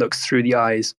 what looks through the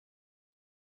eyes.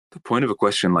 The point of a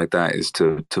question like that is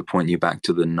to point you back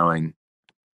to the knowing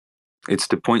It's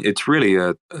the point. It's really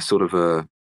a sort of a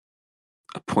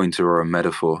pointer or a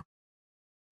metaphor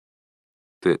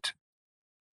that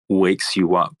wakes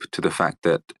you up to the fact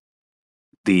that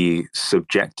the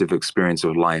subjective experience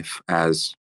of life,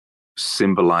 as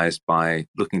symbolized by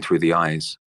looking through the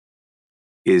eyes,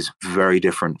 is very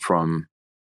different from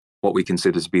what we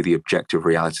consider to be the objective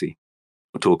reality.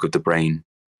 We talk of the brain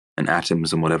and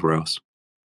atoms and whatever else.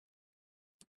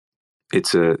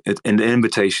 It's an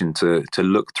invitation to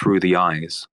look through the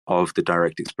eyes of the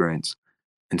direct experience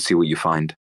and see what you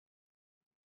find.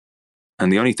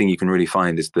 And the only thing you can really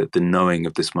find is the knowing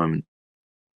of this moment.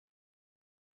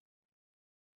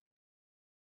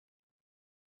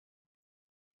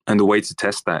 And the way to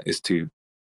test that is to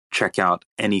check out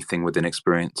anything within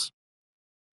experience.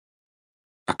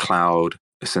 A cloud,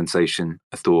 a sensation,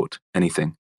 a thought,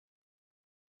 anything.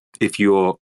 If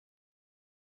you're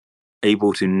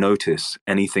able to notice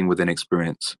anything within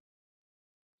experience,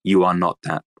 you are not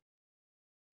that,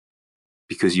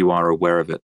 because you are aware of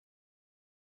it.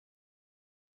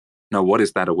 Now, what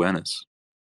is that awareness?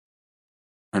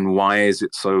 And why is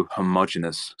it so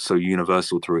homogeneous, so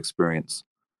universal through experience?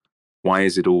 Why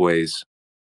is it always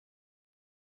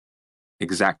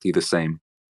exactly the same,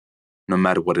 no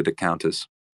matter what it encounters?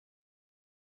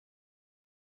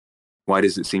 Why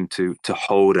does it seem to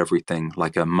hold everything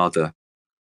like a mother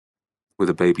with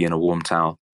a baby in a warm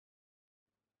towel?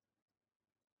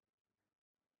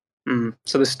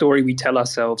 So the story we tell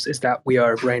ourselves is that we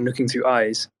are a brain looking through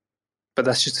eyes, but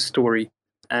that's just a story.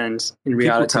 And in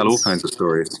reality, people tell all kinds of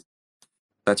stories.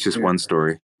 That's just one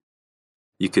story.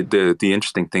 You could the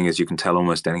interesting thing is you can tell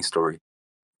almost any story,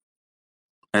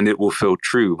 and it will feel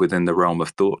true within the realm of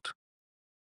thought.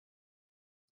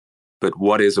 But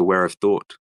what is aware of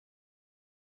thought?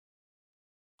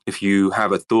 If you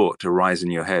have a thought arise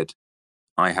in your head,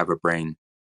 I have a brain,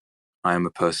 I am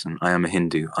a person, I am a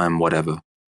Hindu, I am whatever.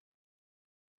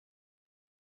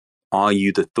 Are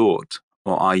you the thought,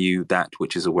 or are you that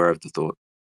which is aware of the thought?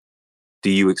 Do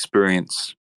you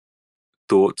experience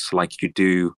thoughts like you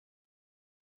do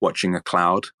watching a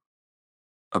cloud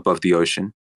above the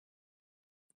ocean?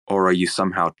 Or are you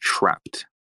somehow trapped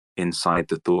inside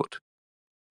the thought?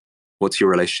 What's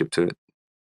your relationship to it?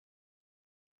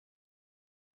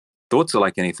 Thoughts are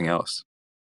like anything else.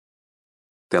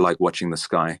 They're like watching the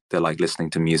sky. They're like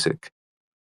listening to music.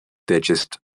 They're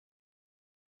just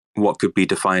what could be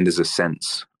defined as a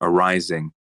sense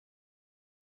arising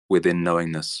within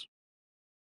knowingness.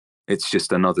 It's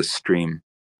just another stream.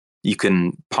 You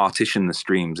can partition the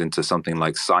streams into something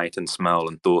like sight and smell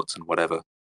and thoughts and whatever.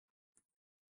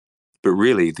 But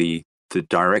really, the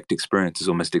direct experience is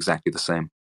almost exactly the same.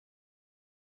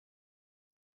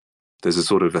 There's a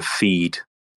sort of a feed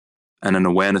and an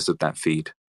awareness of that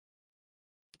feed.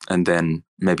 And then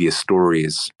maybe a story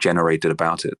is generated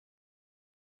about it.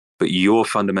 But your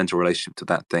fundamental relationship to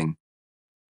that thing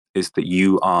is that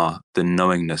you are the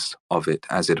knowingness of it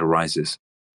as it arises.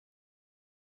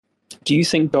 Do you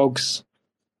think dogs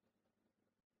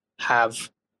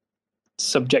have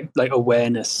subject like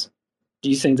awareness? Do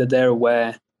you think that they're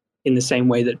aware in the same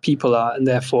way that people are, and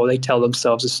therefore they tell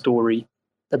themselves a story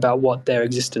about what their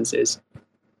existence is?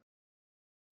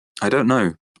 I don't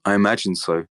know. I imagine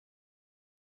so.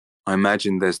 I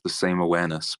imagine there's the same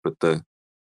awareness, but the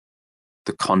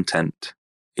content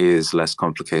is less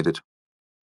complicated.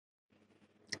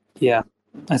 Yeah,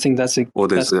 I think that's a. Or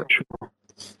there's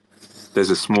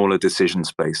a smaller decision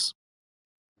space.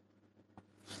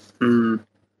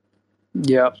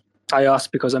 Yeah, I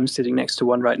asked because I'm sitting next to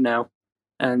one right now,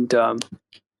 and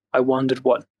I wondered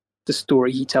what the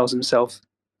story he tells himself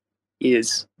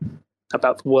is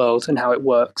about the world and how it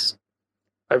works.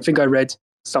 I think I read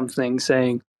something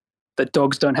saying that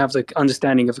dogs don't have the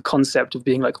understanding of the concept of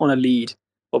being like on a lead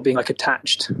or being like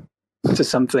attached to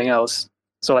something else.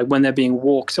 So like when they're being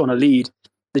walked on a lead,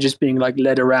 they're just being like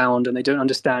led around and they don't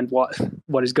understand what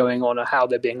is going on or how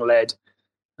they're being led,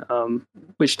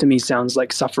 which to me sounds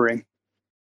like suffering.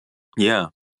 Yeah,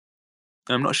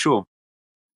 I'm not sure.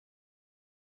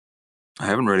 I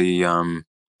haven't really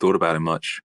thought about it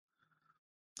much.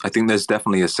 I think there's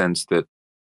definitely a sense that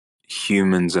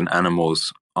humans and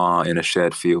animals are in a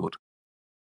shared field.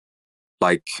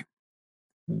 Like,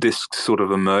 this sort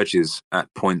of emerges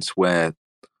at points where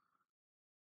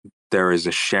there is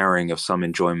a sharing of some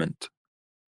enjoyment.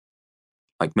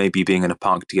 Like maybe being in a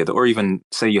park together, or even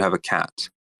say you have a cat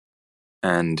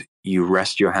and you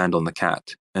rest your hand on the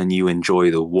cat and you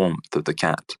enjoy the warmth of the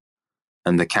cat,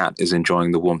 and the cat is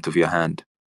enjoying the warmth of your hand.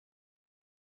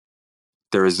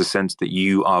 There is a sense that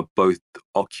you are both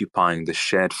occupying the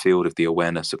shared field of the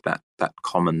awareness of that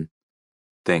common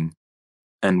thing.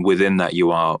 And within that,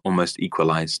 you are almost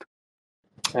equalized.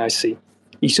 I see.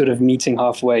 You sort of meeting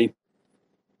halfway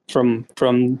from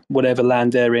whatever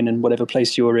land they're in and whatever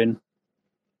place you're in.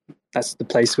 That's the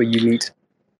place where you meet.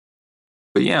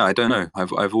 But yeah, I don't know.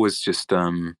 I've always just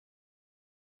I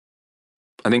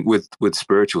think with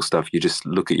spiritual stuff, you just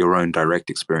look at your own direct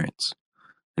experience,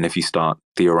 and if you start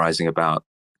theorizing about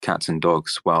cats and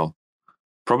dogs, well,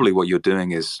 probably what you're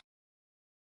doing is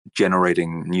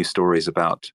generating new stories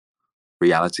about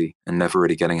reality and never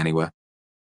really getting anywhere.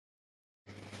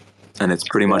 And it's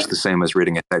pretty much the same as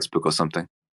reading a textbook or something.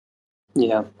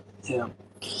 Yeah,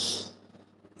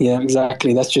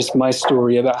 exactly. That's just my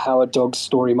story about how a dog's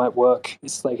story might work.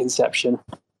 It's like Inception.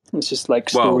 It's just like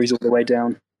stories all the way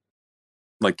down.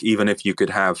 Like, even if you could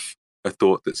have a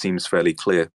thought that seems fairly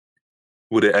clear,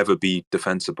 would it ever be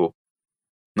defensible?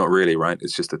 Not really, right?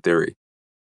 It's just a theory.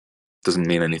 Doesn't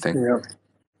mean anything.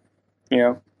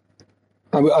 Yeah.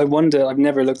 I wonder, I've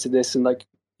never looked at this, and like,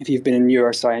 if you've been in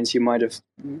neuroscience, you might have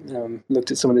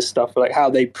looked at some of this stuff, like how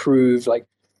they prove like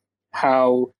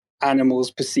how animals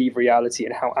perceive reality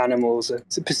and how animals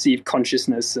perceive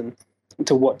consciousness and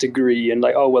to what degree. And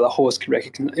like, oh, well, a horse can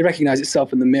recognize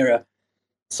itself in the mirror.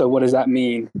 So what does that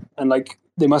mean? And like,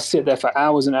 they must sit there for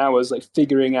hours and hours, like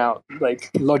figuring out like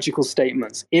logical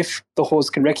statements. If the horse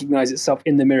can recognize itself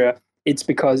in the mirror, it's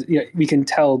because we can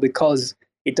tell because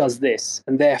it does this,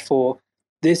 and therefore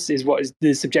this is what is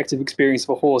the subjective experience of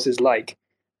a horse is like.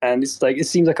 And it's like, it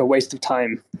seems like a waste of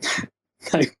time,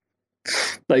 like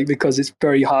because it's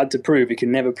very hard to prove. You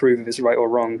can never prove if it's right or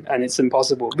wrong, and it's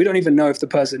impossible. We don't even know if the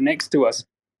person next to us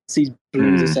sees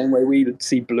blue the same way we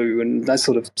see blue, and that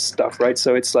sort of stuff, right?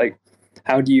 So it's like,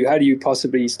 how do you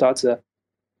possibly start to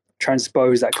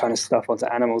transpose that kind of stuff onto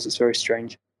animals? It's very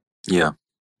strange. Yeah.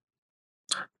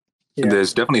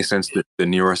 There's definitely a sense that the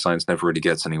neuroscience never really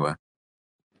gets anywhere.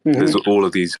 There's all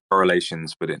of these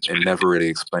correlations, but it never really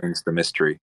explains the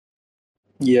mystery.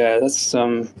 Yeah, that's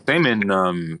same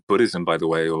in Buddhism, by the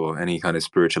way, or any kind of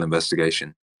spiritual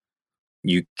investigation.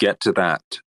 You get to that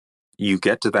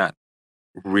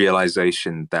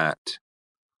realization that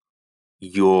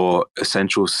your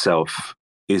essential self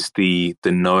is the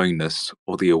knowingness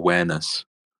or the awareness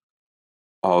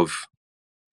of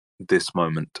this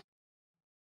moment.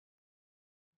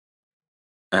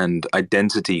 And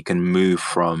identity can move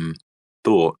from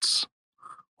thoughts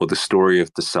or the story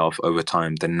of the self over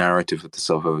time, the narrative of the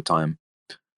self over time,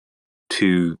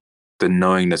 to the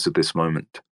knowingness of this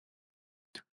moment.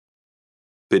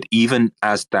 But even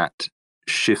as that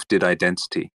shifted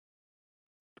identity,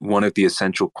 one of the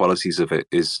essential qualities of it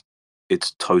is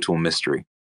its total mystery.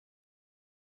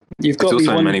 You've got it's me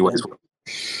also in many wondering.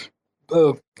 ways.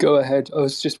 Oh, go ahead.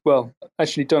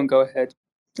 Actually, don't go ahead.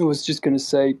 I was just going to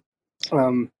say,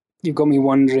 you've got me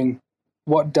wondering,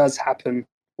 what does happen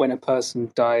when a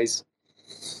person dies?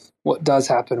 What does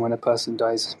happen when a person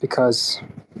dies? Because,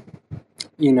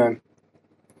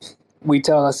 we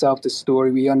tell ourselves the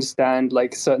story. We understand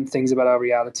like certain things about our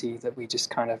reality that we just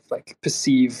kind of like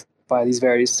perceive by these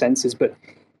various senses. But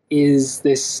is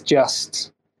this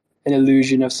just an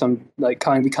illusion of some like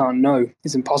kind we can't know?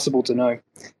 It's impossible to know.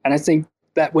 And I think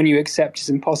that when you accept it's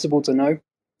impossible to know,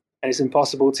 and it's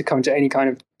impossible to come to any kind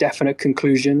of definite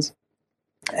conclusions,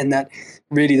 and that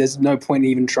really there's no point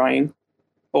in even trying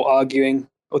or arguing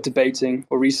or debating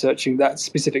or researching that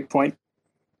specific point,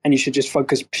 and you should just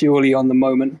focus purely on the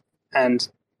moment and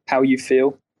how you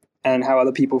feel and how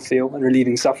other people feel and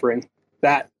relieving suffering.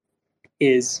 That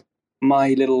is my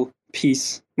little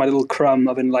piece, my little crumb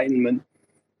of enlightenment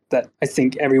that I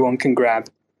think everyone can grab.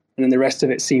 And then the rest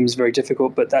of it seems very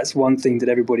difficult, but that's one thing that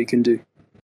everybody can do.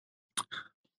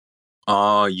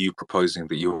 Are you proposing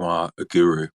that you are a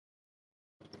guru?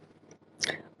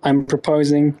 I'm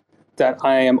proposing that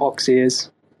I am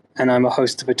 0xEars and I'm a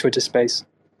host of a Twitter space.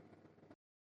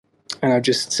 And I've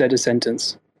just said a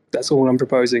sentence. That's all I'm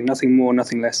proposing. Nothing more,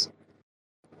 nothing less.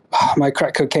 My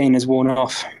crack cocaine is worn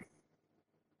off.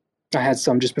 I had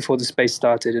some just before the space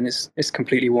started, and it's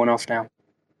completely worn off now.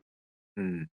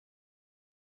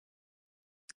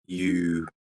 You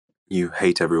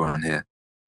hate everyone here.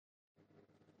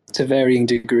 To varying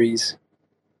degrees.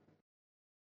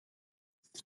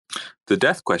 The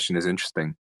death question is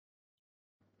interesting.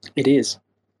 It is.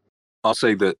 I'll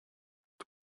say that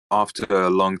after a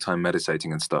long time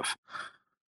meditating and stuff,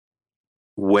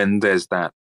 when there's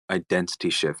that identity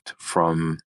shift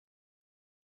from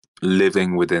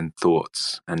living within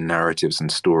thoughts and narratives and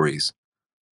stories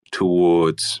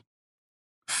towards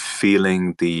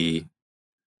feeling the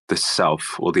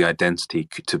self or the identity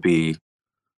to be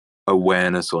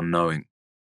awareness or knowing,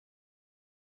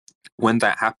 when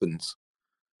that happens,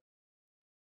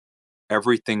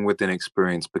 everything within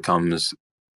experience becomes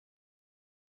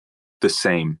the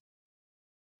same.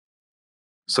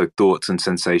 So thoughts and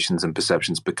sensations and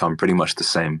perceptions become pretty much the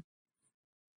same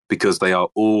because they are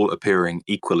all appearing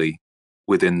equally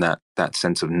within that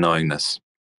sense of knowingness.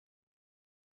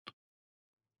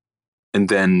 And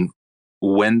then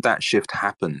when that shift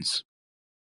happens,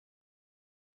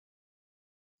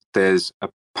 there's a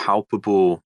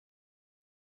palpable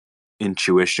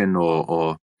intuition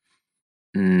or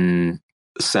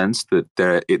sense that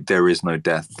there is no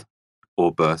death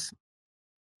or birth,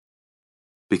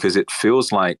 because it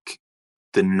feels like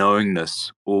the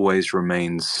knowingness always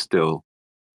remains still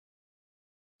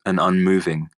and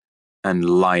unmoving, and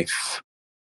life,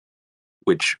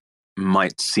 which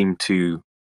might seem to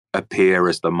appear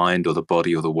as the mind or the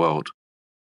body or the world,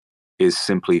 is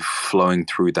simply flowing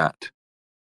through that.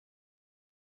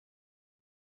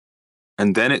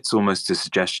 And then it's almost a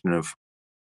suggestion of,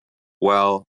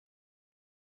 well,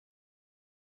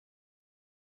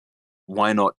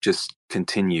 why not just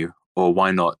continue? Or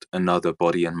why not another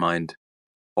body and mind?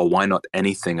 Or why not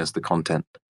anything as the content?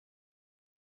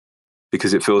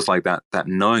 Because it feels like that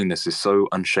knowingness is so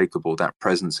unshakable, that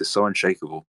presence is so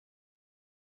unshakable,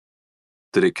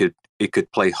 that it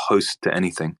could play host to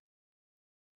anything.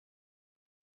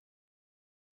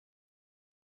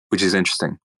 Which is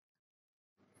interesting.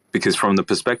 Because from the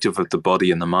perspective of the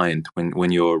body and the mind,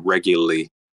 when you're regularly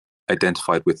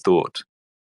identified with thought,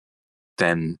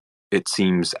 then it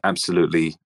seems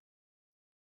absolutely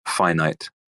finite,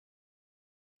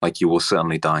 like you will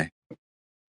certainly die.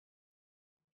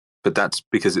 But that's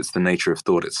because it's the nature of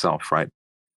thought itself, right?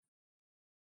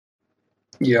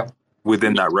 Yeah.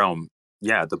 Within that realm,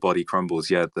 yeah, the body crumbles,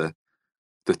 yeah, the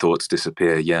thoughts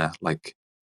disappear, yeah, like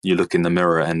you look in the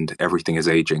mirror and everything is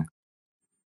aging.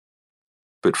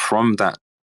 But from that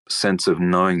sense of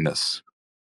knowingness,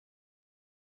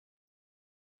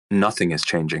 nothing is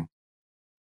changing.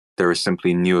 There are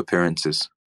simply new appearances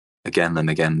again and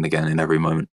again and again in every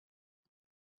moment.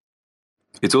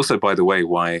 It's also, by the way,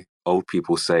 why old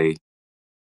people say,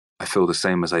 I feel the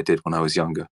same as I did when I was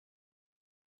younger.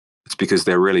 It's because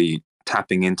they're really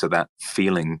tapping into that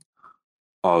feeling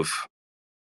of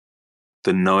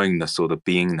the knowingness or the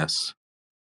beingness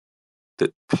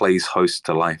that plays host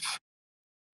to life.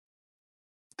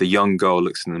 The young girl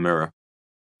looks in the mirror,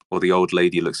 or the old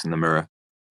lady looks in the mirror,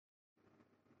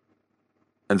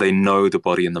 and they know the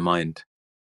body and the mind.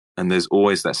 And there's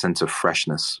always that sense of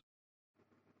freshness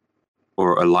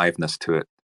or aliveness to it.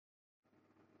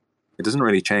 It doesn't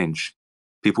really change.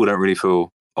 People don't really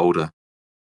feel older.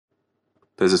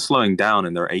 There's a slowing down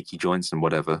in their achy joints and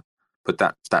whatever, but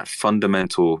that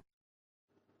fundamental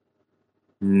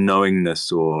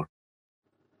knowingness or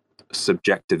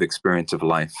subjective experience of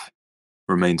life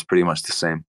remains pretty much the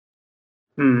same.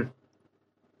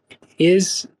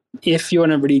 If you're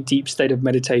in a really deep state of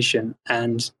meditation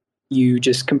and you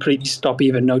just completely stop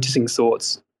even noticing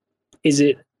thoughts, is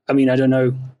it, I mean, I don't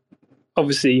know,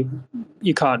 obviously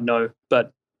you can't know,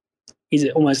 but is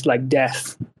it almost like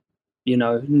death? You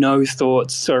know, no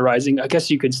thoughts are arising. I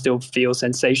guess you could still feel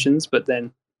sensations, but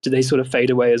then do they sort of fade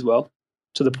away as well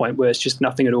to the point where it's just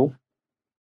nothing at all?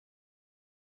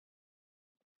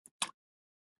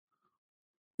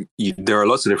 There are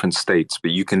lots of different states,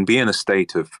 but you can be in a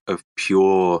state of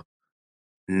pure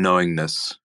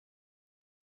knowingness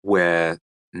where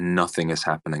nothing is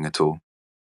happening at all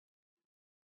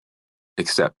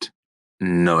except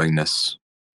knowingness.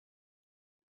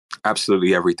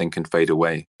 Absolutely everything can fade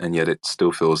away, and yet it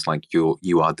still feels like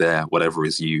you are there. Whatever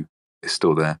is you is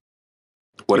still there.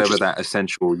 Whatever that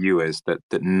essential you is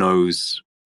that knows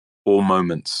all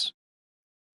moments,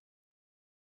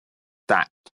 that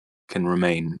can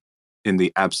remain in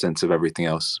the absence of everything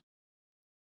else.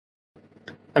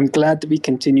 I'm glad that we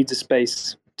continued the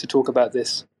space to talk about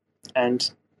this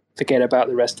and forget about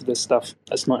the rest of this stuff.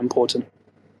 That's not important.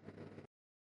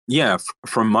 Yeah,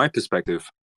 from my perspective,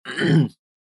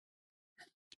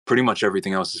 pretty much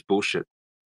everything else is bullshit.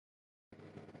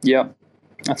 Yeah,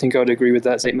 I think I would agree with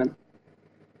that statement.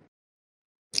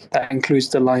 That includes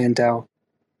the Lion Dao.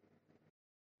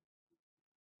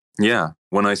 Yeah,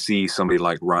 when I see somebody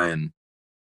like Ryan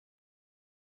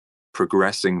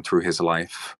progressing through his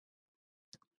life,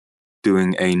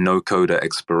 doing a no-coder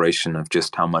exploration of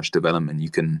just how much development you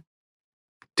can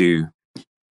do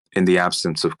in the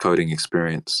absence of coding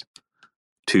experience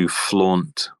to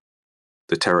flaunt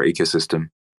the Terra ecosystem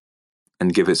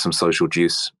and give it some social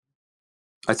juice.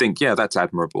 I think, yeah, that's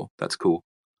admirable. That's cool.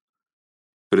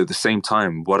 But at the same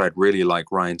time, what I'd really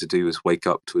like Ryan to do is wake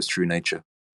up to his true nature.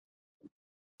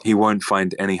 He won't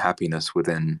find any happiness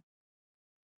within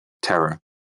Terra,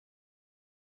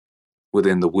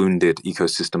 within the wounded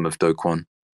ecosystem of Do Kwon.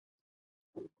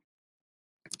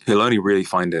 He'll only really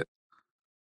find it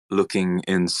looking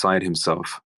inside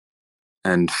himself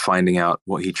and finding out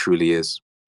what he truly is.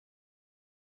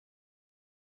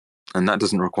 And that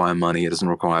doesn't require money. It doesn't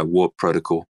require warp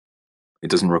protocol. It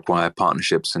doesn't require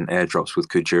partnerships and airdrops with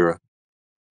Kujira.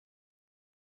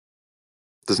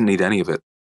 It doesn't need any of it.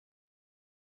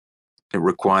 It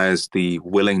requires the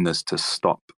willingness to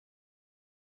stop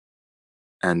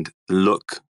and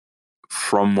look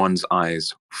from one's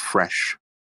eyes fresh,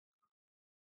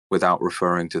 without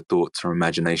referring to thoughts or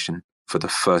imagination, for the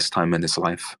first time in his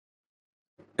life,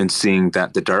 and seeing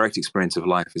that the direct experience of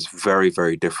life is very,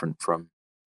 very different from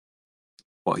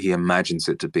what he imagines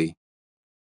it to be.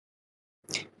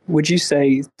 Would you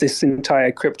say this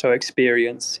entire crypto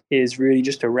experience is really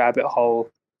just a rabbit hole,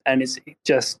 and it's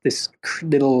just this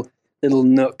little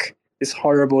nook, this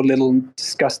horrible little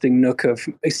disgusting nook of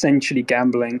essentially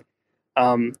gambling,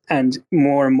 and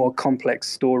more complex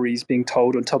stories being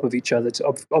told on top of each other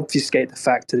to obfuscate the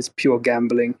fact that it's pure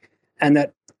gambling, and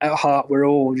that at heart we're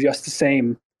all just the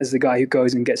same as the guy who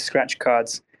goes and gets scratch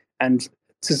cards, and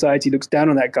society looks down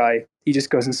on that guy. He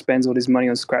just goes and spends all his money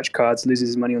on scratch cards, loses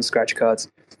his money on scratch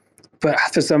cards. But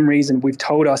for some reason, we've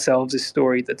told ourselves this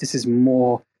story that this is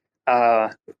more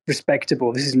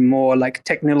respectable. This is more like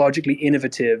technologically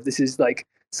innovative. This is like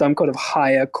some kind of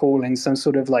higher calling, some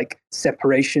sort of like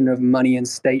separation of money and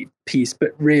state piece.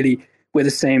 But really, we're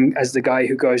the same as the guy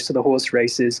who goes to the horse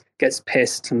races, gets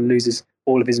pissed and loses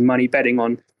all of his money betting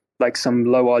on like some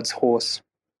low odds horse.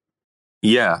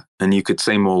 Yeah, and you could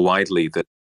say more widely that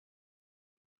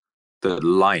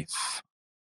life,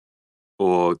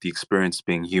 or the experience of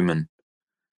being human,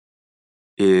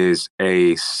 is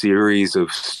a series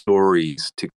of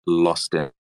stories to get lost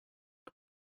in.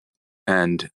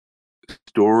 And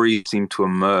stories seem to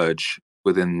emerge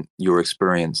within your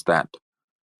experience that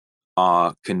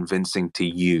are convincing to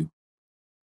you.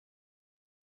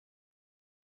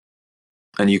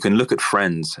 And you can look at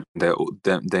friends,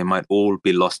 they might all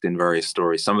be lost in various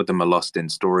stories. Some of them are lost in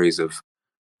stories of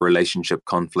relationship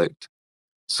conflict.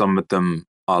 Some of them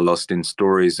are lost in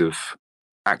stories of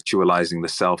actualizing the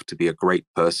self to be a great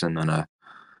person and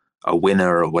a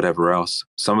winner or whatever else.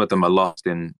 Some of them are lost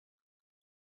in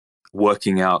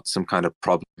working out some kind of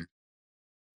problem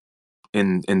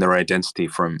in their identity,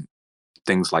 from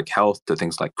things like health to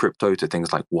things like crypto to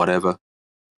things like whatever.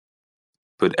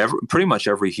 But pretty much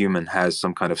every human has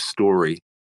some kind of story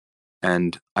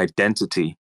and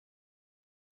identity,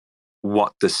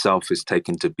 what the self is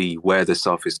taken to be, where the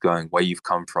self is going, where you've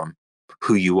come from,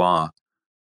 who you are.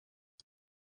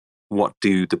 What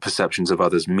do the perceptions of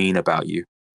others mean about you?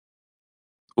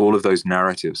 All of those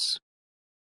narratives.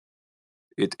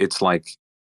 It's like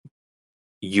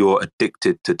you're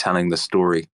addicted to telling the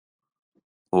story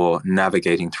or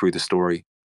navigating through the story.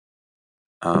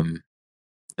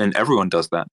 And everyone does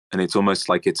that. And it's almost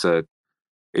like it's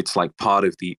like part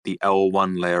of the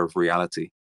L1 layer of reality.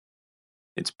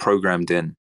 It's programmed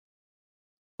in.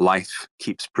 Life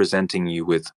keeps presenting you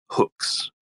with hooks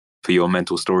for your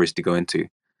mental stories to go into.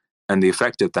 And the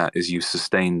effect of that is you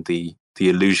sustain the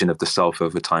illusion of the self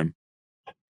over time.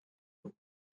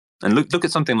 And look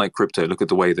at something like crypto. Look at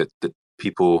the way that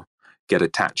people get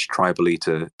attached tribally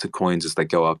to coins as they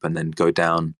go up and then go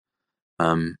down.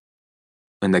 And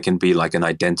there can be like an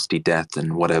identity death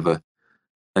and whatever.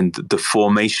 And the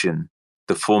formation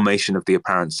of the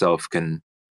apparent self can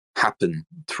happen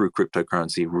through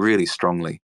cryptocurrency really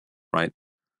strongly, right?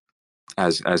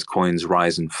 As coins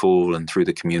rise and fall, and through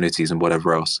the communities and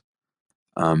whatever else.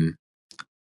 And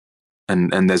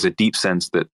there's a deep sense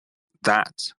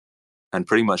that and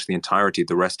pretty much the entirety of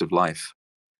the rest of life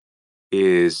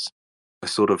is a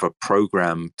sort of a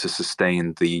program to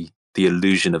sustain the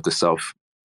illusion of the self.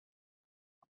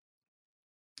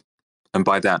 And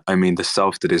by that, I mean the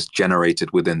self that is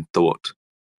generated within thought,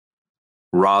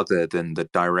 rather than the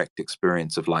direct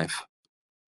experience of life,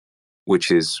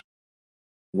 which is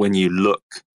when you look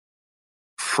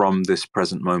from this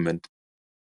present moment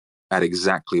at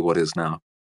exactly what is now.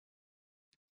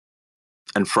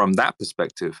 And from that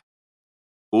perspective,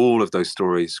 all of those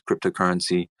stories,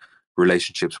 cryptocurrency,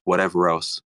 relationships, whatever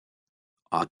else,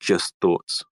 are just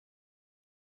thoughts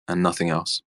and nothing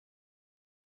else.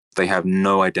 They have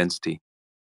no identity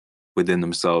within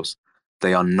themselves.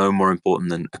 They are no more important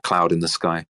than a cloud in the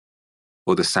sky,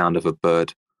 or the sound of a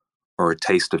bird, or a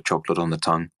taste of chocolate on the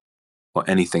tongue, or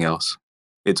anything else.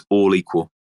 It's all equal.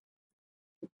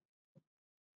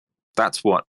 That's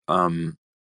what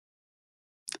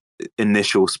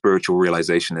initial spiritual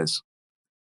realization is.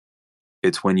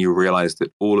 It's when you realize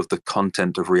that all of the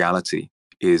content of reality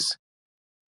is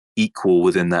equal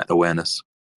within that awareness.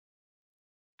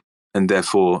 And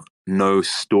therefore, no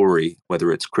story,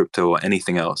 whether it's crypto or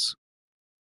anything else,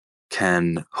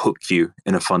 can hook you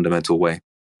in a fundamental way.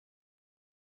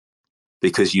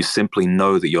 Because you simply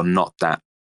know that you're not that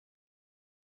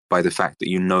by the fact that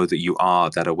you know that you are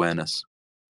that awareness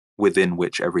within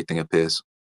which everything appears.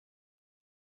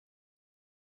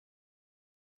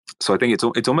 So I think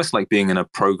it's almost like being in a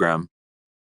program,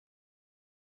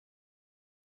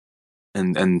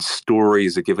 and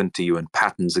stories are given to you, and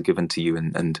patterns are given to you,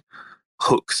 and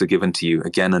hooks are given to you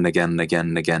again and again and again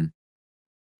and again.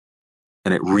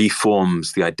 And it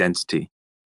reforms the identity,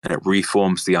 and it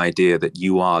reforms the idea that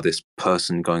you are this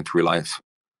person going through life.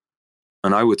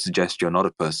 And I would suggest you're not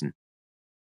a person.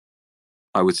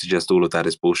 I would suggest all of that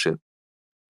is bullshit.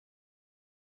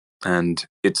 And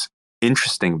it's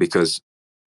interesting because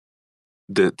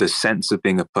the sense of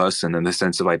being a person and the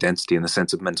sense of identity and the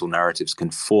sense of mental narratives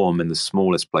can form in the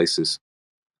smallest places.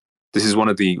 This is one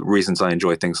of the reasons I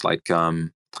enjoy things like,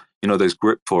 those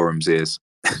grip forums is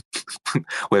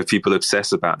where people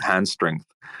obsess about hand strength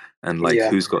and like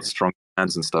who's got strong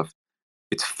hands and stuff.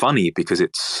 It's funny because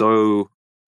it's so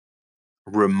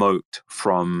remote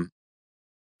from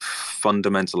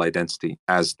fundamental identity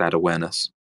as that awareness.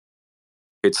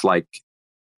 It's like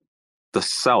the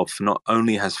self not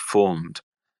only has formed,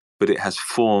 but it has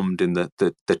formed in the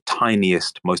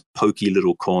tiniest, most pokey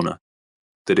little corner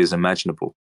that is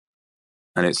imaginable.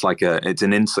 And it's like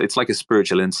it's like a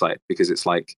spiritual insight, because it's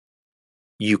like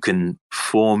you can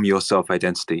form your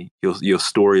self-identity, your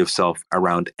story of self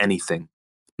around anything,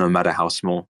 no matter how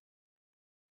small.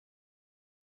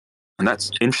 And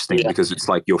that's interesting because it's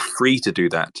like you're free to do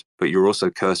that, but you're also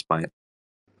cursed by it.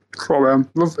 Sorry,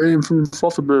 love eating from the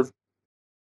saucer bird.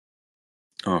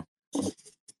 Oh.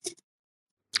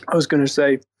 I was going to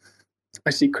say,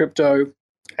 I see crypto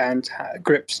and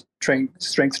grips,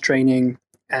 strength training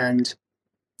and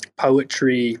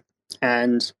poetry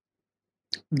and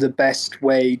the best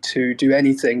way to do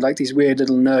anything, like these weird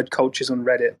little nerd cultures on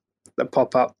Reddit that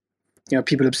pop up.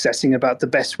 People obsessing about the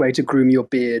best way to groom your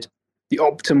beard, the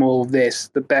optimal this,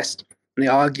 the best, and they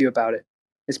argue about it.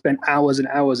 They spend hours and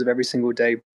hours of every single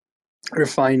day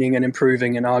refining and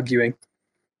improving and arguing.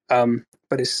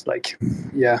 But it's like,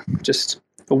 just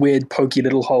a weird pokey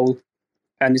little hole.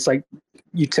 And it's like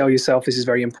you tell yourself this is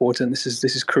very important, this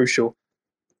is crucial,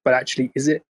 but actually, is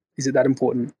it that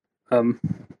important?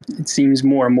 It seems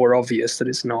more and more obvious that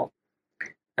it's not.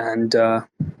 And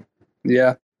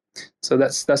so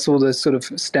that's all the sort of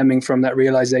stemming from that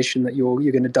realization that you're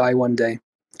going to die one day.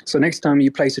 So next time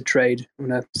you place a trade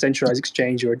on a centralized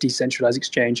exchange or a decentralized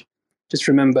exchange, just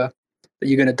remember that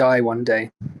you're going to die one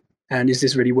day. And is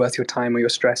this really worth your time or your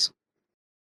stress?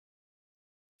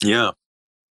 Yeah.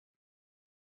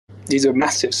 These are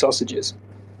massive sausages.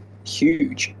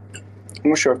 Huge.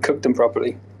 I'm not sure I've cooked them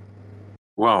properly.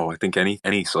 Wow, I think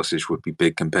any sausage would be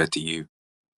big compared to you.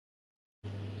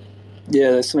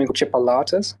 Yeah, there's something called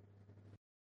chipolatas.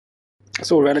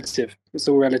 It's all relative.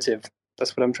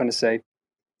 That's what I'm trying to say.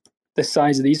 The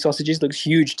size of these sausages looks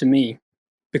huge to me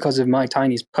because of my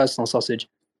tiny personal sausage.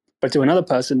 But to another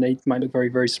person, they might look very,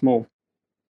 very small.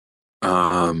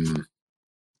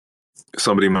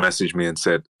 Somebody messaged me and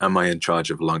said, am I in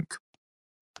charge of Lunk?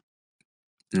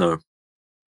 No.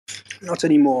 Not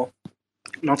anymore.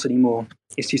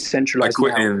 It's decentralized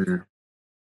now.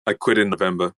 I quit in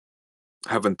November.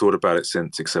 Haven't thought about it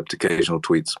since, except occasional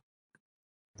tweets.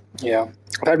 Yeah.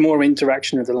 I've had more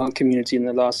interaction with the Lunk community in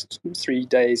the last 3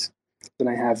 days than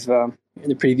I have in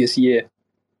the previous year.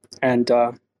 And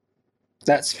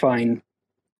that's fine.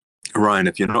 Ryan,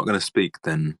 if you're not going to speak,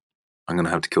 then I'm going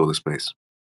to have to kill the space.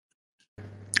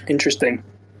 Interesting.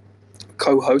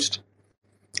 Co-host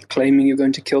claiming you're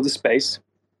going to kill the space.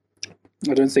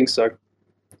 I don't think so.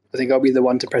 I think I'll be the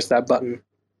one to press that button.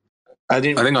 I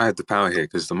think I had the power here,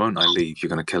 because the moment I leave, you're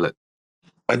going to kill it.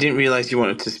 I didn't realize you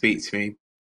wanted to speak to me,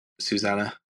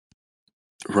 Susanna.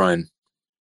 Ryan.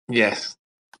 Yes.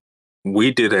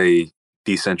 We did a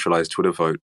decentralized Twitter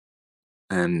vote,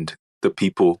 and the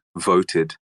people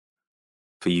voted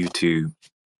for you to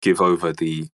give over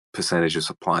the percentage of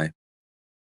supply,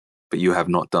 but you have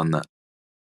not done that.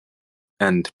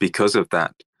 And because of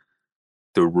that,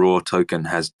 the raw token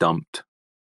has dumped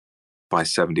by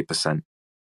 70%.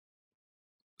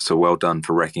 So well done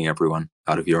for wrecking everyone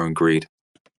out of your own greed.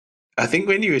 I think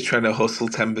when you were trying to hustle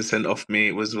 10% off me,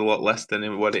 it was a lot less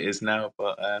than what it is now.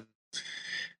 But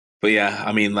yeah,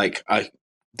 I mean,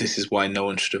 this is why no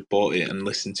one should have bought it and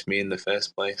listened to me in the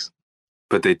first place.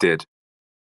 But they did.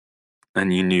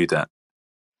 And you knew that.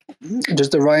 Does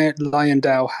the Lion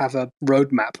DAO have a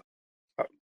roadmap?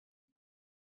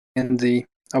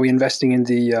 Are we investing in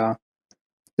the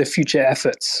future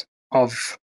efforts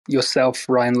of yourself,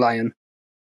 Ryan Lyon?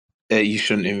 You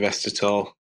shouldn't invest at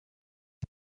all.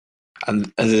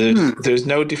 And there's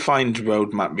no defined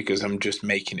roadmap because I'm just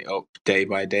making it up day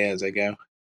by day as I go.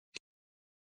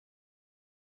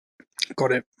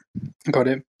 Got it.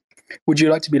 Would you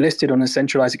like to be listed on a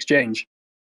centralized exchange?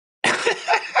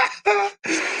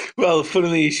 Well,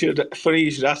 funny you should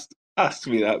ask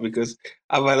me that, because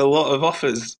I've had a lot of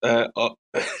offers to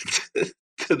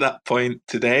that point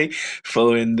today,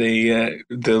 following the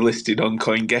listing on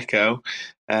CoinGecko.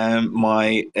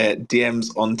 My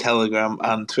DMs on Telegram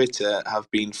and Twitter have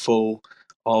been full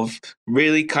of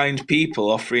really kind people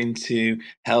offering to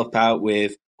help out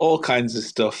with all kinds of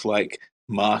stuff like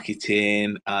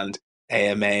marketing and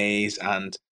AMAs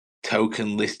and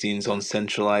token listings on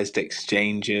centralized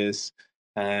exchanges.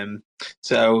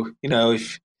 So,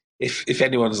 if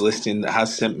anyone's listening that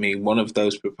has sent me one of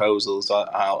those proposals,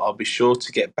 I'll be sure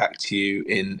to get back to you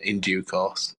in due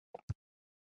course.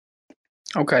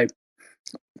 Okay.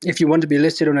 If you want to be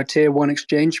listed on a tier 1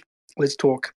 exchange, let's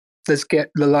talk. Let's get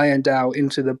the Lion DAO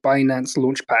into the Binance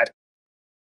Launchpad.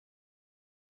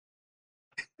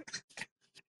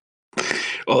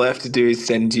 All I have to do is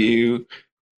send you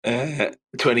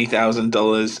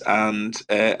 $20,000 and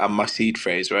my seed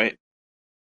phrase, right?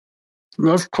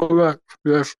 That's correct.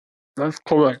 Yes, that's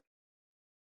correct.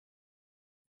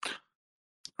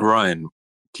 Ryan,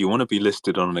 do you want to be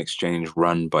listed on an exchange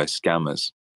run by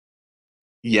scammers?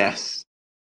 Yes.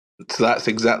 So that's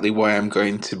exactly why I'm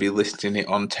going to be listing it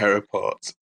on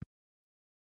Terraport.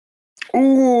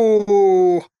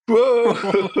 Ooh!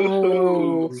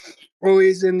 Whoa! Oh,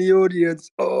 he's in the audience.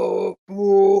 Oh!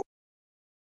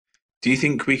 Do you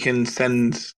think we can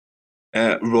send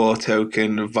raw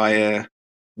token via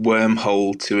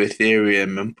wormhole to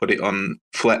Ethereum and put it on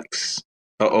Flex?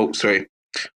 On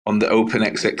the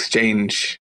OpenX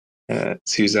exchange,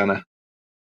 Susanna?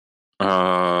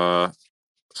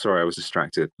 Sorry, I was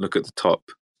distracted. Look at the top.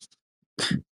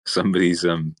 Somebody's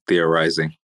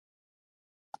theorizing.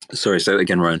 Sorry, say that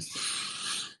again, Ryan.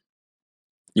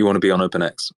 You want to be on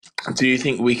OpenX? Do you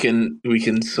think we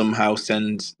can somehow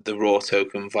send the raw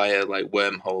token via like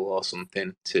wormhole or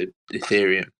something to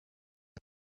Ethereum?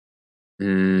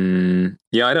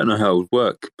 Yeah, I don't know how it would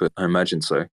work, but I imagine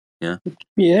so. Yeah.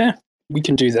 Yeah, we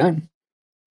can do that.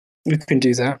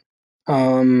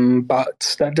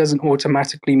 But that doesn't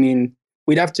automatically mean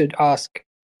we'd have to ask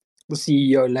the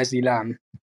CEO, Leslie Lam.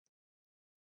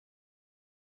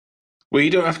 Well, you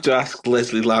don't have to ask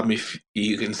Leslie Lam if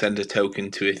you can send a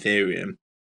token to Ethereum,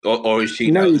 or is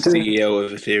she No, not you the don't. CEO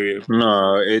of Ethereum?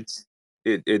 No,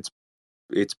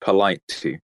 it's polite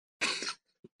to.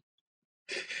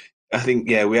 I think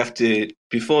we have to,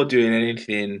 before doing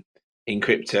anything in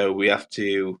crypto, we have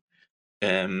to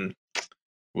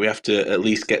at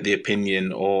least get the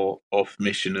opinion or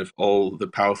permission of all the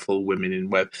powerful women in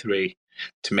Web3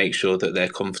 to make sure that they're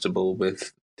comfortable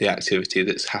with the activity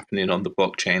that's happening on the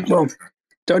blockchain. Well,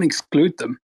 don't exclude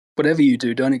them. Whatever you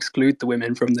do, don't exclude the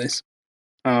women from this.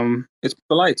 It's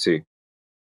polite to.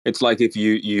 It's like if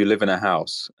you live in a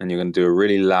house and you're going to do a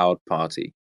really loud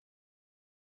party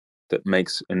that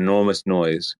makes enormous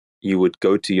noise, you would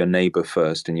go to your neighbor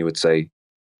first and you would say,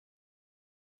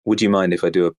 would you mind if I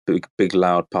do a big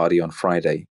loud party on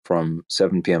Friday from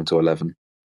 7 p.m. to 11?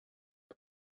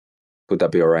 Would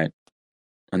that be all right?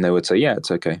 And they would say, yeah,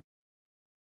 it's okay.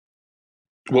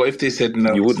 What if they said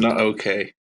no, it's not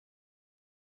okay?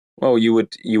 Well, you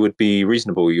would be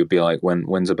reasonable. You'd be like,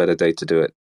 when's a better day to do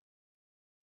it?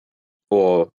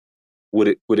 Or would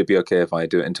it be okay if I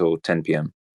do it until 10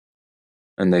 p.m.?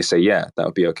 And they say, yeah, that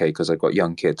would be okay because I've got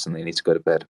young kids and they need to go to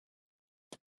bed.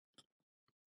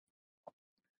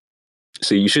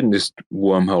 So you shouldn't just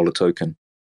wormhole a token.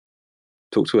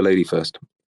 Talk to a lady first.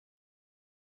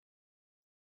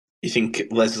 You think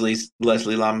Leslie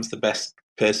Lam's the best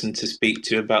person to speak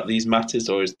to about these matters,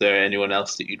 or is there anyone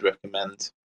else that you'd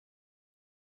recommend?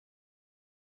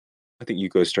 I think you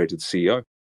go straight to the CEO.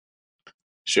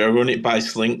 Should I run it by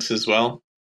Slinks as well?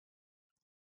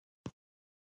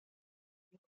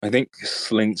 I think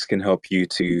Slinks can help you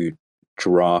to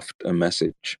draft a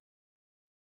message.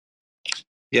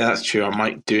 Yeah, that's true. I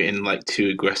might do it in like too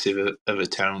aggressive of a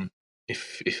tone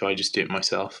if I just do it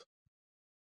myself.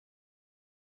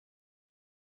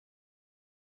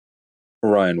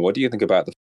 Ryan, what do you think about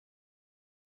the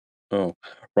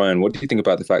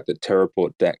fact that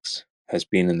Terraport Dex has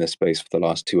been in this space for the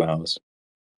last 2 hours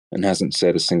and hasn't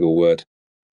said a single word?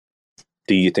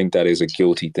 Do you think that is a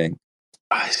guilty thing?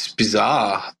 It's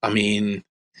bizarre. I mean,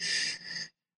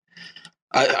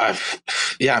 I'm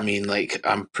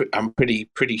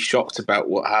pretty shocked about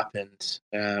what happened.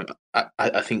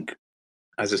 I think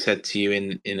as I said to you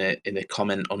in a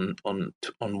comment on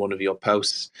one of your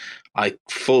posts, I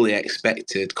fully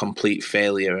expected complete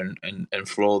failure and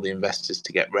for all the investors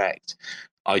to get wrecked.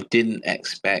 I didn't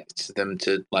expect them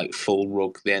to like full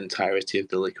rug the entirety of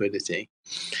the liquidity.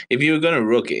 If you were going to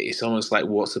rug it, it's almost like,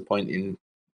 what's the point in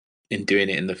doing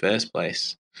it in the first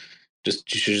place? You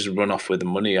should just run off with the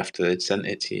money after they'd sent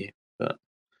it to you. But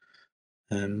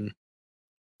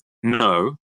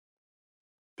no,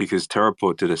 because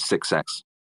Terraport did a 6x.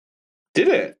 Did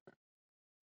it?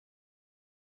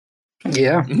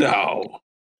 Yeah. No.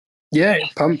 Yeah,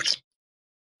 it pumped.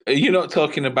 You're not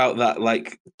talking about that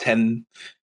like $10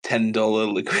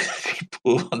 liquidity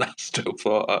pool on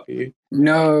Astroport, are you?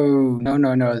 No.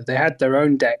 They had their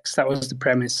own decks. That was the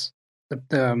premise.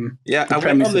 Yeah, I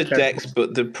went on the decks,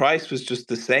 but the price was just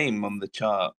the same on the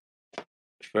chart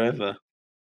forever.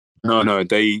 No,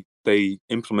 they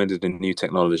implemented a new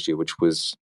technology, which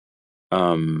was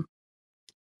time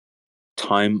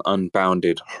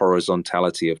unbounded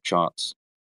horizontality of charts,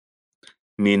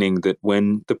 meaning that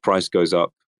when the price goes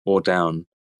up or down,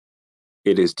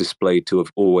 it is displayed to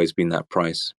have always been that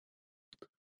price.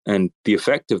 And the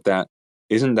effect of that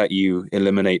isn't that you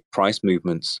eliminate price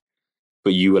movements,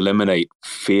 but you eliminate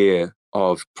fear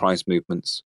of price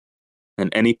movements and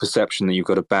any perception that you've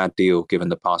got a bad deal given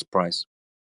the past price.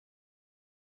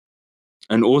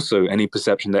 And also any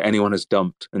perception that anyone has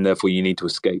dumped and therefore you need to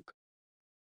escape.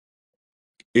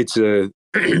 It's an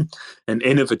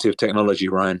innovative technology,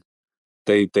 Ryan.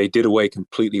 They did away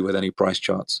completely with any price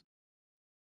charts.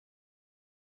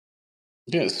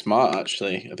 Yeah, it's smart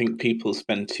actually. I think people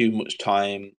spend too much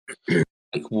time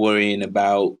like worrying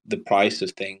about the price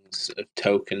of things, of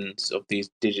tokens, of these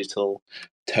digital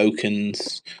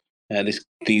tokens,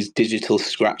 these digital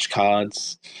scratch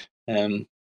cards.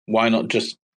 Why not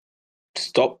just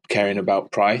stop caring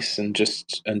about price and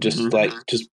just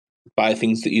buy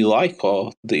things that you like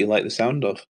or that you like the sound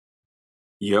of?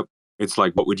 Yep. It's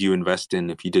like, what would you invest in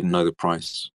if you didn't know the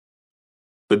price?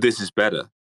 But this is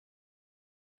better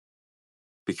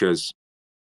because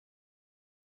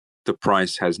the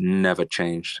price has never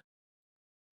changed.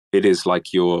 It is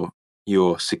like your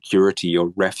security,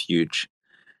 your refuge.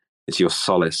 It's your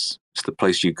solace. It's the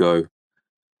place you go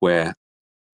where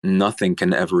nothing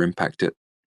can ever impact it.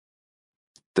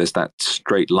 There's that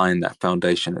straight line, that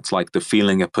foundation. It's like the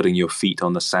feeling of putting your feet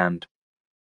on the sand.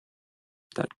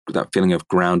 That feeling of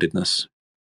groundedness.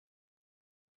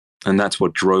 And that's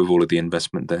what drove all of the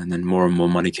investment there. And then more and more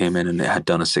money came in and it had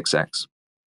done a 6x.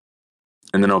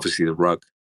 And then obviously the rug.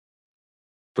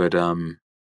 But I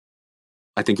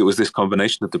think it was this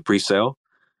combination of the pre-sale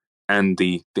and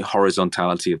the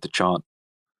horizontality of the chart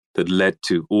that led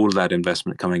to all that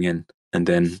investment coming in and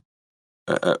then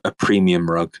a premium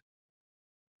rug.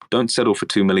 Don't settle for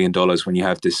 $2 million when you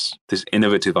have this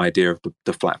innovative idea of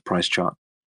the flat price chart.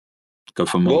 Go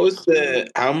for more. What was the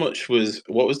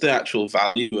actual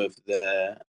value of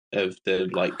the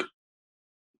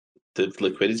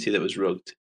liquidity that was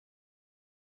rugged?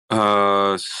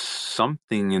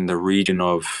 Something in the region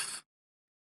of...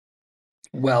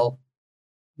 Well,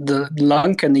 the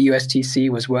LUNC and the USTC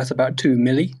was worth about 2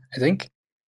 milli, I think.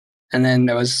 And then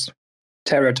there was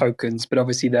Terra tokens, but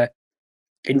obviously they're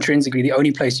intrinsically the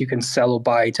only place you can sell or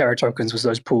buy Terra tokens was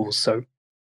those pools. So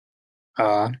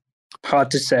hard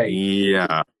to say.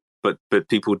 Yeah, but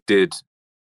people did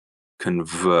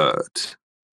convert.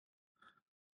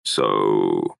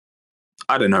 So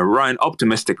I don't know, Ryan,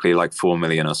 optimistically like 4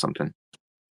 million or something.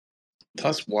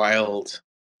 That's wild.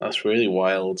 That's really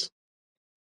wild.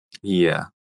 Yeah.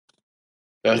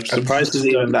 I'm surprised there's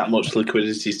even that much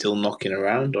liquidity still knocking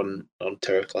around on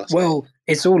Terra Classic. Well,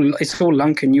 it's all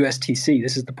LUNC and USTC.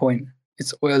 This is the point.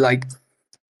 It's like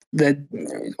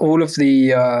all of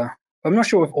the I'm not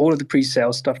sure if all of the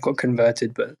pre-sale stuff got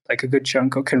converted, but like a good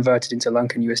chunk got converted into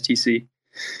LUNC and USTC.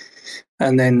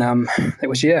 And then it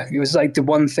was like the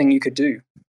one thing you could do.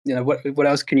 You know, what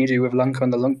else can you do with LUNC on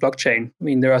the LUNC blockchain? I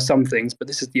mean, there are some things, but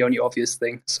this is the only obvious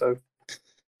thing. So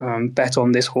bet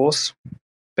on this horse,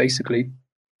 basically,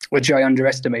 which I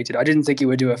underestimated. I didn't think he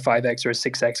would do a 5x or a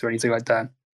 6x or anything like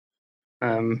that.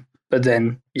 But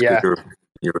then, yeah.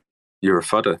 You're a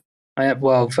fudder.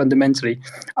 Fundamentally.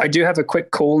 I do have a quick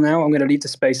call now. I'm going to leave the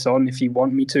space on if you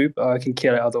want me to, but I can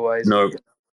kill it otherwise. No,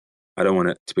 I don't want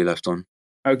it to be left on.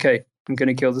 Okay, I'm going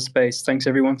to kill the space. Thanks,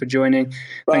 everyone, for joining.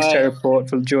 Bye. Thanks, Terraport,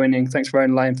 for joining. Thanks,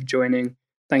 Ryan Lyon, for joining.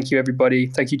 Thank you, everybody.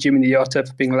 Thank you, Jimmy the Otter,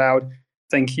 for being loud.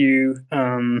 Thank you,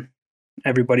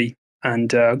 everybody, and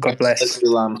God bless.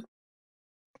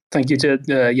 Thank you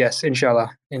to, yes,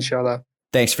 inshallah.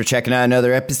 Thanks for checking out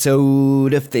another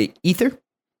episode of The Ether.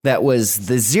 That was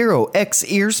the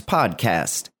 0xEars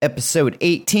podcast, episode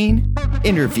 18,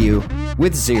 interview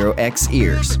with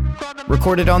 0xEars.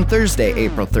 Recorded on Thursday,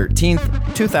 April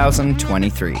 13th,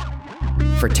 2023.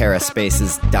 For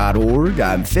TerraSpaces.org,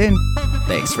 I'm Finn.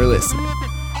 Thanks for listening.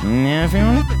 Now, if you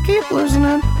want to keep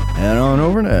listening, head on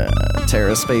over to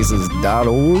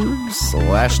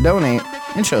TerraSpaces.org/donate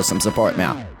and show some support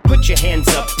now. Put your hands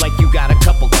up like you got a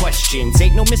couple questions.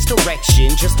 Ain't no misdirection,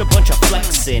 just a bunch of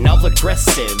flexing. All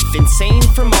aggressive, insane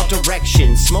from all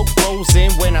directions. Smoke rolls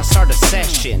in when I start a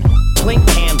session. Blank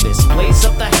canvas, blaze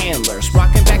up the handlers.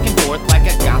 Rocking back and forth like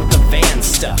I got the van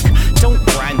stuck. Don't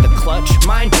grind the clutch,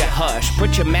 mind your hush.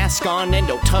 Put your mask on and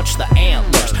don't touch the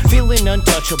antlers. Feeling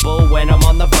untouchable when I'm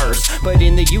on the verse. But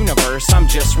in the universe, I'm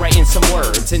just writing some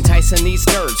words. Enticing these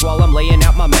nerds while I'm laying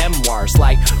out my memoirs.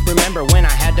 Like, remember when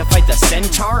I had to fight the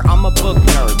centaur? I'm a book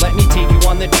nerd, let me take you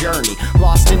on the journey.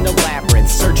 Lost in the labyrinth,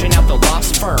 searching out the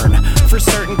lost fern. For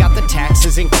certain, got the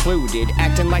taxes included.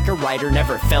 Acting like a writer,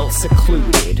 never felt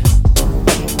secluded.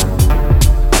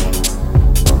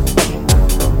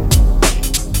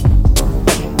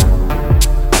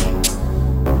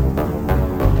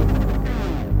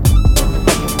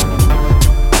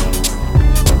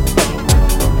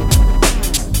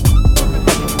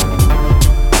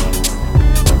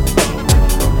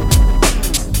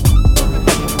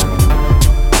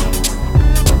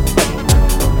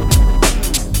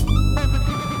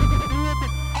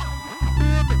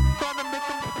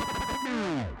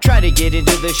 Try to get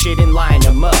into the shit and line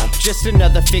them up. Just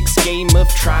another fixed game of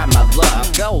try my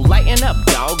luck. Go, lighten up,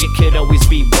 dog, it could always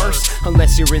be worse.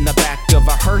 Unless you're in the back of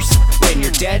a hearse, then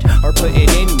you're dead or putting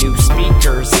in new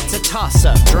speakers. It's a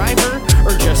toss-up, driver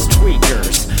or just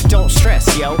tweakers. Don't stress,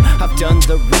 yo, I've done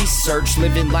the research.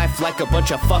 Living life like a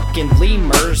bunch of fucking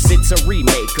lemurs. It's a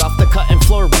remake, off the cutting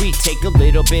floor we take a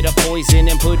little bit of poison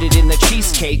and put it in the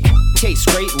cheesecake. Tastes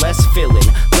great, less filling,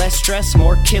 less stress,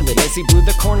 more killing. As he blew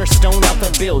the cornerstone out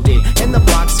the building and the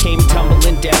blocks came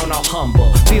tumbling down all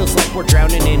humble. Feels like we're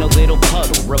drowning in a little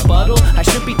puddle. Rebuttal, I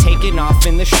should be taking off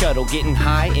in the shuttle, getting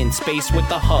high in space with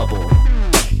the Hubble.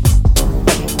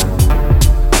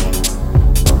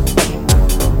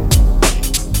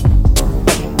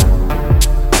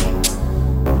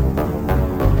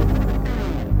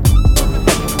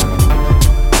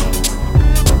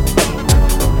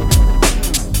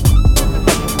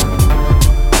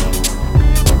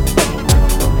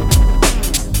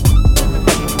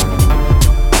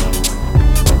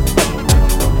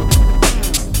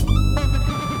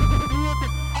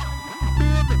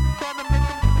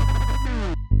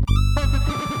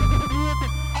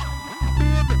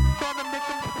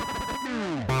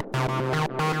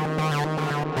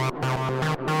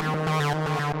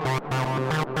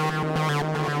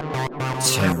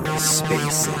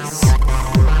 TerraSpaces.